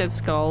just take that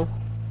skull.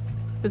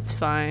 It's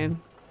fine.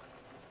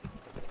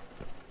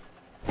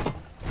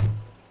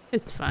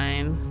 It's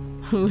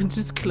fine. We'll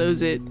just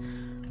close it.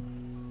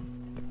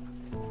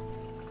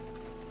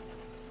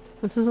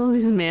 This is all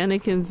these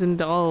mannequins and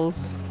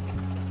dolls.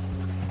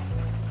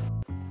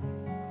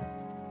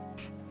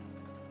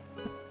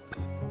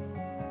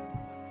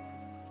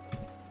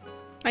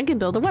 I can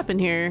build a weapon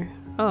here.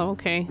 Oh,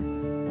 okay.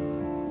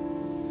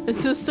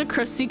 Is this the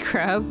Krusty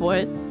Krab?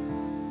 What?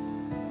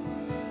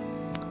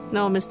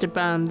 No, Mr.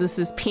 Bum, this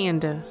is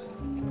Panda.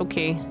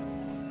 Okay.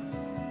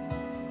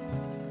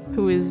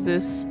 Who is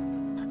this?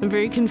 I'm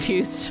very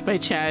confused by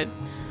chat.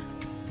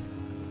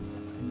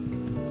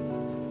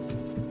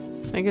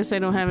 I guess I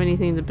don't have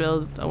anything to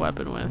build a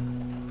weapon with.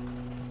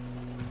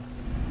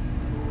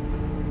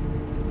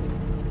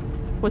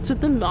 What's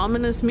with the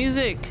ominous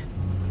music?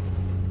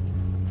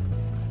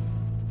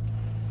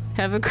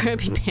 Have a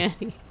Krabby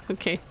Patty.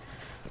 Okay.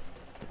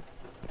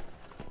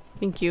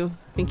 Thank you.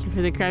 Thank you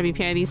for the Krabby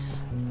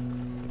Patties.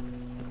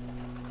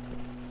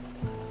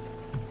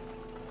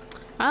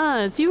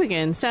 Ah, it's you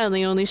again.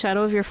 Sadly, only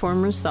shadow of your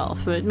former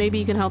self, but maybe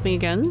you can help me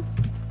again?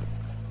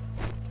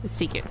 Let's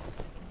take it.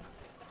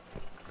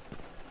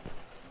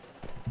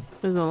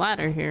 There's a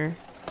ladder here.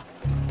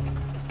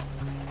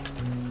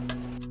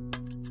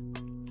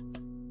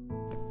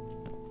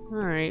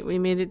 Alright, we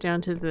made it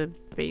down to the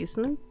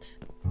basement.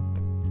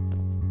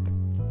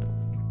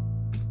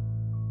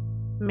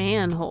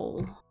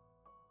 Manhole.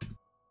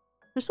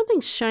 There's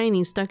something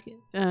shiny stuck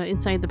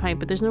inside the pipe,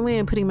 but there's no way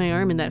I'm putting my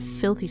arm in that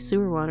filthy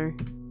sewer water.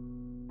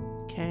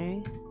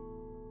 Okay.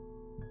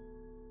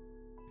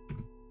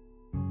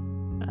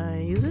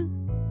 Use it?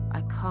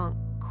 I can't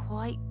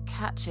quite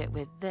catch it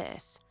with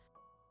this.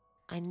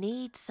 I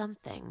need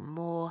something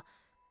more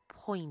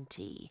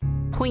pointy.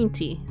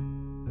 Pointy.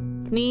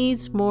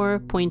 Needs more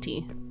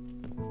pointy.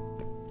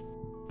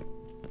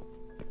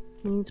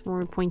 Needs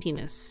more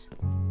pointiness.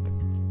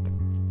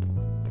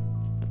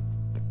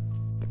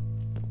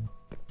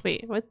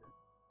 Wait, what?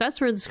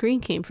 That's where the screen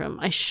came from.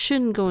 I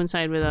shouldn't go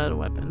inside without a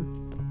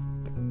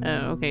weapon.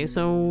 Oh, okay,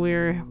 so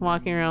we're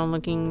walking around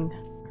looking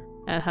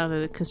at how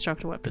to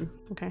construct a weapon.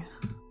 Okay.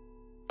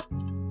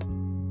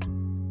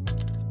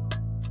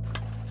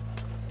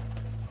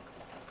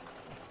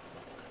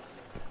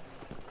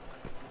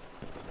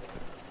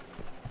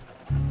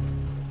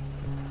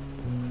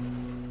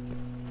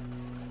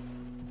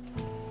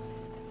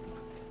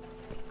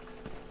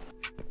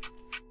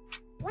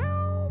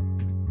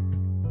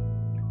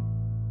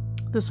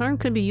 This arm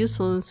could be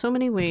useful in so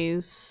many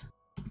ways.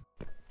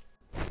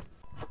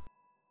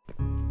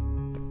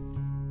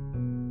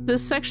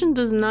 This section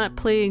does not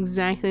play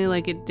exactly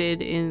like it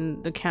did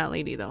in the Cat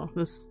Lady though.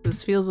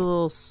 This feels a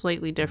little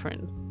slightly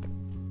different.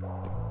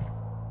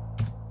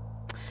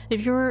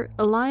 If you were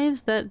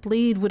alive, that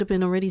blade would have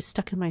been already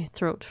stuck in my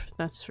throat,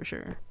 that's for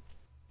sure.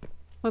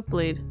 What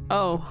blade?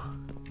 Oh.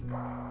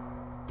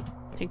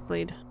 Take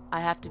blade. I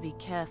have to be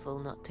careful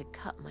not to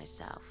cut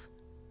myself.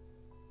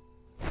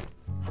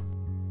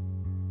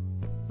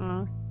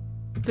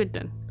 Good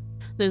then.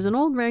 There's an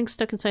old rag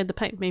stuck inside the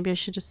pipe. Maybe I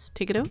should just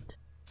take it out?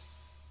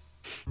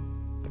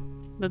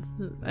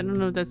 That's... I don't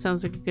know if that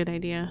sounds like a good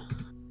idea.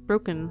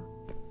 Broken.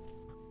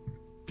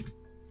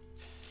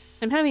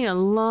 I'm having a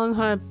long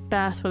hot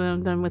bath when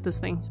I'm done with this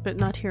thing, but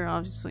not here,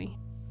 obviously.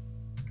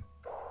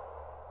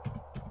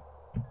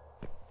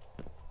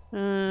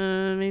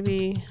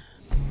 Maybe...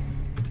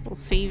 we'll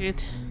save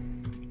it.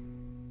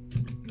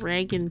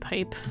 Rag and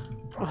pipe.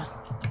 Oh.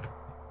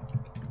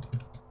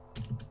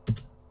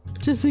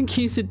 Just in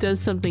case it does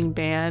something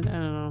bad, I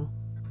don't know.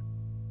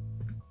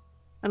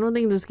 I don't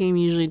think this game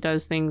usually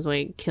does things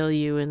like kill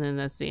you and then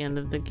that's the end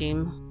of the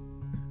game.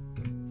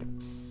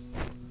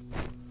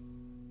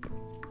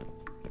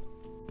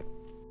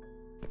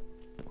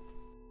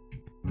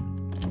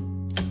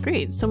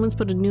 Great, someone's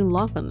put a new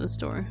lock on this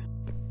door.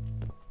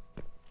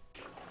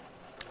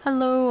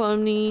 Hello,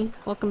 Omni.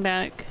 Welcome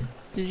back.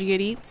 Did you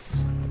get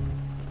eats?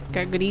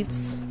 Got good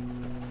eats?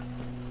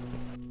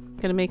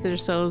 Gonna make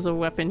ourselves a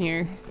weapon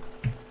here.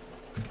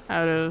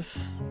 Out of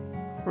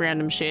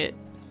random shit.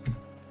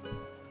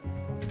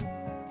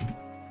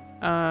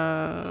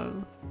 How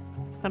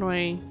do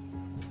I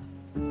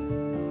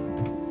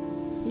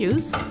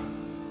use?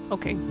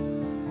 Okay.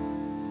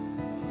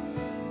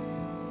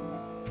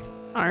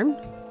 Arm?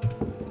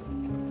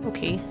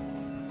 Okay.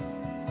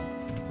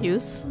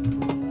 Use.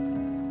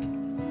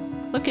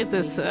 Look at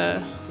this,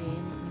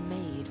 seem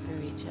made for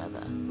each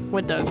other.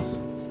 What does?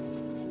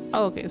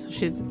 Oh, okay, so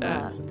she did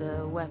that. But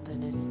the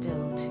weapon is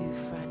still too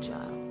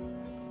fragile.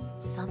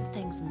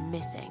 Something's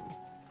missing.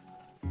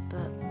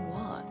 But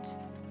what?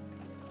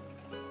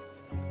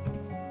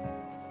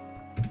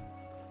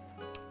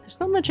 There's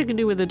not much I can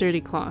do with a dirty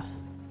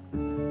cloth.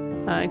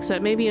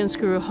 Except maybe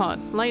unscrew a hot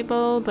light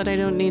bulb, but I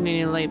don't need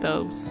any light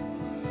bulbs.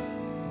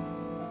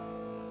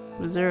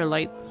 Was there a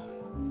light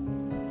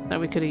that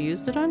we could have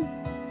used it on?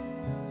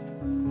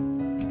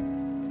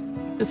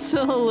 It's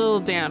still a little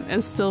damp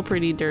and still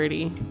pretty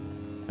dirty.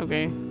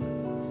 Okay.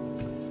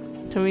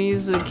 Can we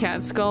use the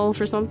cat skull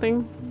for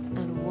something?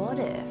 And what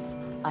if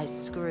I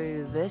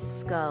screw this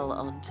skull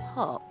on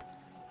top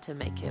to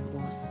make it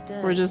more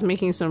sturdy? We're just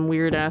making some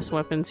weird ass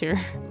weapons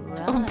here.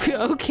 Right.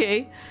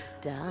 Okay.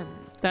 Done.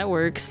 That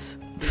works.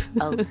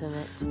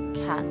 Ultimate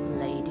cat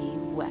lady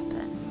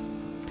weapon.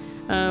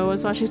 I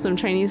was watching some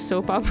Chinese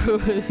soap opera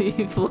with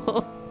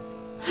people.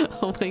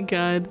 Oh my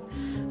god.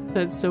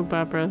 That's soap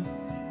opera.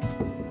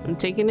 I'm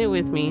taking it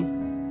with me.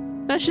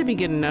 That should be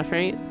good enough,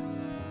 right?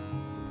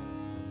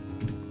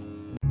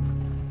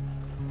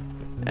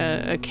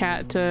 A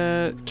cat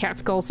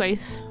skull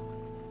scythe.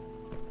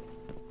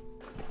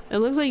 It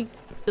looks like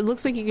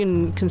you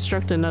can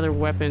construct another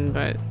weapon,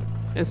 but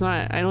it's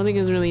not. I don't think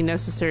it's really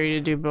necessary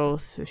to do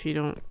both if you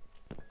don't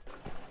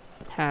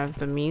have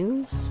the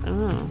means. I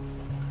don't know.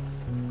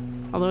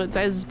 Although it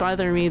does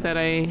bother me that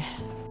I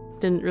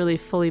didn't really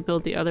fully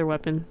build the other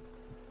weapon.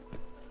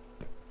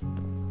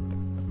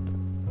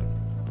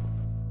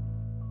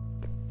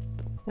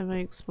 Have I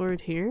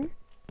explored here?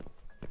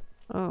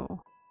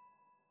 Oh.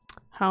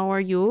 How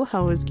are you?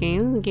 How is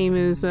game? The game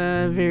is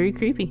very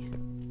creepy.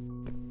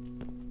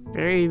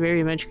 Very,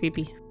 very much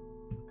creepy.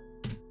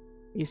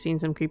 You've seen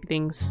some creepy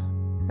things.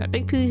 That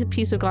big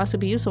piece of glass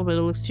would be useful, but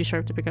it looks too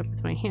sharp to pick up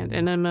with my hand.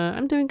 And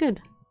I'm doing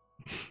good.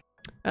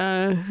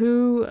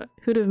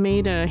 Who'd have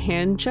made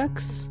hand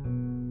chucks?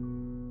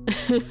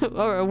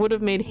 Or would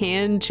have made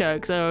hand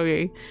chucks. Oh,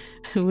 okay.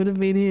 Would have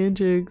made hand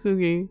chucks.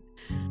 Okay.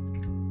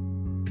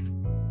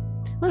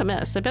 What a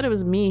mess. I bet it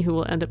was me who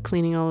will end up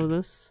cleaning all of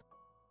this.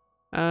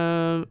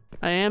 I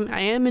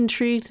am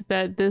intrigued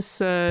that this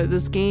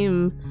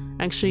game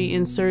actually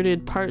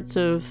inserted parts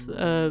of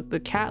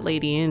the cat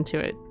lady into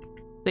it.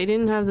 They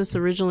didn't have this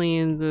originally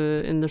in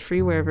the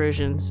freeware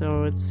version,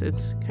 so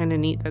it's kind of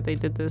neat that they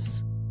did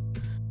this.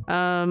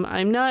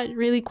 I'm not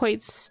really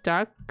quite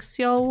stuck,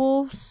 Seal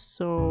Wolf,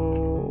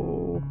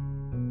 so...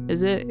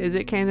 Is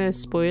it kind of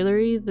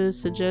spoilery, the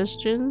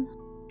suggestion?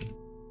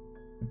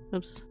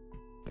 Oops.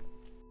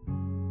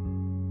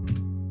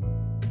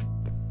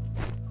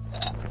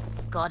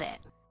 Got it.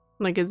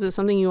 Like, is it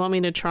something you want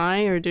me to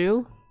try or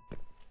do?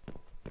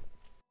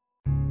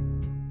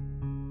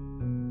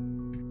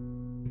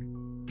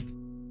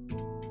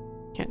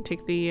 Can't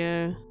take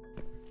the,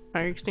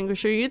 fire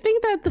extinguisher. You'd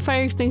think that the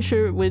fire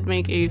extinguisher would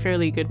make a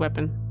fairly good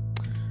weapon.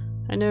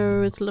 I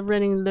know it's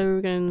running low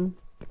again.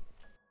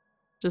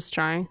 Just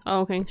try.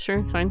 Oh, okay,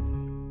 sure, fine.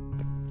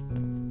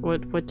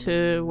 What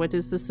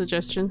is the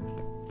suggestion?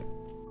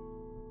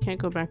 Can't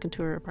go back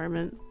into her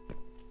apartment.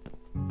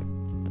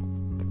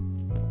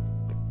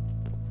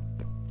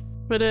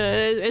 But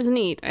it's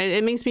neat.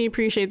 It makes me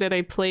appreciate that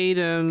I played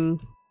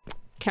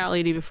Cat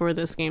Lady before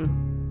this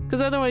game.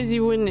 Because otherwise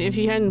you wouldn't, if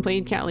you hadn't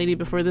played Cat Lady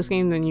before this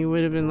game, then you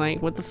would have been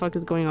like, what the fuck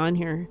is going on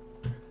here?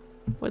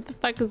 What the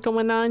fuck is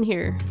going on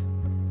here?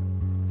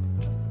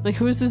 Like,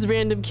 who's this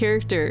random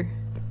character?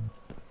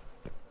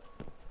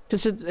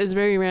 Because it's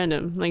very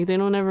random. Like, they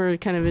don't ever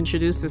kind of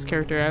introduce this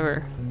character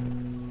ever.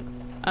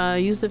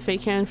 Use the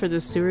fake hand for the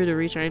sewer to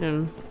reach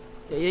item.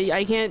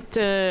 I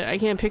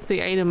can't pick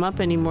the item up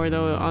anymore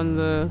though on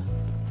the...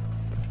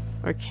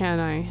 Or can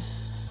I?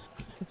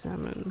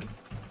 Examine.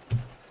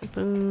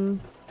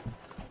 Open.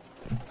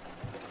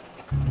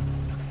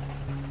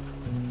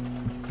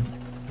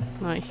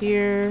 Not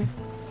here.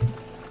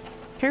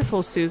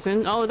 Careful,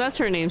 Susan. Oh, that's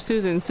her name,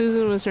 Susan.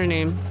 Susan was her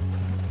name.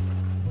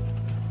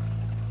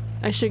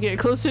 I should get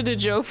closer to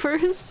Joe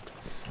first?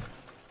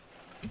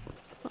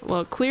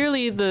 Well,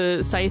 clearly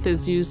the scythe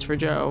is used for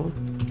Joe.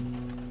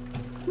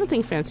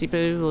 Nothing fancy, but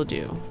it will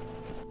do.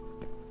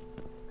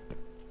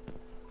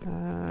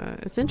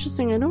 It's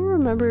interesting, I don't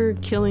remember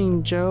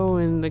killing Joe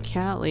and the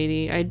cat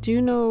lady. I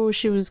do know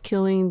she was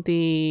killing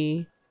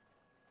the...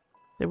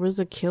 There was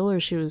a killer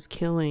she was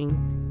killing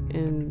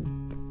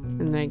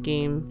in that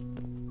game.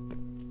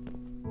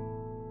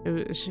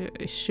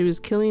 She was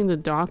killing the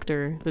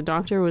doctor. The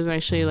doctor was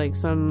actually like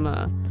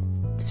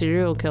some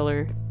serial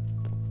killer.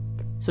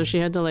 So she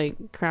had to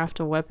like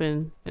craft a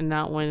weapon in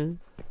that one.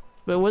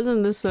 But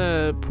wasn't this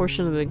a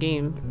portion of the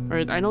game? Or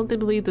I don't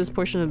believe this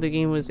portion of the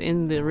game was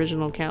in the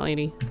original Cat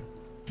Lady.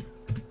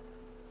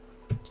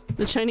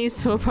 The Chinese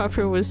soap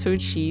opera was so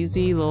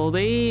cheesy, lol.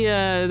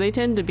 They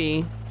tend to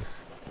be.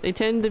 They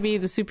tend to be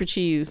the super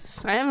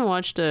cheese. I haven't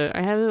watched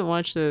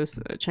this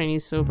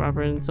Chinese soap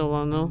opera in so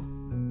long though.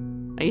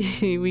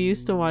 We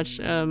used to watch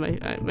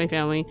my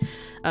family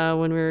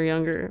when we were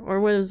younger,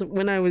 or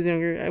when I was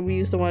younger. We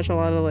used to watch a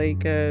lot of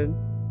like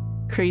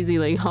crazy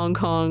like Hong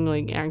Kong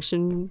like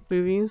action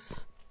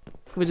movies,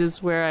 which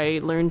is where I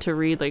learned to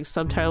read like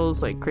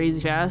subtitles like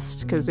crazy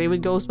fast because they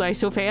would go by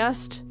so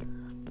fast.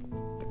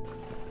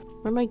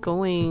 Where am I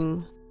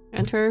going?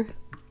 Enter.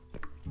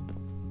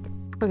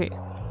 Okay.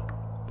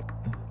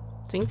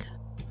 Sink.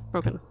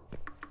 Broken.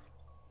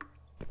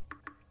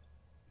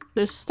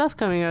 There's stuff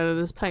coming out of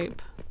this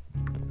pipe,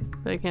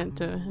 but I can't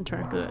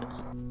interact with it.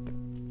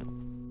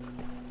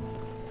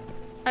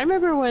 I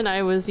remember when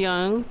I was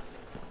young.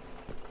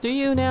 Do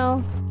you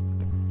now?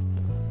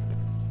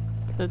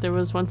 That there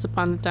was once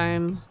upon a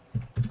time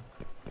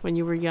when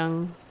you were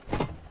young.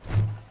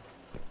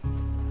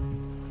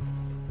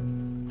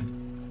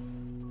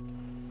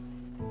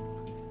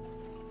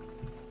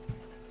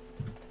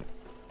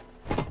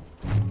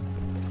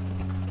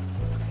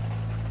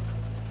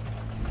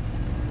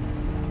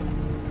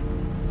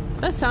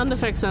 That sound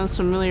effect sounds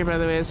familiar, by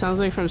the way. It sounds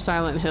like from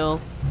Silent Hill.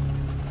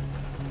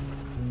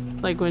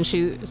 Like when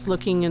she's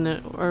looking in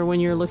the, or when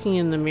you're looking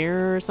in the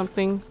mirror or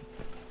something.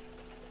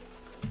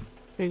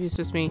 Maybe it's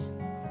just me.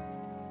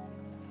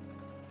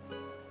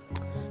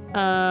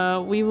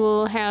 We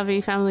will have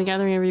a family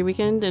gathering every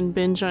weekend and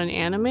binge on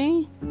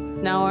anime.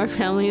 Now our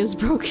family is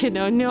broken.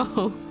 Oh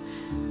no.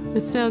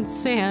 It sounds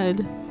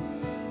sad.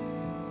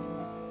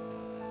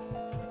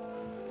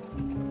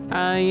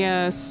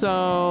 Yeah,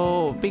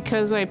 so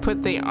because I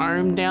put the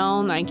arm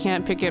down, I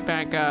can't pick it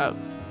back up.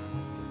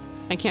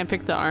 I can't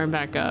pick the arm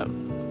back up.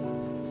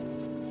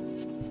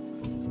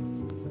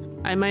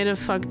 I might have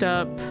fucked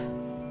up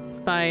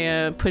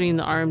by putting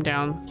the arm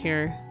down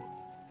here,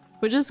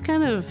 which is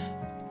kind of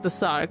the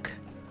suck.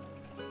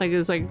 Like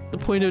it's like the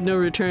point of no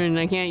return.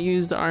 I can't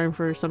use the arm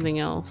for something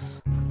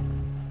else.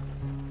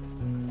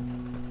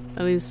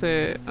 At least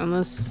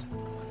unless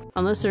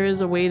there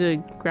is a way to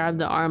grab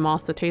the arm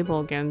off the table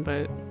again,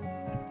 but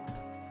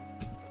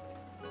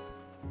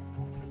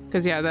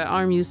because yeah, that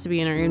arm used to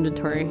be in our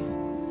inventory.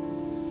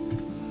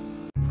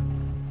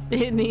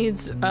 It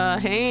needs a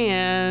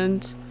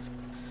hand.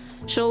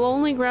 She'll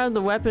only grab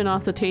the weapon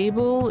off the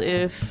table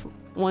if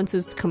once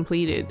it's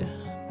completed.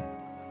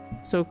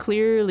 So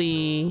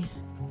clearly...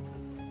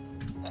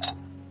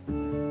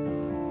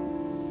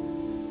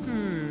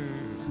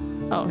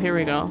 Oh, here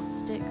we go.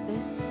 Stick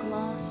this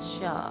glass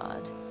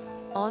shard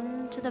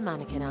onto the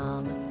mannequin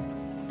arm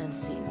and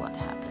see what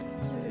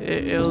happens.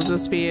 It'll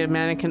just be a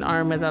mannequin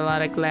arm with a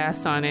lot of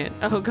glass on it.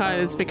 Oh god,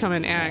 it's become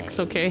an axe,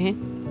 okay.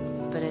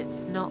 but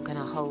it's not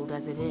gonna hold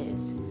as it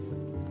is.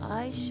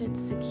 I should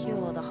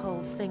secure the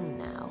whole thing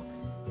now,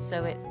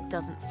 so it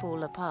doesn't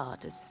fall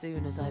apart as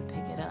soon as I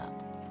pick it up.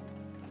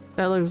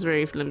 That looks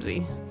very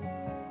flimsy.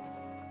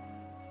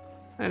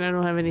 And I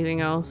don't have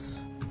anything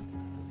else.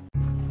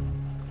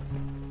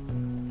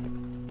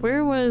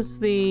 Where was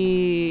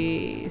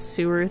the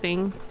sewer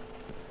thing?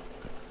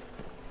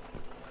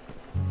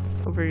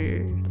 Over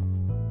here.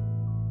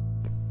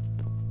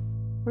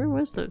 Where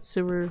was that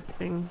sewer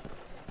thing?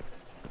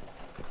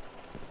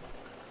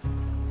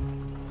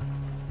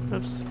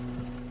 Oops.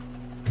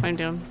 Climb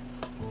down.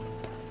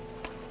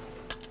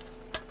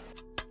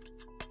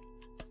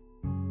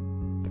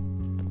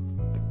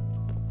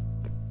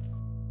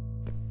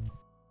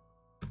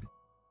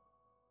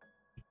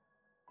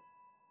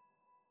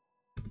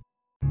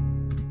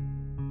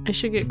 I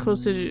should get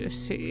closer to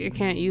see. I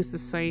can't use the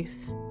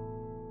scythe.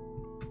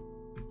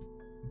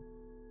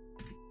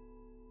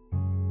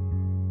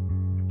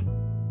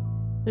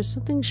 There's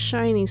something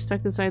shiny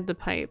stuck inside the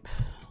pipe.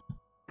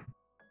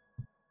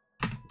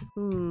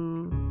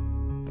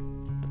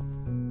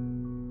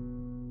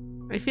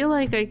 I feel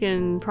like I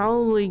can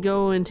probably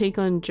go and take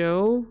on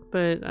Joe,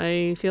 but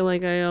I feel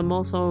like I am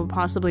also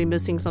possibly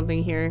missing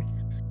something here.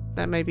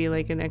 That might be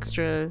like an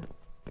extra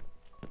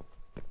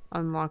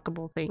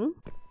unlockable thing.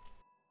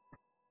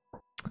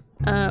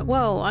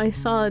 Well, I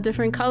saw a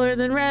different color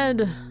than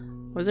red.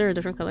 Was there a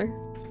different color?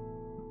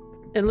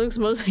 It looks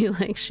mostly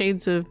like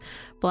shades of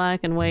black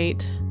and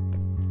white.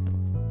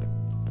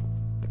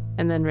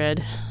 And then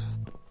red.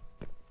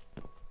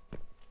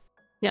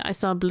 Yeah, I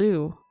saw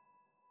blue.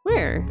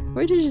 Where?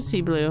 Where did you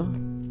see blue?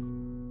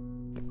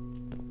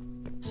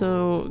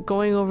 So,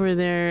 going over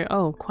there...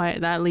 Oh,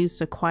 quiet. That leads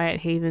to Quiet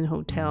Haven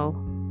Hotel.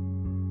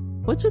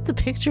 What's with the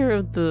picture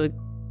of the...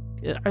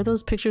 Are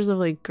those pictures of,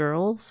 like,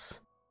 girls?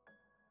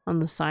 On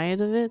the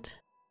side of it?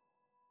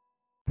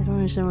 I don't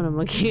understand what I'm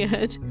looking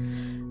at.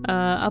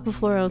 Upper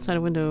floor outside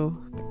a window.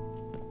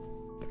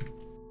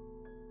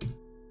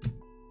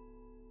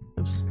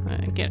 Oops.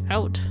 Get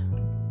out.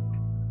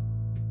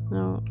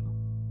 No.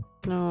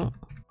 No.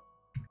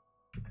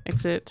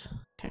 Exit.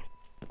 Okay.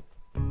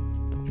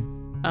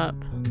 Up.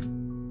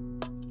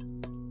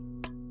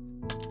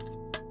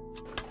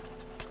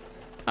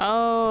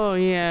 Oh,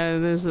 yeah,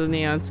 there's a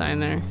neon sign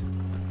there.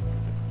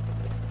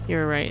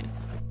 You're right.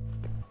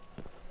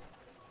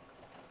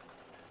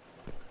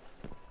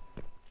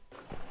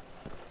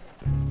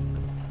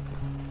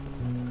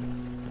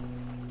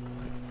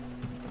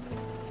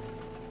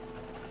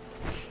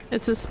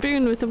 It's a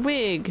spoon with a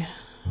wig.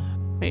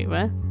 Wait,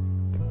 what?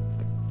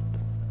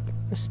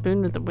 A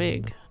spoon with a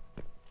wig.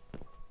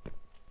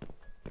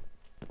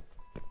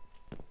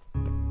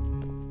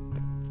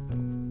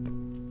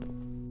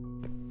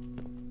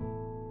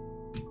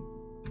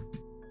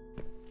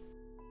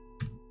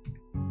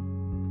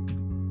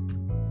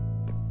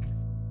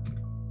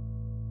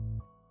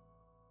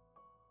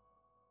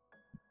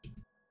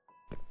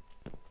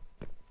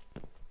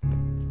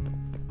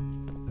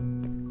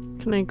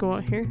 Can I go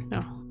out here?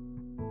 No.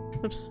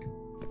 Oops.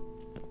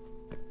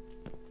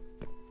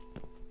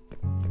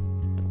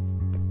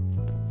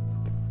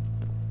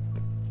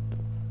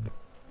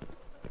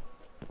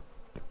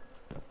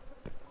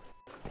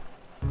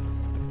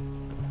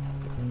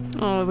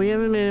 Oh, we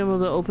haven't been able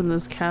to open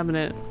this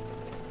cabinet.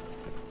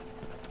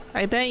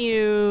 I bet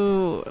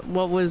you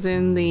what was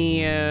in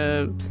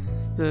the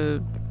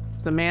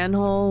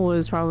manhole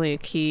was probably a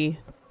key.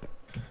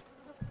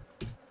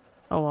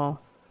 Oh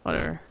well,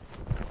 whatever.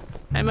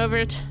 I'm over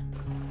it.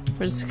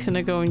 We're just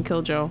gonna go and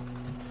kill Joe.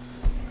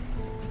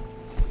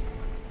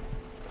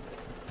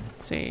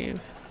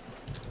 Save.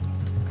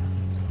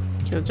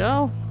 Kill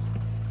Joe.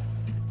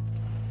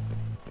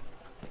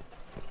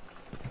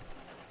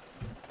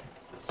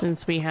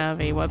 Since we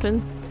have a weapon.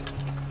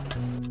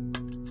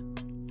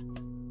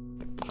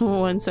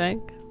 One sec.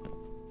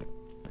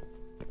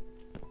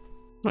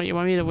 What, you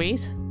want me to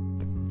wait?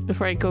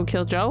 Before I go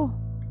kill Joe?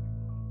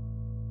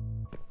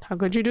 How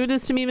could you do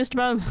this to me, Mr.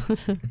 Bum?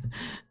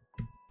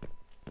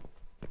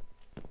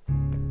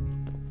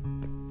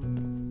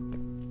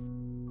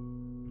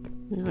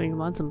 There's like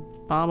lots of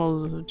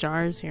bottles of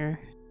jars here.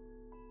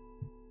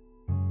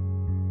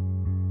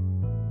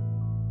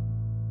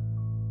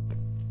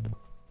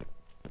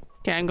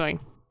 Okay, I'm going.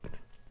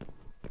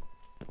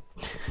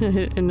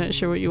 I'm not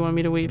sure what you want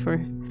me to wait for,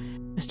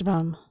 Mr.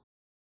 Baum.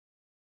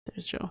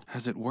 There's Joe.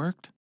 Has it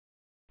worked?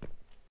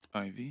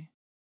 Ivy?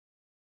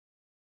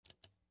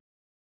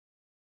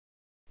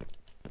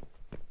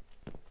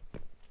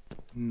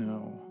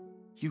 No.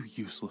 You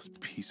useless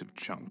piece of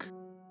junk.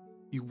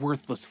 You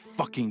worthless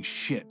fucking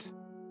shit.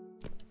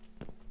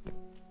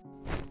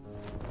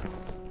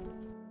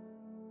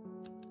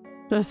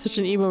 That's such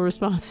an emo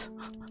response.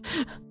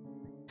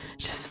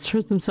 Just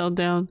throws himself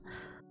down.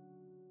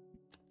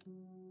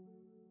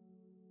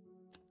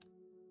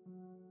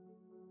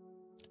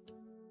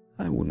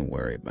 I wouldn't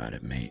worry about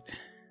it, mate.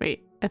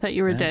 Wait, I thought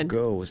you were dead. That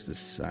girl was the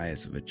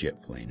size of a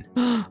jet plane.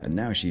 And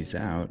now she's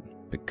out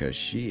because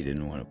she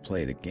didn't want to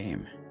play the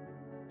game.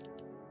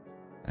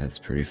 That's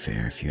pretty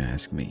fair if you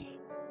ask me.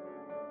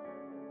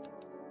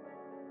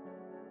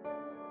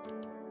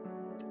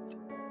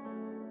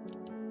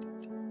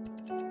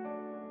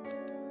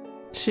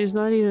 She's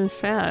not even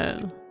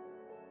fat.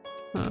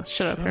 Oh,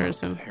 shut up,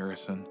 Harrison.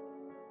 Harrison.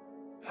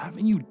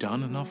 Haven't you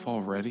done enough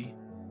already?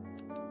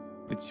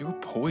 It's your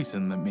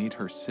poison that made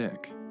her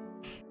sick.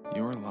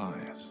 Your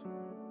lies.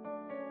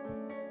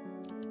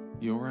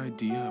 Your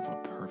idea of a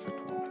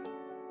perfect woman.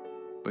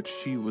 But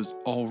she was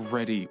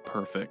already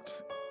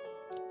perfect.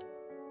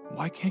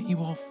 Why can't you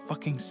all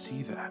fucking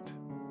see that?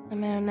 A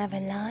man never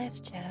lies,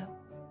 Joe.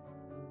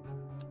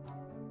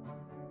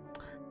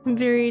 I'm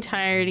very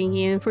tired, and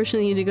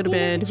unfortunately need to go to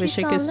bed. Wish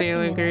I could stay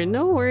longer.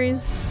 No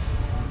worries.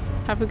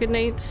 Have a good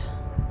night.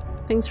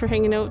 Thanks for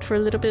hanging out for a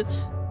little bit.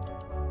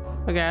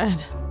 Oh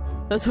god.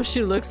 That's what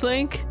she looks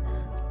like?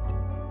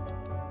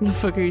 What the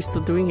fuck are you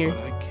still doing here?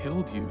 But I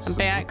killed you. I'm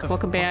back.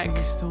 Welcome back. What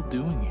are you still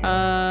doing here?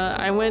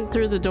 I went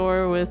through the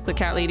door with the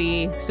cat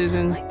lady,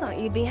 Susan. I thought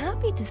you'd be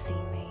happy to see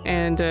me.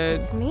 And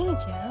It's me,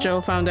 Joe. Joe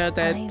found out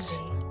that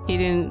he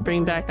didn't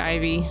bring back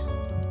Ivy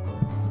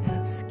So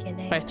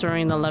skinny. by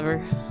throwing the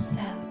lever. So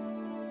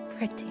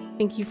pretty.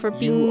 Thank you for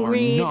being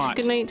great.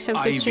 Good night. Have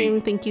a good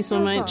stream. Thank you so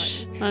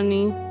much,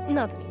 Ani.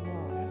 Not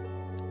anymore.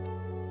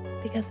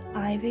 Because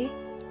Ivy.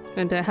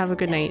 And have a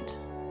good night.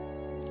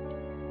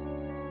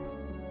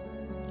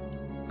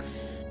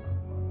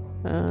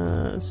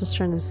 I was just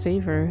trying to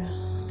save her.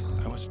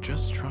 I was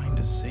just trying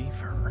to save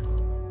her.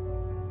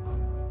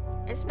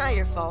 It's not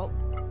your fault.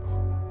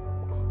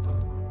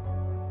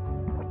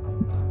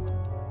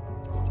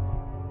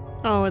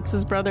 Oh, it's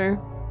his brother.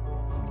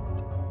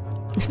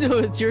 No,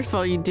 it's your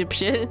fault, you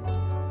dipshit.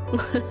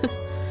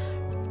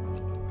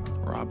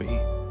 Robbie,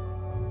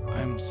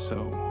 I'm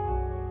so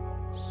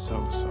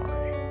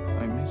sorry.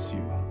 I miss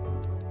you.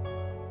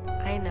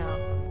 I know.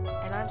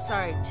 And I'm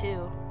sorry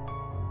too.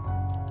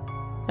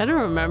 I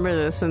don't remember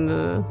this in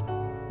the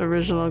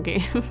original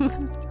game.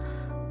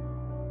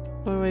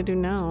 What do I do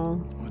now?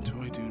 What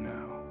do I do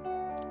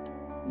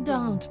now?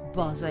 Don't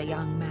bother,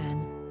 young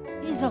man.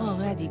 He's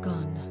already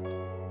gone.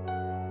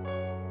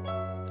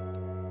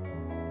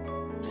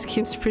 This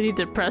game's pretty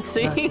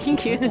depressing. But he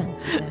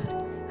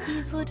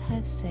would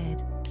have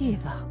said,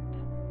 give up.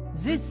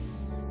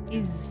 This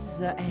is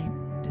the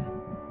end.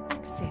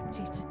 Accept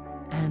it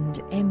and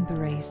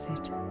embrace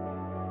it.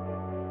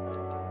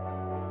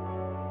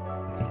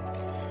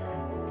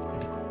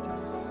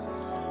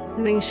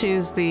 I think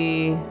she's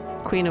the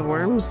Queen of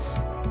Worms.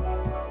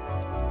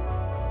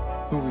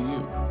 Who are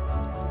you?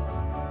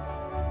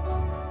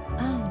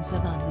 I'm the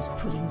one who's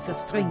pulling the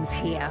strings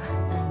here,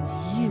 and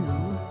you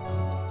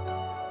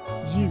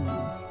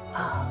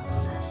are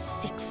the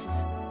sixth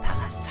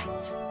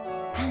parasite.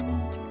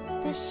 And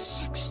the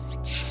sixth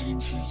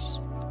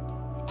changes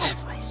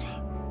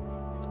everything.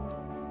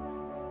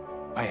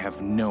 I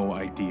have no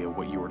idea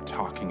what you are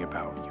talking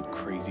about, you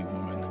crazy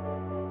woman.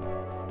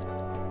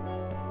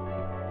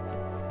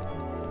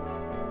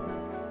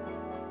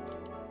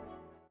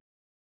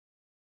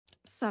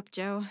 Sup,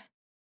 Joe?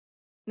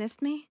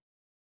 Missed me?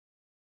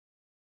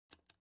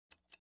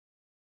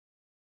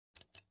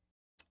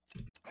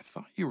 I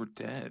thought you were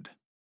dead.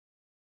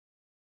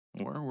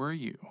 Where were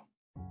you?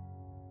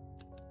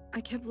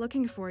 I kept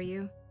looking for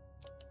you,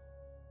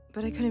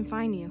 but I couldn't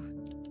find you.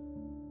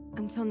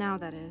 Until now,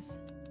 that is.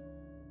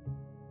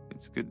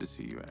 It's good to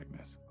see you,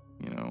 Agnes.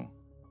 You know,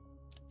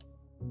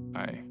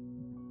 I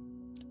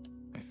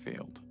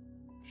failed.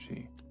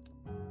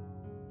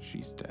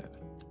 She's dead.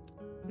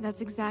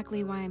 That's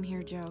exactly why I'm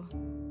here, Joe.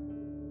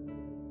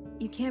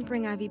 You can't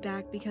bring Ivy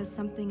back because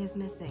something is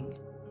missing.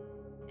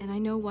 And I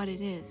know what it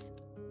is.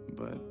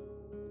 But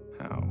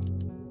how?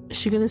 Is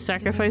she gonna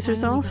sacrifice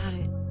herself?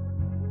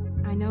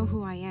 I know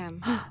who I am.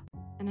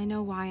 And I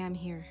know why I'm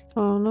here.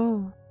 Oh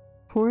no.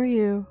 Who are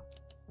you?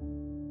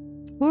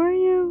 Who are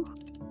you?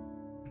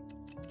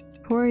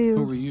 Who are you?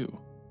 Who are you?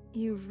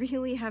 You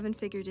really haven't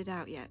figured it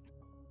out yet.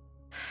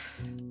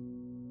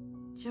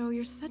 Joe,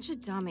 you're such a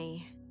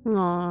dummy.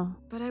 Aw.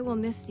 But I will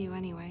miss you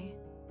anyway.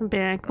 I'm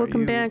back.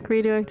 Welcome back,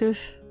 Radioactive.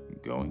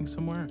 Going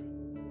somewhere?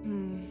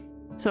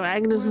 So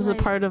Agnes is a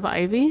part of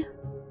Ivy?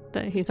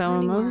 That he fell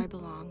in love? Where I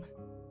belong.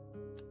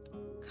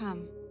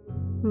 Come.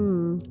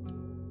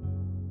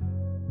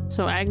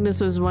 So Agnes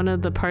was one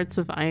of the parts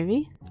of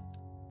Ivy?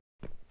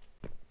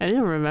 I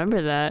didn't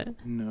remember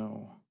that.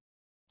 No.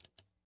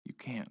 You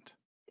can't.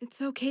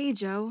 It's okay,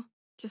 Joe.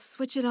 Just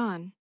switch it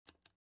on.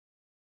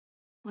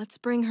 Let's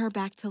bring her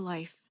back to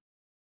life.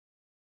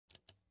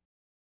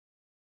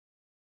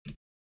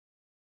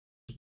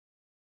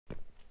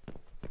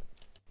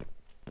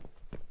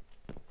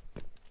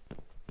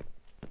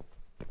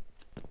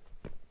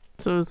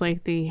 So it was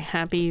like the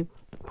happy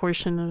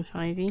portion of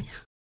Ivy.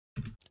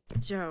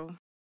 Joe,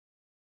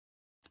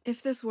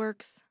 if this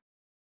works...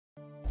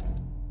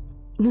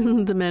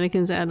 The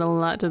mannequins add a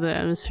lot to the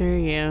atmosphere,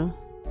 yeah.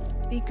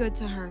 Be good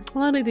to her. A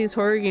lot of these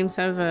horror games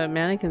have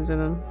mannequins in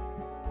them.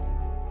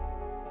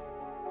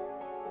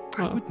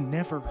 I would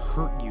never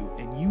hurt you,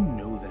 and you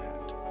know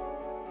that.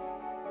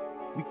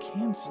 We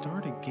can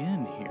start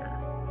again here.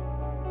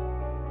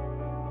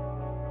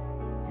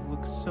 You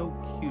look so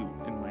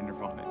cute in my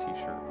Nirvana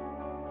t-shirt.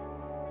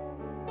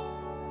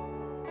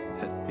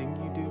 That thing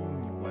you do when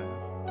you laugh,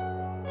 I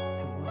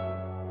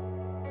love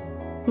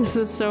This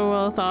is so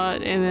well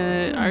thought in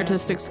an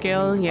artistic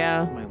scale.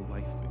 Yeah. My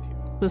life with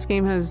you. This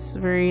game has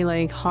very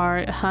like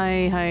high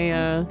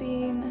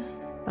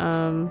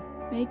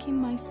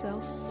making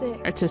myself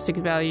sick. artistic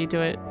value to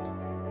it.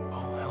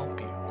 I'll help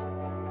you.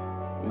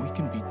 We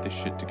can beat this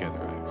shit together,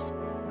 Ives.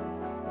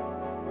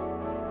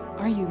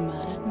 Are you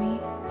mad at me?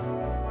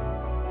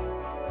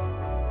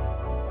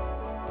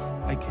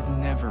 I could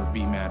never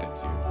be mad at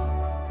you.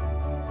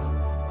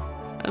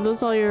 Are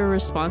those all your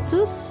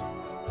responses?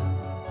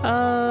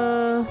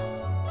 I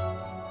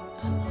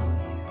love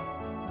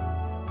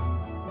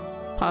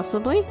you.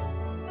 Possibly?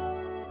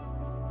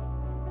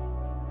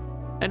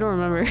 I don't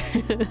remember.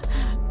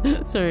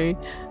 Sorry.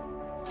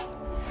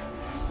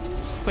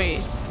 Wait,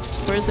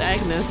 where's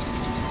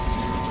Agnes?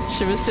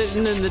 She was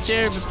sitting in the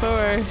chair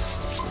before.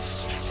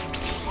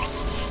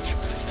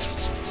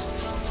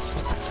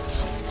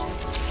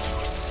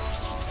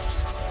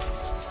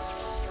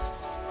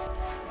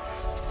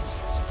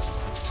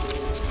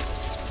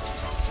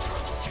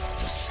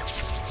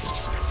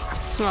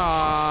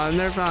 Aw,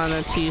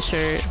 Nirvana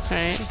t-shirt,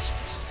 right?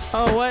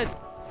 Oh, what?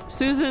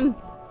 Susan?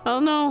 Oh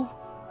no.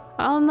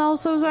 Oh no,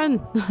 Susan.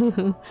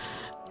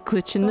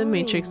 Glitch in the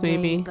Matrix,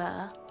 maybe.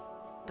 Neighbor,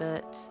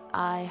 but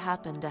I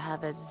happen to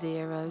have a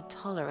zero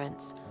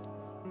tolerance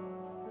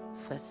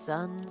for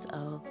sons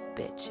of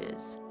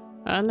bitches.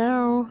 I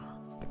know.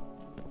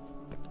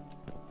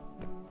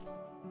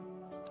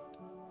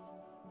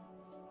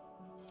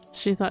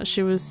 She thought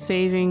she was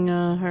saving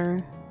her.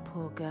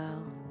 Poor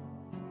girl.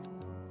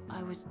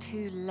 I was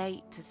too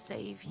late to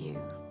save you.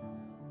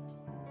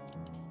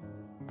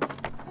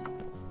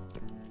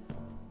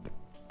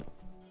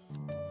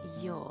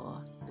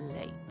 You're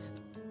late.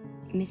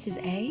 Mrs.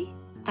 A?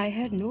 I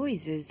heard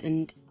noises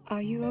and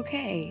are you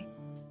okay?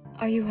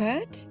 Are you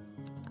hurt?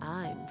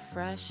 I'm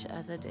fresh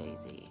as a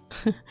daisy.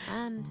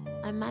 And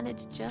I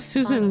managed just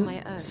Susan, fine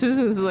on my own.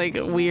 Susan's like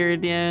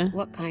weird, yeah.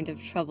 What kind of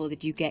trouble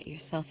did you get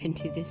yourself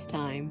into this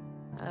time?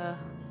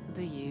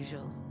 The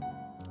usual.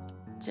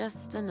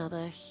 Just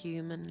another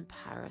human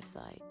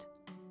parasite.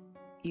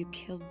 You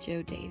killed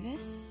Joe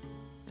Davis?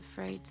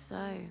 Afraid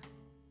so.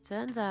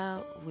 Turns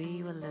out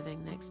we were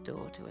living next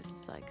door to a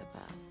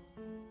psychopath.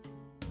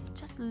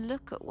 Just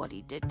look at what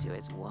he did to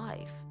his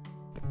wife.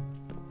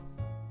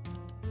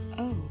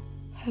 Oh,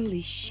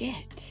 holy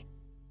shit.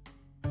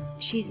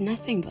 She's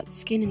nothing but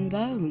skin and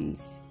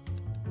bones.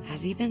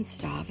 Has he been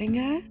starving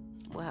her?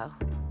 Well,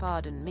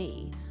 pardon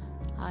me,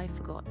 I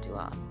forgot to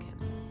ask him.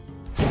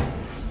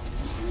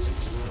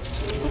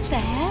 What the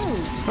hell?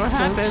 What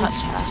happened? Don't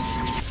touch her.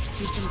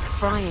 He's been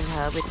frying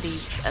her with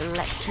these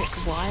electric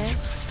wires.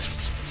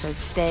 So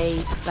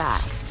stay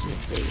back, you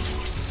see.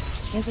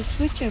 There's a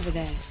switch over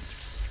there.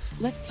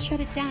 Let's shut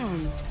it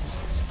down.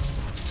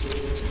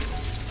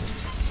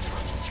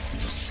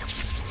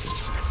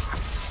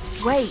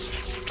 Wait.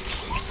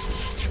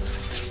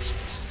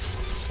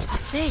 I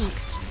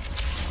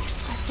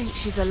think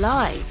she's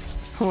alive.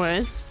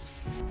 What?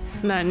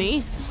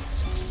 Nani?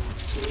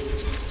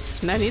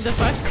 Nani the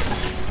fuck?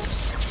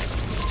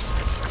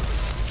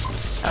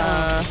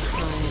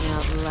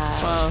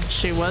 Well,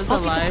 she was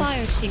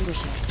alive.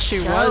 She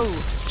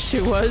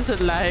was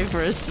alive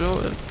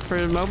for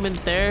a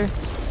moment there.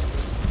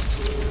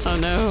 Oh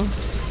no.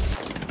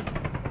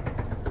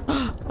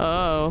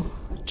 Oh,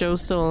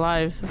 Joe's still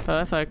alive.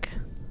 Oh fuck.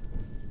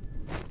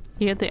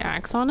 He had the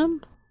axe on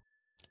him?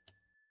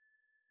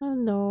 Oh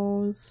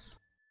nose.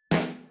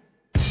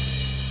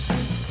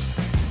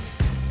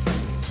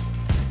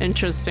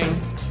 Interesting.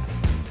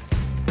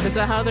 Is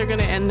that how they're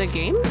gonna end the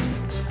game?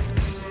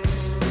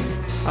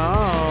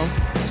 Oh.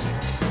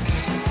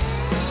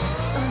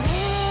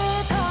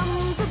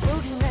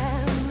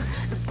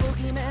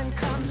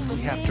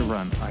 We have to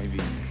run, Ivy.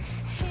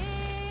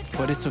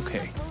 But it's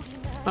okay.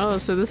 Oh,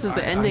 so this is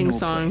the ending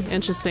song. Place.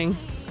 Interesting.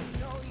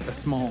 A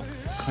small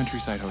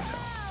countryside hotel.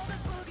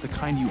 The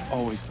kind you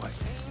always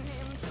liked.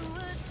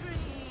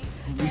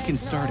 We can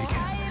start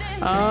again.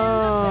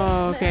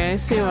 Oh, okay. I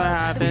see what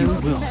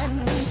happened. We will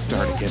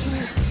start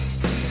again.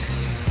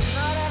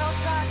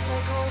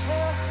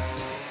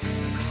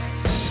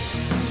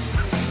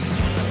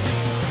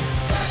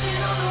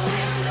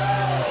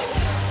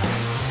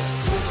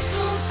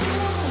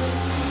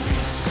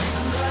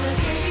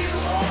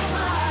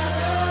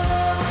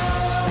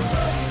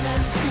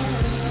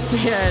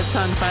 Yeah, it's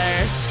on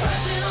fire.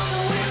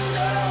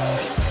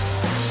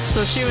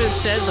 So she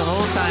was dead the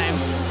whole time.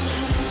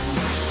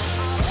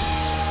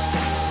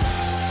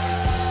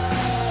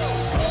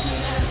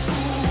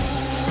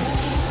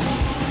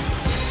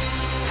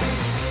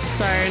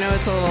 Sorry, I know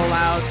it's a little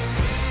loud.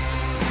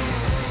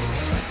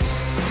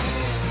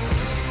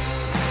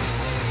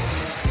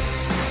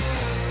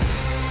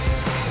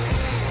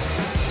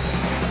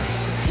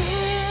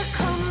 Here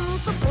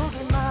comes the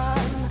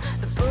boogeyman.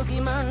 The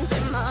boogeyman's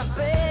in my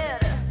bed.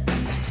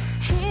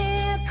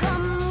 Here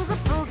comes the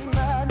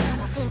boogeyman. I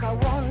think I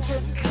want to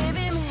give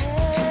him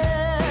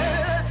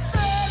head.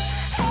 Son,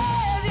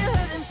 have you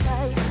heard him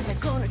say they're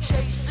gonna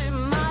chase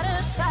him out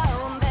of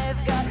town?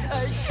 They've got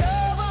a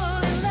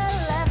shovel in their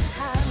left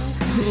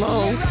hand.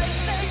 Lol. Right,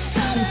 they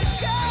gotta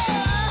go.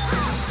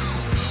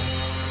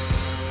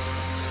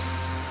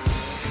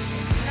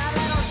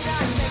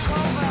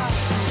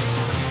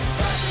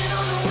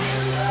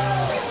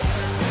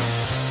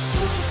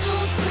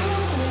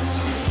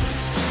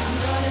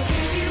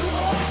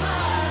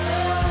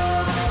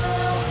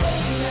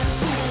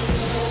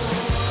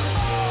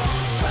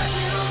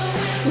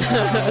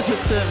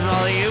 The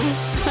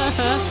volumes.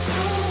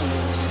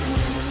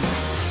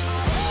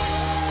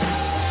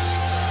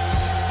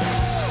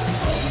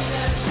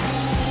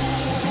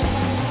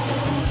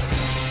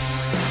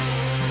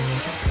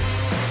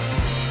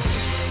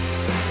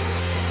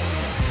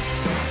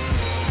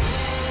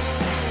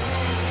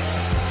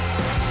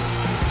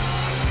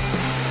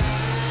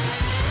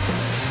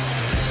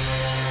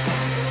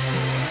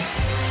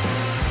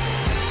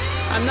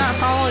 I'm not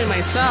following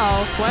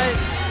myself. What?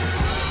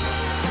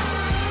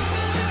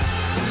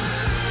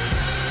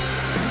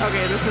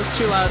 Okay, this is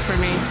too loud for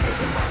me.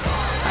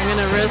 I'm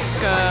gonna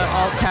risk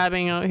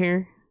alt-tabbing out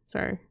here.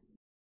 Sorry.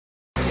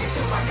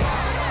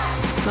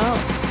 No.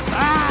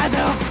 Ah,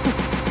 no!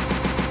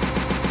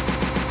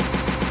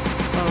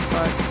 Oh,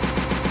 fuck.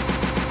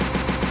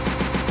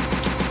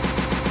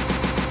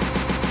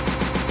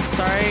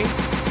 Sorry.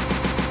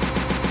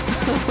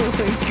 Oh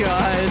my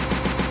god.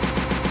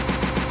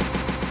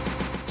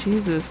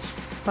 Jesus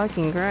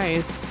fucking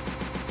Christ.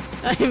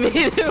 I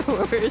made it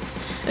worse.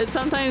 It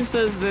sometimes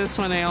does this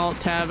when I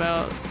alt-tab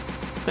out.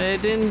 But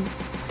it didn't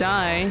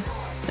die.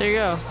 There you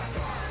go.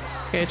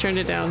 Okay, I turned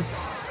it down.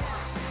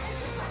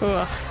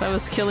 Ugh, that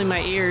was killing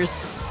my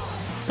ears.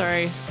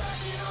 Sorry.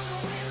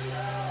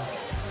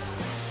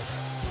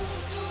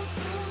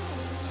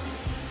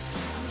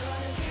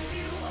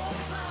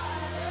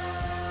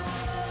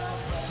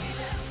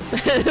 I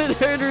haven't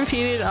heard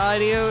repeated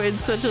audio in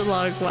such a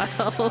long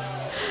while.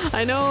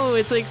 I know,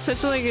 it's like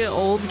such like an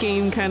old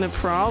game kind of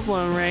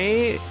problem,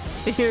 right?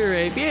 You're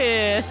right,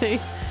 yeah.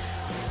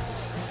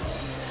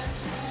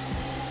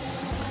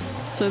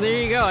 So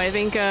there you go. I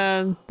think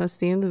that's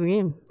the end of the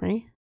game,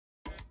 right?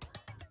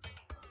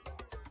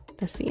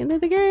 That's the end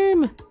of the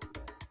game.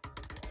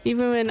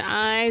 Even when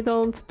I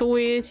don't do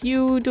it,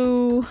 you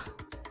do.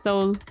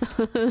 So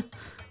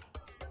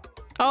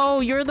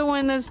oh, you're the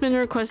one that's been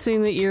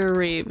requesting the ear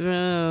rape.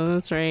 Oh,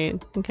 that's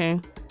right. Okay.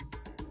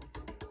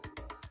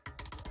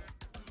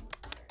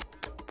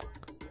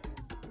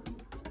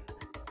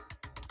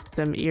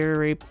 Them ear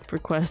rape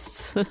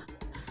requests.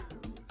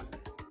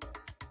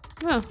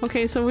 Oh,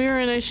 okay, so we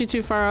weren't actually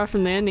too far off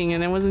from the ending,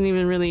 and I wasn't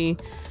even really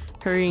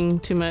hurrying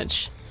too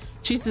much.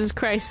 Jesus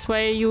Christ,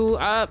 why are you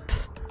up?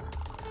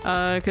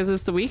 Cause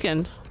it's the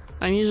weekend.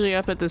 I'm usually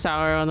up at this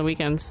hour on the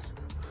weekends.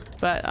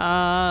 But,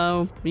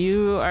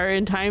 you are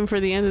in time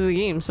for the end of the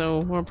game, so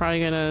we're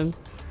probably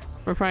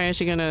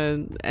actually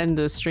gonna end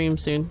the stream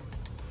soon.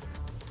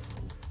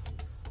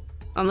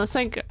 Unless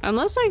I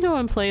go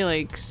and play,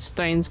 like,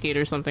 Steins Gate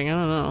or something, I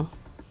don't know.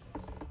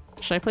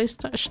 Should I play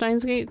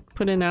Steins Gate?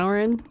 Put an hour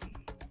in?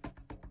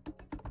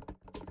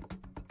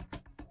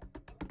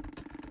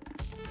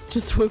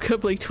 Just woke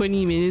up like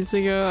 20 minutes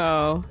ago?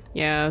 Oh,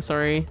 yeah,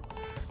 sorry.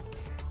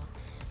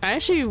 I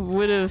actually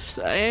would have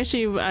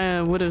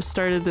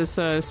started this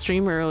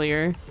stream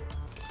earlier.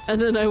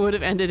 And then I would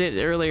have ended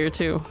it earlier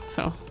too,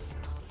 so.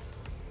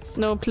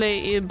 No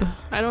play IB.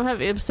 I don't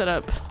IB set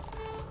up.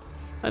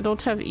 I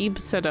don't have IB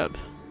set up.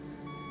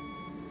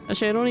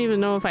 Actually, I don't even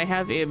know if I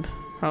have IB,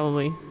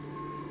 probably. Do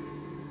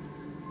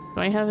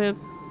I have IB?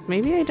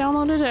 Maybe I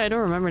downloaded it? I don't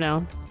remember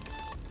now.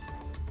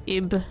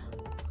 IB.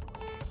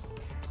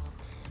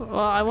 Well,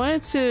 I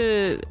wanted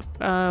to,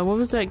 what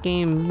was that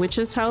game?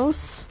 Witch's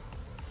House?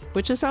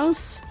 Witch's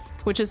House?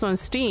 Which is on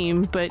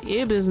Steam, but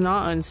IB is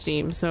not on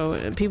Steam,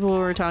 so people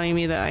were telling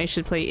me that I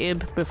should play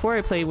IB before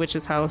I play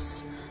Witch's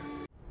House.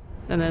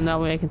 And then that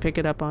way I can pick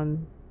it up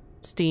on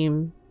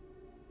Steam.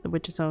 The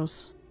Witch's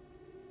House.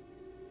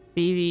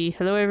 BB.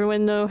 Hello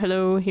everyone though.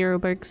 Hello Hero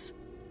Barks.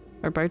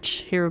 Or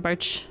Barch. Hero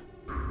Barch.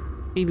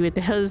 BB, what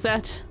the hell is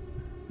that?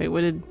 Wait,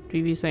 what did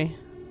BB say?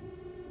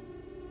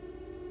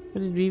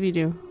 What did BB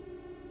do?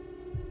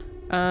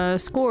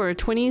 Score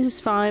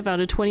 25 out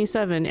of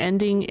 27.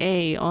 Ending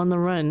A on the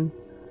run.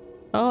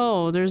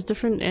 Oh, there's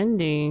different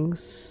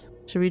endings.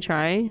 Should we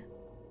try?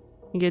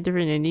 You get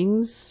different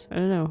endings? I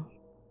don't know.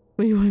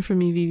 What do you want from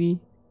me,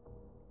 BB?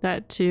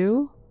 That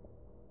too?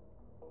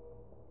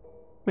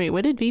 Wait,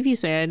 what did BB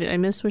say? I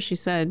missed what she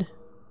said.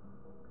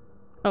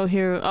 Oh,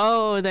 here.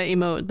 Oh, that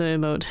emote. The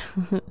emote.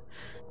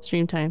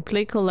 Stream time.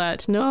 Play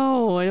Colette.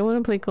 No, I don't want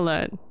to play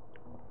Colette.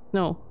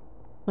 No.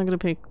 I'm not gonna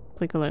play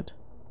Colette.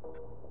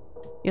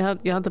 You'll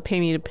have to pay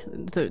me to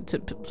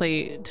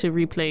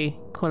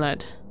replay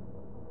Colette.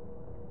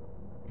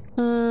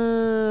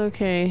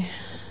 Okay.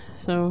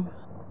 So,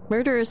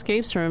 murder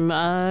escapes from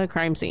a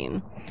crime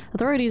scene.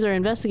 Authorities are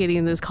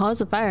investigating this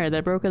cause of fire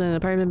that broke in an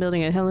apartment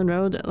building at Helen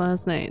Road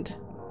last night.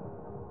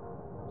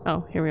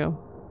 Oh, here we go.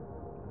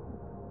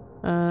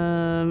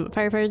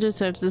 Firefighters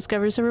have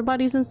discovered several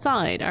bodies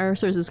inside. Our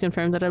sources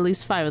confirmed that at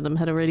least 5 of them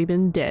had already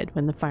been dead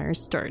when the fire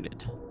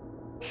started.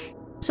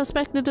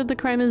 Suspected of the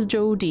crime is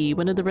Joe D.,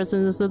 one of the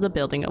residents of the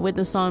building. A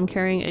witness saw him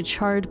carrying a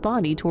charred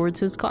body towards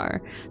his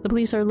car. The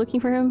police are looking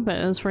for him, but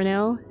as for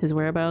now, his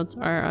whereabouts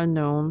are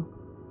unknown.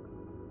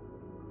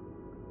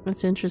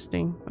 That's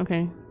interesting.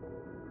 Okay.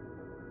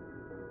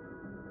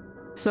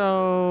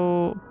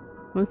 So,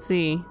 let's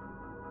see.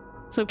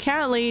 So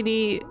Cat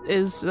Lady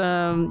is,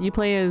 you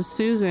play as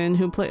Susan,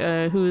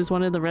 who is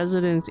one of the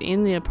residents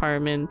in the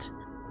apartment.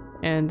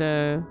 And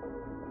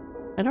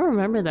I don't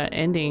remember that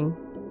ending.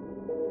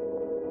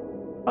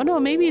 Oh no,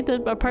 maybe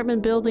the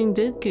apartment building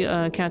did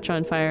catch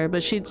on fire,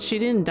 but she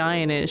didn't die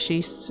in it.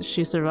 She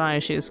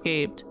survived. She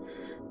escaped.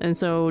 And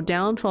so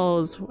downfall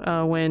is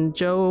when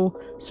Joe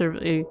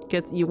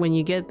when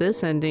you get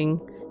this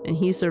ending and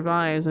he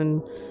survives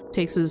and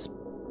takes his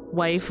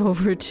wife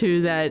over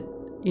to that,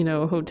 you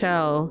know,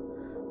 hotel.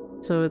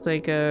 So it's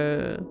like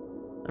a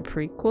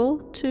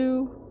prequel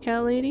to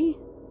Cat Lady?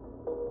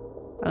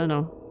 I don't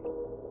know.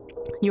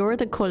 You're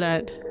the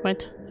Colette.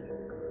 What?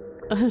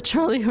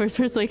 Charlie Horse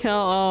hurts like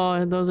hell.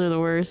 Oh, those are the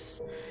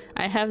worst.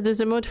 I have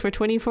this emote for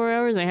 24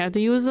 hours. I have to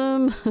use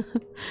them.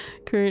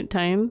 Current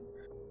time.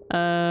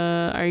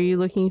 Are you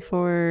looking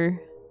for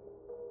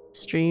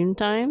stream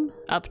time?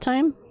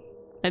 Uptime?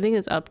 I think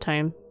it's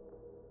uptime.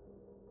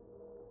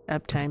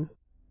 Uptime.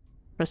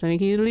 Press any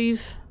key to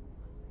leave.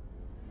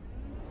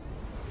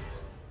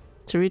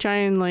 Should we try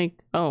and like...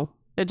 Oh,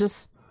 it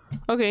just...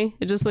 Okay,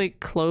 it just like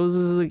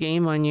closes the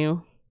game on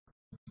you.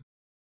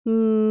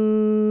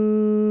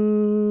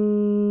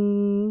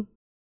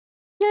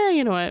 Yeah,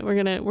 you know what? We're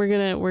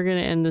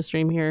gonna end the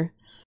stream here.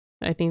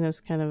 I think that's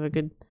kind of a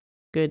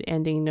good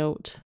ending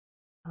note.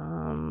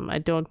 I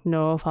don't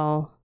know if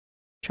I'll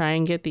try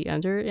and get the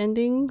other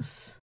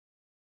endings.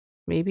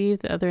 Maybe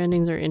if the other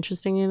endings are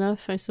interesting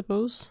enough, I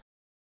suppose.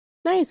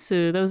 Nice,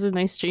 Sue. That was a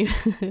nice stream.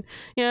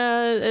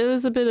 Yeah, it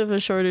was a bit of a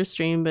shorter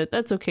stream, but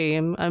that's okay.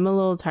 I'm a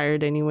little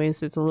tired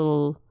anyways. It's a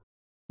little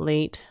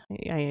late.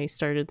 I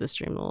started the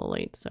stream a little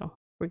late, so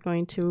we're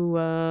going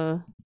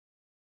to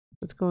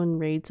let's go and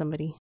raid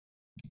somebody.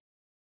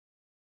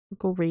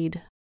 Go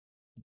raid.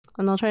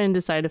 And I'll try and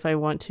decide if I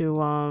want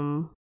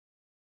to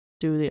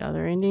do the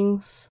other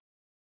endings.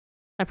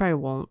 I probably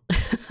won't.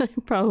 I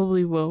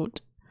probably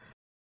won't.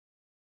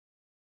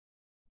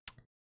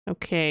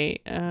 Okay,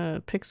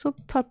 Pixel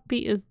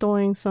Puppy is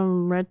doing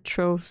some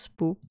retro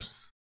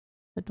spoops.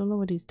 I don't know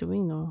what he's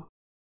doing though.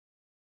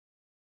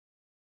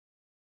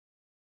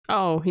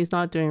 Oh, he's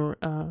not doing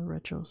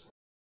retro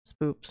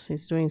spoops.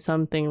 He's doing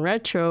something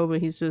retro,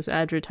 but he's just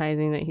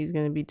advertising that he's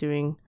going to be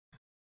doing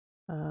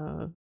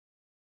a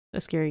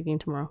scary game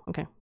tomorrow.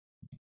 Okay.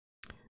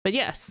 But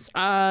yes,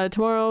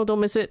 tomorrow,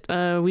 don't miss it.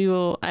 I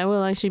will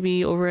actually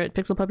be over at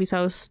Pixel Puppy's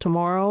house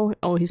tomorrow.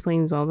 Oh, he's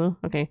playing Zelda.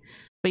 Okay.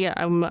 But yeah,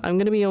 I'm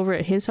gonna be over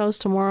at his house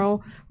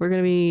tomorrow. We're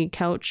gonna be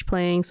couch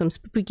playing some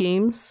spooky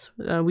games.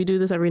 We do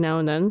this every now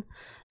and then,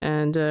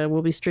 and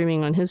we'll be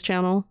streaming on his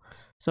channel.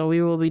 So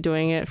we will be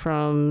doing it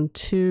from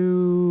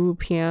 2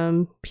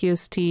 p.m.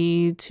 PST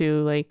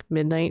to like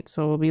midnight.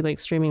 So we'll be like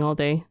streaming all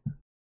day.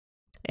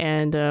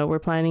 And we're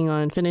planning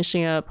on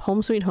finishing up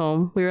Home Sweet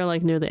Home. We were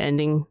like near the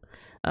ending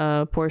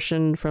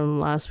portion from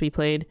last we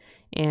played,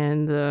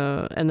 and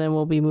then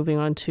we'll be moving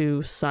on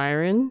to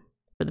Siren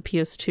for the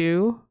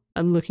PS2.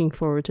 I'm looking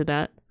forward to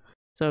that.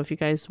 So if you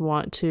guys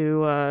want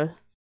to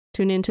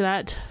tune into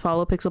that,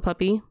 follow Pixel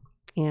Puppy,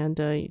 and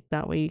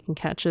that way you can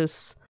catch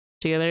us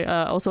together.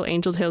 Also,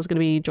 Angel Tail is going to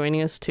be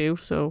joining us too,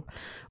 so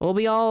we'll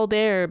be all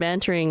there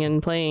bantering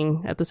and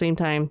playing at the same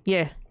time.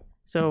 Yeah,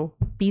 so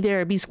be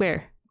there, be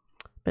square.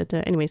 But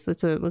anyways,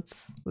 let's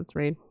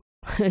raid.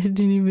 I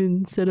didn't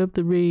even set up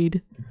the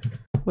raid.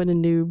 What a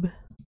noob.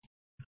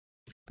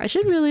 I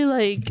should really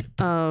like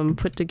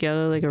put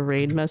together like a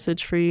raid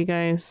message for you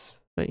guys.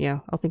 But yeah,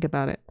 I'll think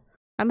about it.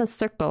 I'm a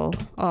circle.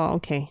 Oh,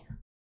 okay.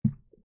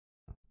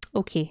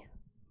 Okay.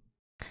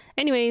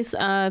 Anyways,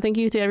 thank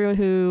you to everyone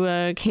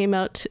who came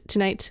out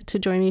tonight to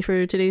join me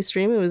for today's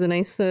stream. It was a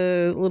nice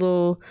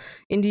little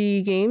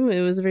indie game.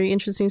 It was a very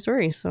interesting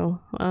story. So,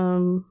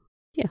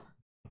 yeah.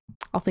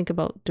 I'll think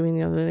about doing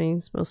the other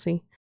things. We'll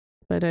see.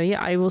 But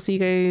yeah, I will see you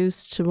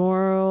guys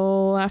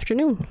tomorrow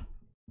afternoon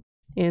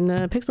in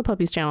Pixel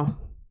Puppy's channel.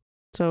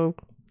 So,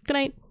 good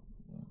night.